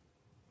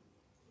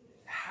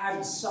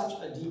had such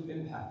a deep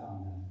impact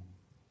on them.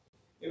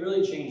 It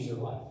really changed their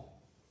life.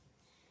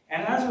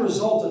 And as a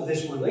result of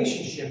this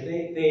relationship,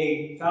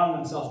 they found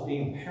themselves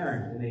being a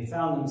parent, and they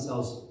found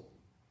themselves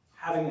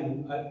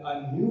having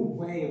a new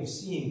way of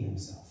seeing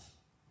themselves.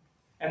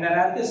 And that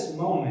at this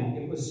moment,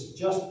 it was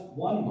just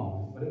one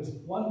moment, but it was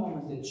one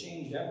moment that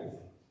changed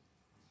everything.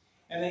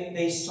 And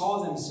they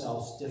saw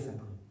themselves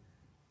differently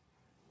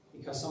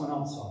because someone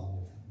else saw them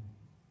differently.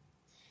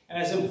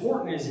 And as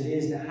important as it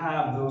is to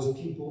have those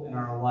people in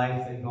our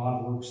life that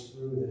God works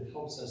through that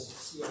helps us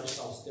see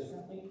ourselves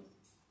differently,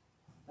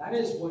 that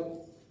is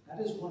what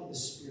the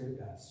Spirit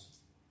does.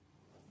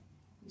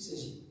 He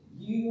says,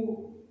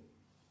 you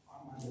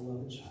are my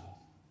beloved child.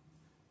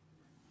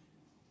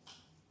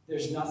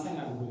 There's nothing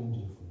I wouldn't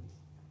do for you.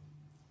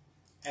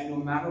 And no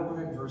matter what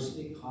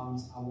adversity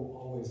comes, I will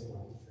always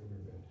work it for your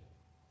good.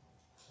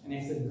 And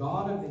if the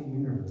God of the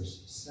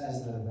universe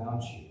says that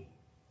about you,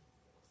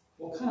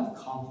 what kind of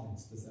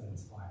confidence does that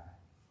inspire?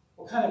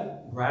 What kind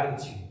of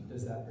gratitude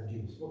does that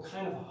produce? What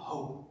kind of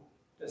hope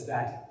does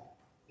that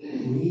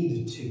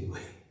lead to?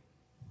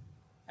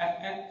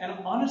 And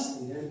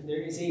honestly,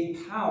 there is a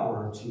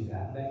power to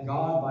that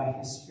God, by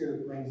His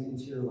Spirit, brings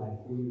into your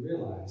life where you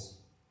realize,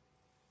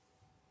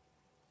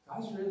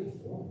 God's really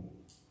for me.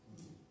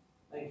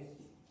 Like,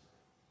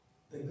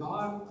 the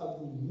God of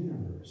the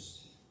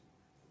universe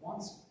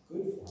wants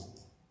good for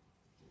me.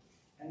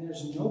 And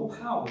there's no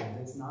power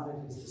that's not at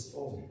His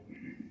disposal.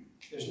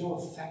 There's no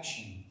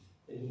affection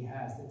that He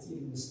has that's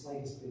even the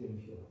slightest bit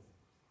impure.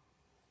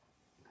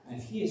 And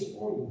if He is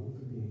for you, who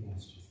could be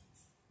against you?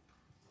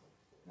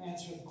 The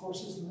answer, of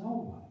course, is no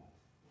one.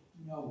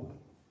 No one.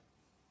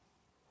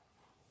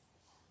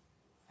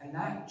 And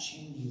that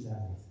changes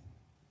everything.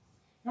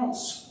 You don't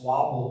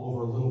squabble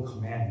over little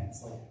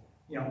commandments like,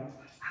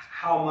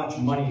 how much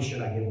money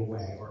should I give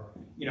away? Or,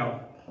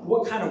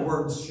 what kind of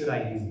words should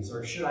I use?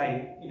 Or should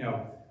I,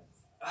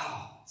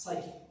 it's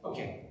like,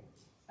 okay,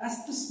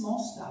 that's the small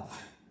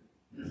stuff.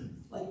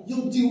 Like,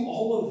 you'll do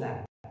all of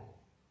that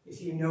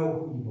if you know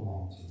who you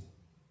belong to.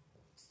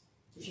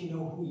 If you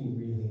know who you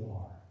really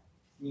are.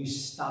 And you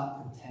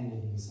stop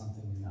pretending to be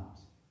something you're not.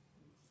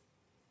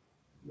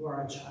 You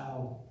are a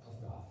child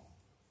of God.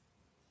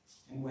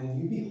 And when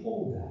you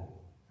behold that,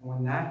 and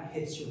when that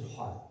hits your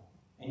heart,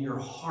 and your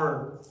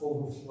heart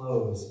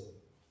overflows,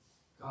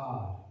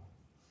 God,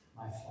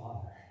 my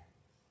Father,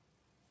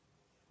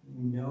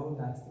 you know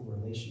that's the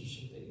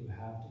relationship that you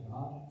have to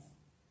God,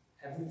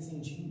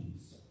 everything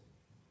changes.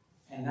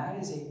 And that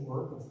is a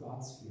work of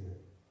God's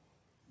Spirit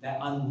that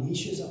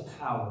unleashes a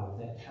power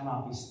that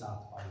cannot be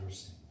stopped by your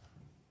sin.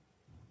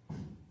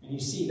 And you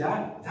see,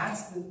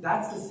 that's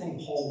the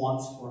thing Paul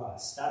wants for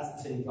us. That's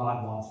the thing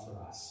God wants for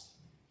us.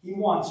 He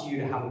wants you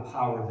to have a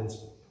power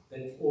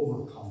that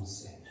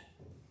overcomes sin.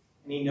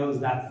 And He knows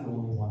that's the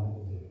only one that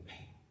will do it.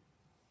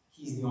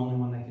 He's the only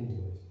one that can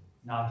do it,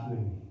 not you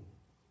and me.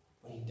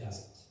 But He does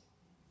it.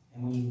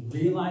 And when you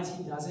realize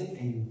He does it,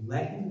 and you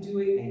let Him do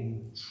it, and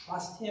you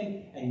trust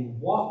Him, and you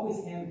walk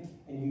with Him,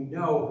 and you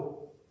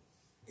know,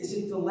 is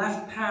it the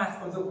left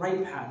path or the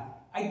right path?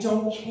 I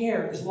don't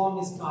care as long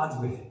as God's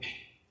with it.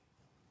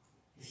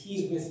 If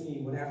He's with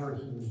me, whatever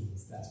He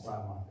needs, that's where I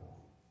want to go.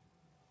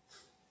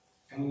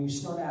 And when you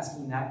start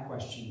asking that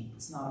question,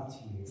 it's not up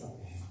to you, it's up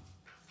to Him.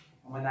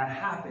 And when that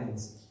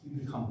happens, you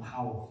become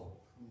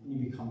powerful, and you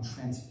become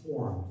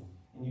transformed,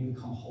 and you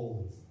become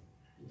holy.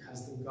 Because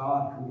the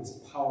God who is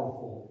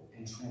powerful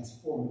and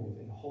transformative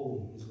and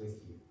holy is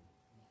with you.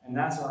 And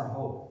that's our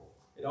hope.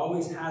 It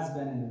always has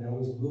been, and it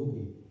always will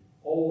be,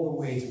 all the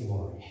way to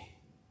glory.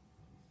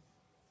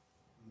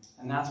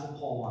 And that's what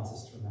Paul wants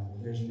us to remember.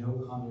 There's no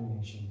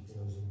condemnation for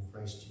those who are in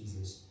Christ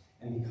Jesus.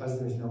 And because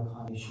there's no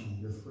condemnation,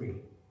 you're free.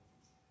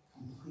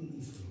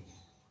 Completely free.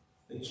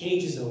 The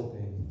cage is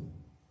open.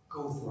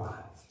 Go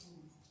thrive.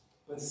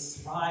 But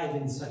thrive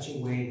in such a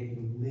way that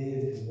you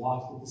live and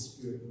walk with the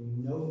Spirit and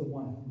you know the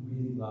one who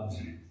really loves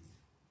you.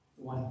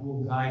 the one who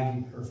will guide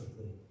you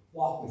perfectly.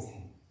 Walk with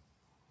him.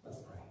 Let's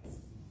pray.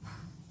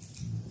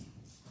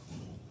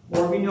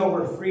 Lord, we know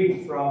we're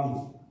freed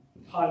from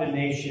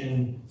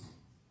condemnation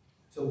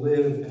to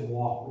live and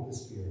walk with the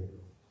Spirit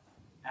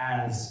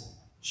as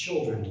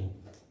children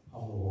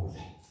of the Lord,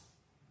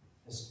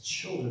 as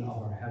children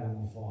of our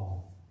Heavenly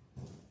Father.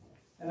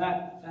 And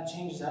that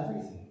changes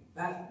everything.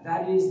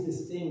 That is the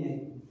thing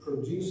that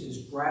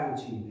produces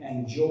gratitude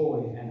and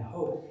joy and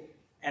hope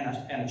and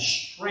a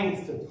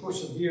strength to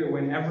persevere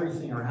when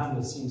everything around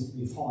us seems to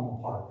be falling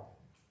apart.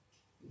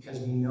 Because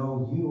we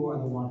know you are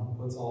the one who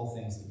puts all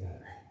things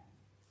together.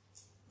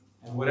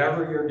 And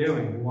whatever you're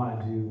doing, we want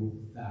to do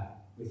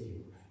that with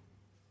you.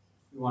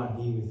 We want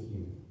to be with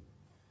you.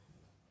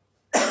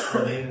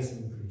 You've made us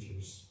into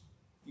preachers.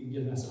 You've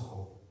given us a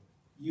hope.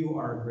 You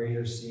are a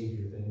greater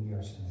Savior than we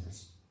are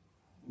sinners.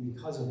 And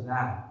because of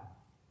that,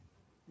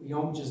 we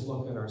don't just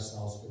look at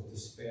ourselves with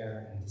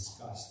despair and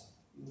disgust.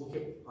 We look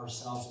at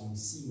ourselves and we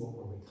see what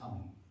we're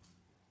becoming.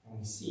 And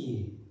we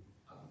see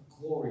a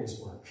glorious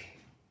work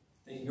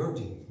that you're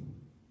doing.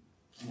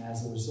 And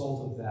as a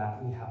result of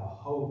that, we have a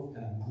hope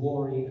and a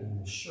glory and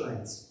an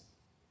assurance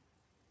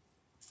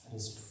that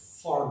is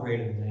far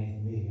greater than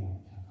anything we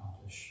can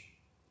accomplish.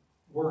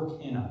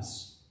 Work in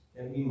us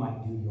that we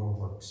might do your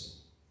works.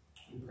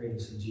 We pray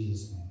this in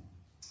Jesus' name.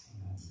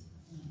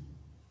 Amen.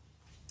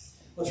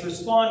 Let's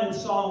respond in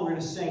song. We're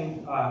going to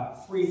sing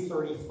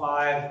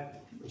 335,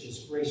 which is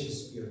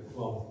Gracious Spirit,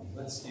 dwell with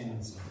me. Let's stand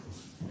and sing.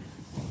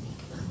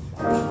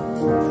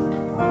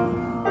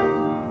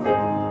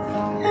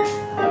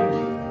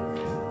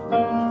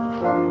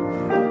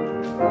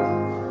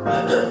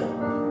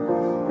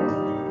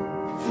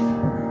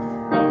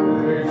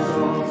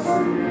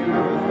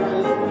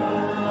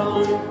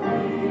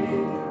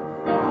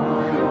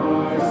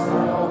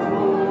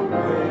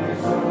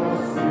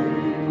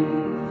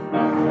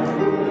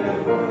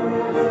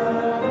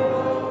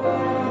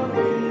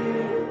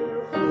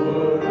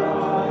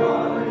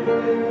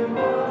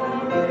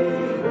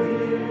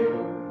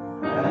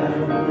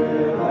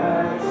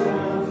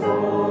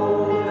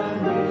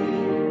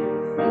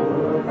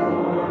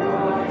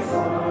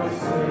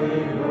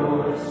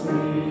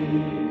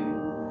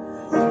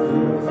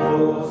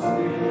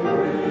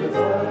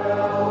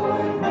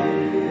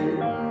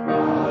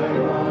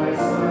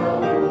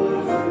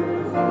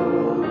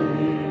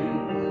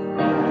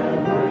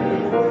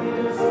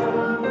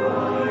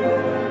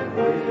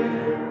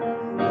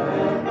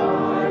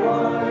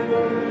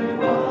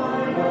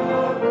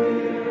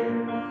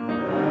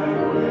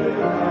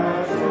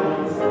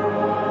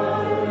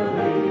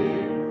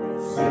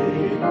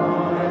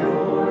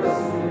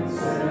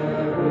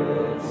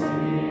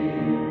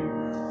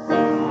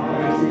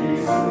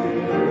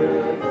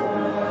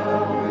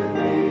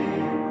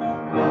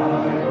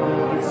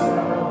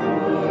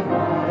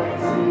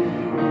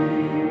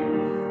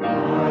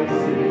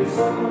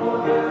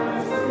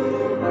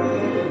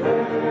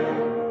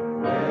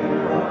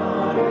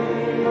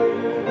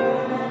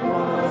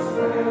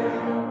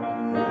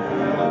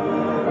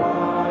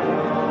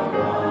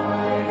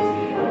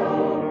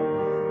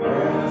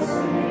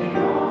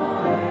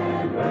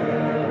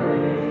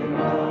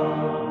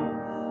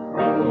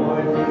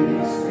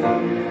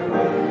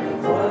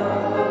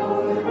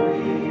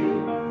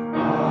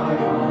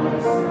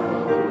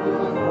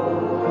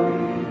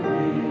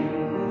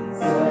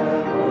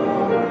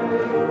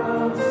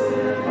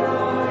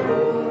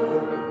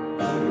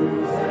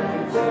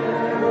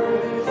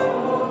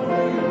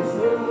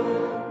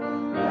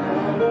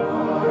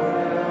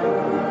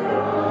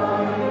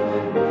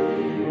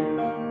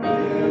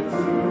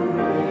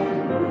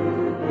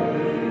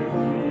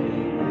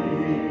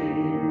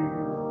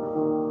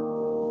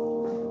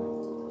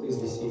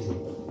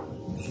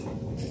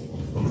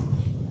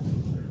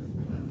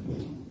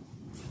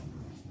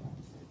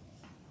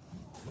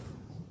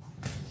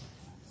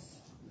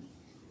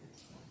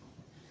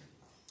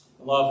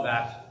 Love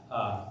that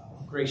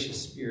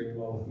gracious Spirit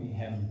dwell with me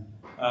hymn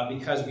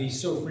because we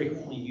so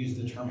frequently use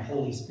the term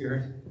Holy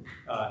Spirit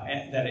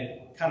and that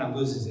it kind of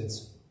loses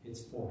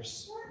its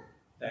force.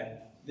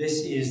 That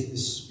this is the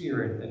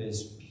Spirit that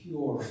is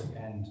pure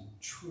and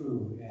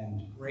true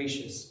and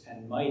gracious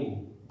and mighty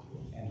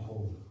and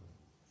holy.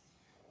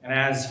 And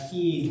as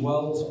he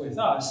dwells with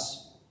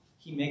us,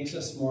 he makes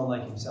us more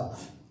like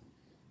himself.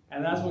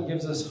 And that's what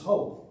gives us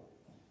hope.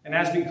 And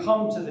as we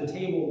come to the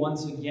table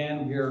once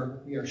again,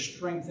 we are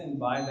strengthened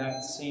by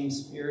that same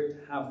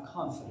Spirit to have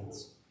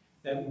confidence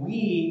that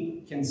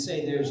we can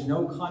say there's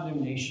no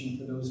condemnation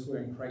for those who are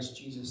in Christ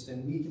Jesus.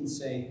 Then we can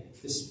say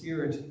the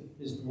Spirit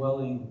is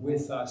dwelling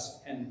with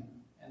us, and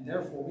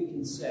therefore we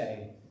can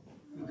say,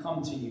 we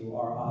come to you,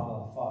 our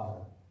Abba Father,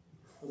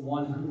 the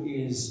one who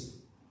is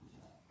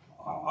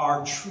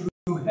our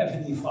true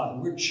Heavenly Father.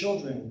 We're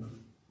children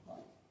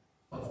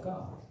of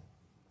God.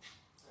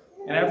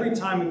 And every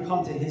time we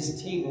come to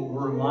his table,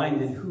 we're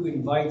reminded who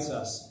invites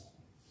us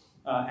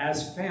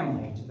as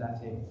family to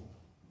that table.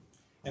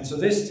 And so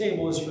this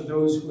table is for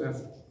those who have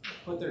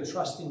put their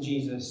trust in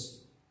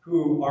Jesus,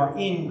 who are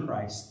in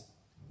Christ,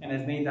 and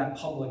have made that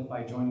public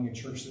by joining a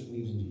church that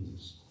believes in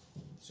Jesus.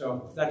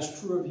 So if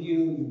that's true of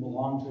you, you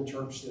belong to a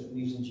church that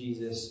believes in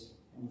Jesus,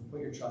 and you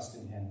put your trust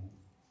in him,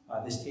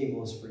 this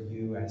table is for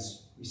you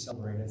as we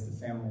celebrate as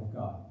the family of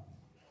God.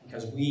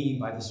 Because we,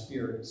 by the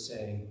Spirit,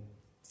 say,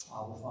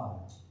 Abba, Father.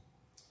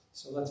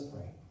 So let's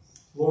pray.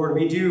 Lord,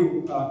 we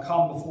do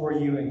come before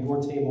you at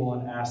your table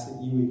and ask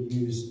that you would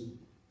use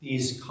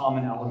these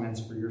common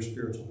elements for your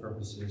spiritual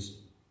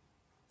purposes,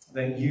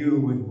 that you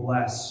would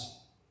bless,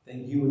 that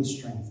you would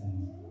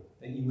strengthen,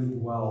 that you would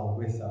dwell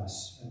with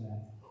us, and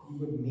that you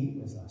would meet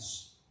with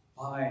us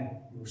by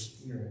your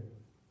Spirit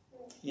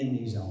in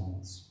these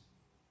elements.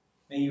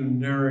 May you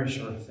nourish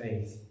our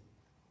faith,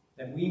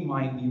 that we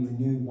might be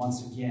renewed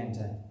once again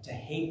to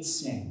hate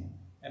sin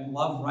and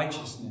love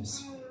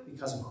righteousness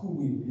because of who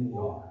we really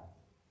are.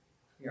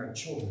 We are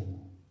children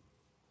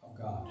of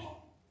God.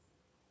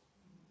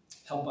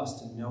 Help us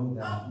to know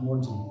that more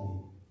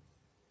deeply,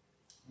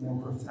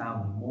 more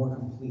profoundly, more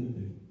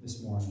completely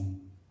this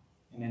morning.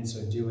 And in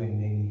so doing,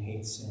 may we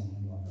hate sin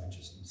and love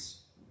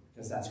righteousness,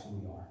 because that's who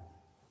we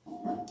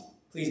are.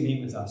 Please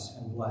meet with us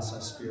and bless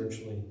us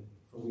spiritually,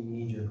 for we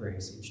need your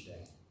grace each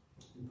day.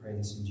 We pray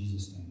this in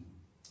Jesus' name.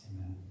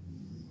 Amen.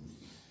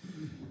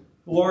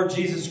 The Lord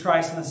Jesus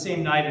Christ, on the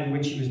same night in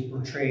which he was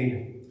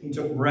betrayed, he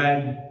took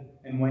bread,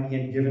 and when he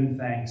had given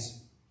thanks,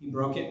 he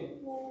broke it,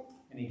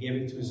 and he gave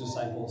it to his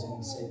disciples, and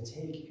he said,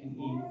 "Take and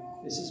eat.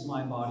 This is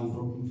my body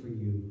broken for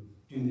you.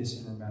 Do this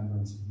in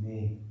remembrance of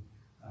me."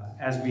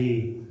 As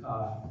we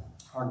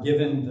are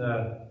given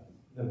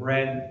the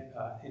bread,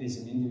 it is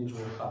in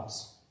individual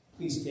cups.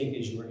 Please take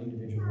as you are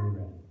individually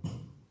ready.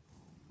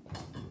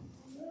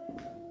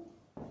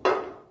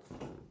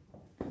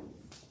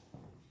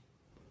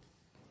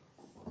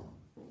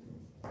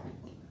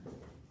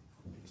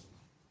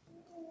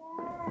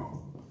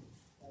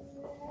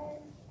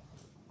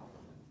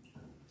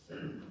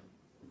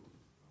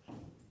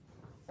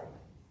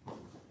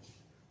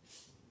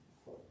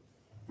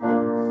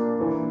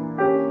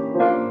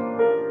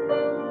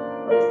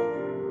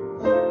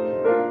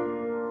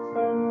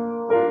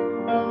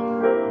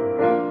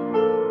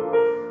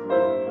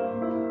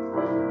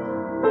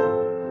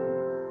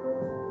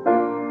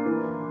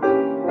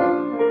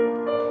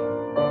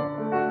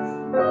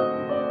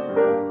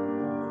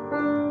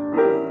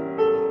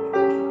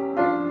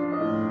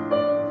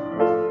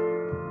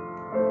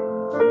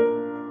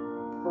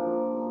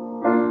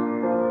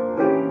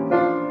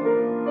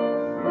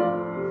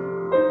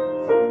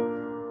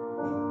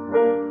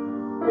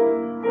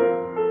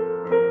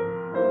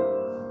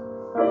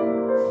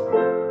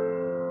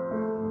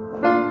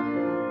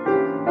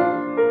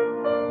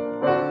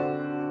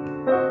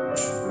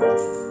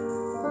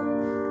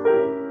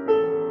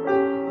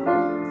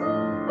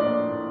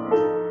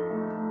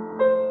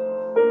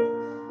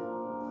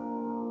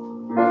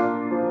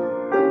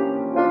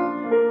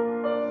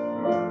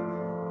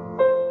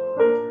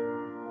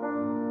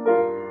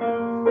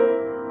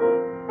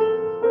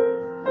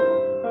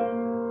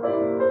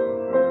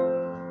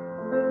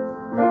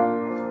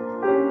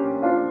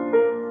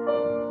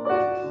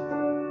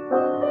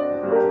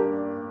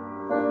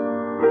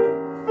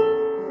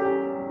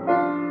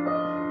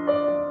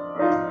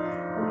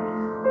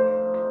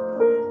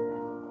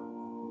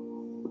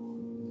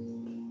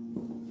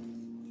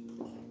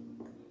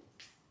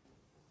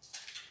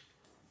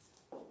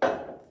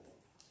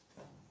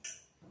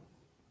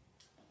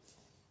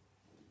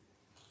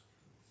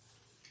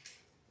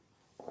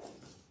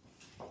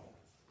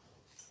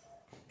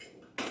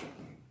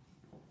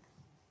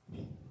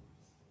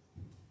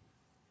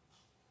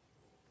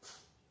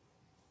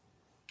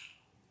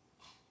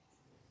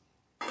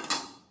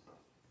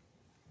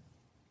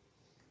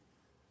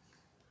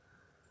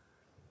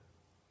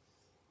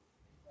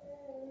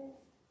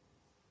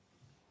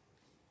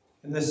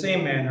 In the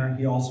same manner,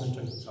 he also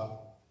took the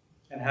cup,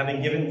 and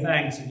having given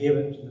thanks, he gave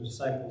it to the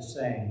disciples,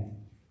 saying,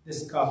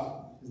 "This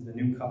cup is the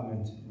new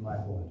covenant in my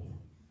blood,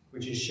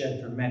 which is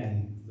shed for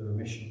many for the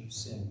remission of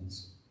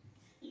sins."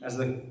 As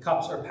the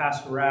cups are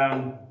passed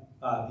around,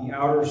 the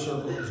outer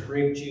circle is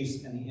grape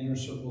juice, and the inner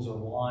circles are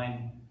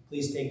wine.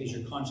 Please take as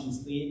your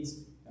conscience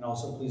leads, and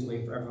also please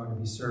wait for everyone to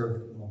be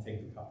served, and we'll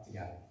take the cup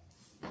together.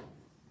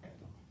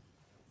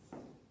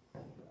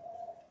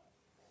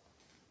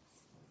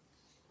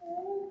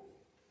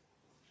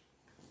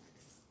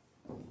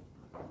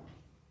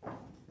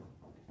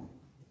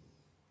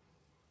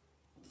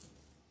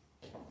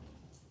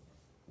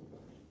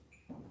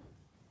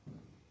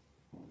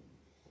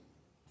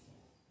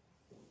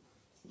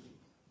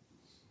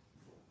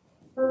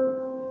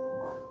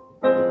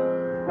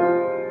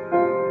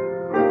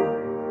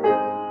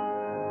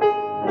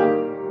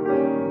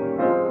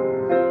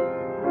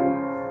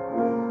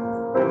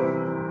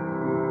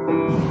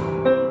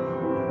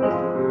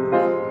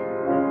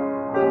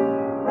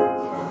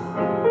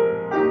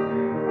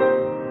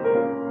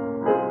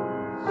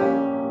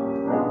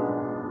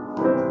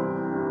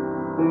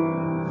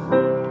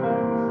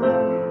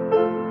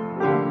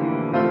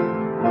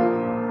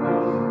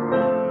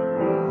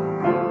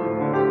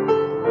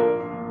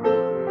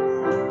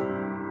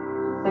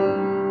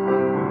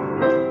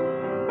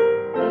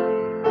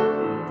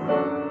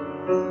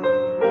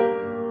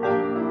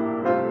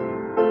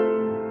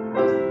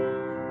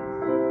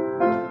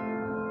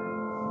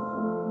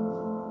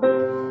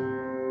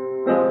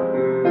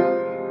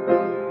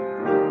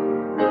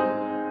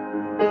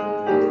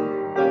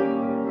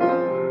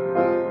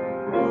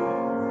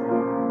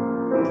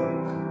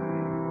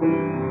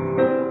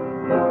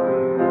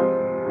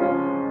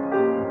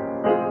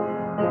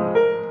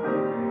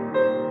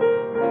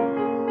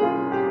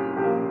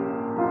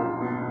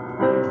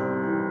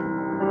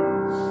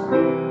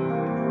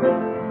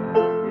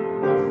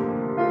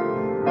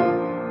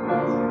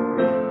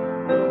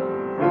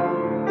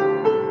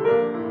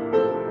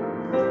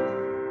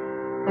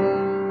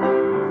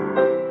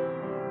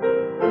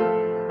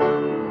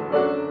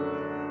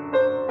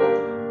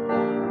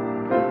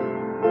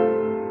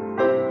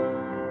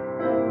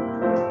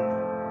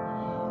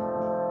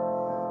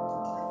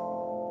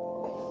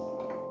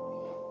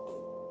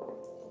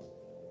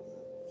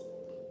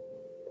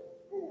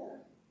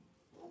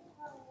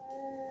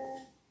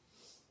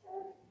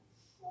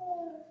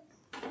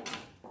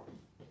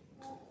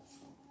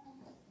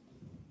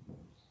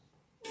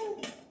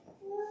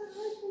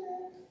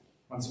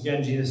 Once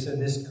again, Jesus said,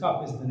 "This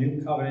cup is the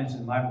new covenant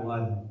in my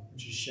blood,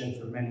 which is shed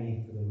for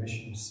many for the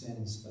remission of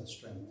sins." Let's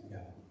strengthen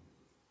together.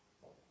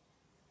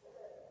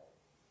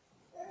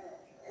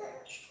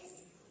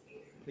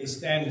 Please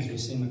stand as we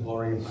sing the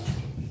glory of God.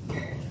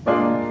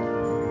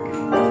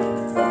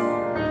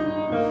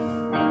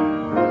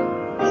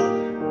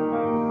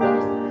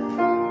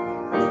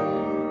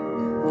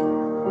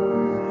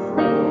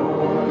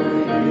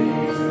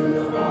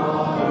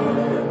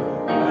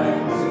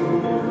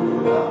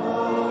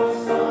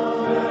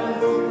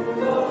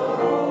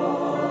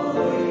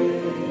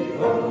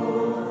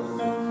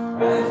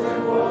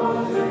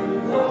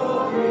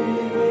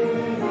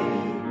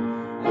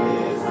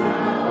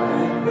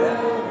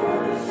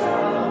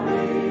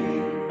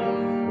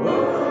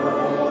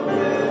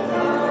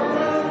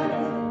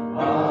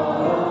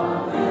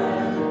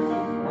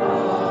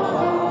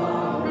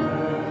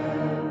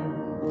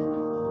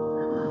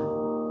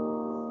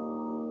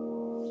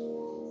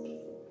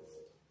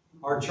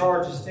 Our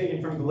charge is taken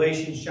from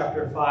Galatians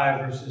chapter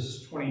 5,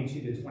 verses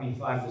 22 to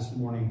 25 this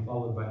morning,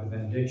 followed by the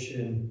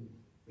benediction.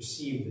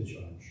 Receive the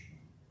charge.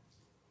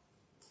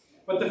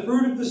 But the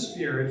fruit of the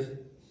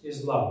Spirit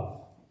is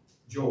love,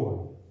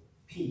 joy,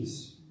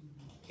 peace,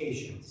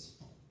 patience,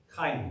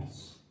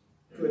 kindness,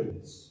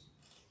 goodness,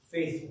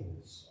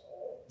 faithfulness,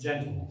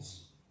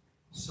 gentleness,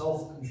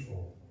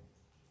 self-control.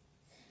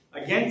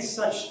 Against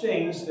such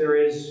things there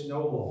is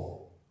no law.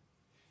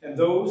 And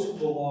those who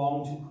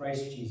belong to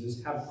Christ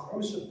Jesus have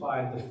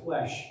crucified the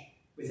flesh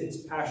with its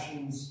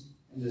passions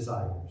and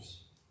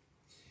desires.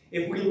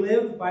 If we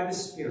live by the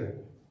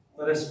Spirit,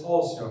 let us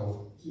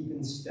also keep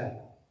in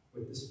step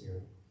with the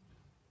Spirit.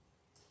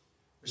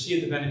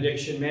 Receive the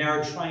benediction. May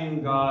our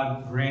triune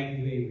God grant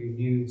you a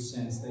renewed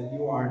sense that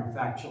you are in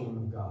fact children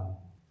of God,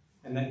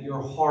 and that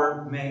your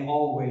heart may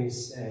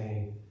always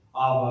say,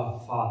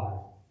 Abba,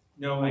 Father,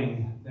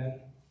 knowing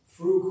that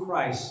through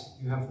Christ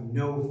you have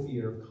no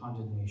fear of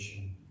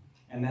condemnation,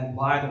 and that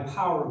by the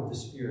power of the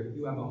Spirit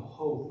you have a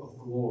hope of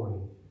glory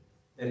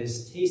that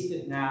is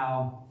tasted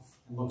now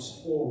and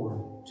looks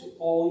forward to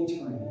all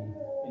eternity,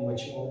 in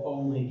which it will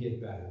only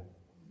get better.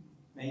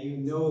 May you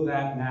know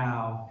that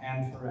now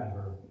and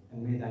forever,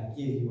 and may that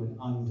give you an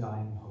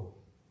undying hope.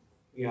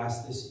 We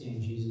ask this in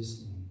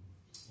Jesus' name.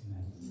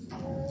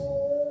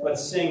 Amen.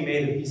 Let's sing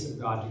May the Peace of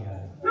God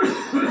together.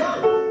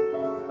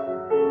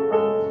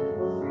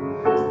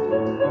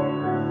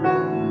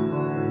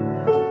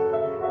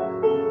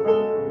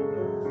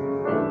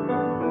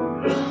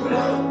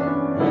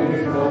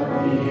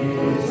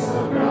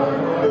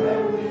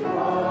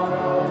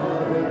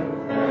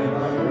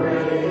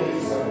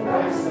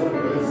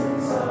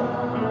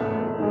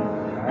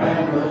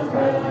 And the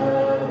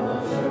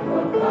fellowship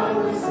of God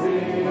the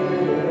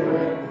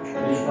Spirit,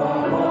 be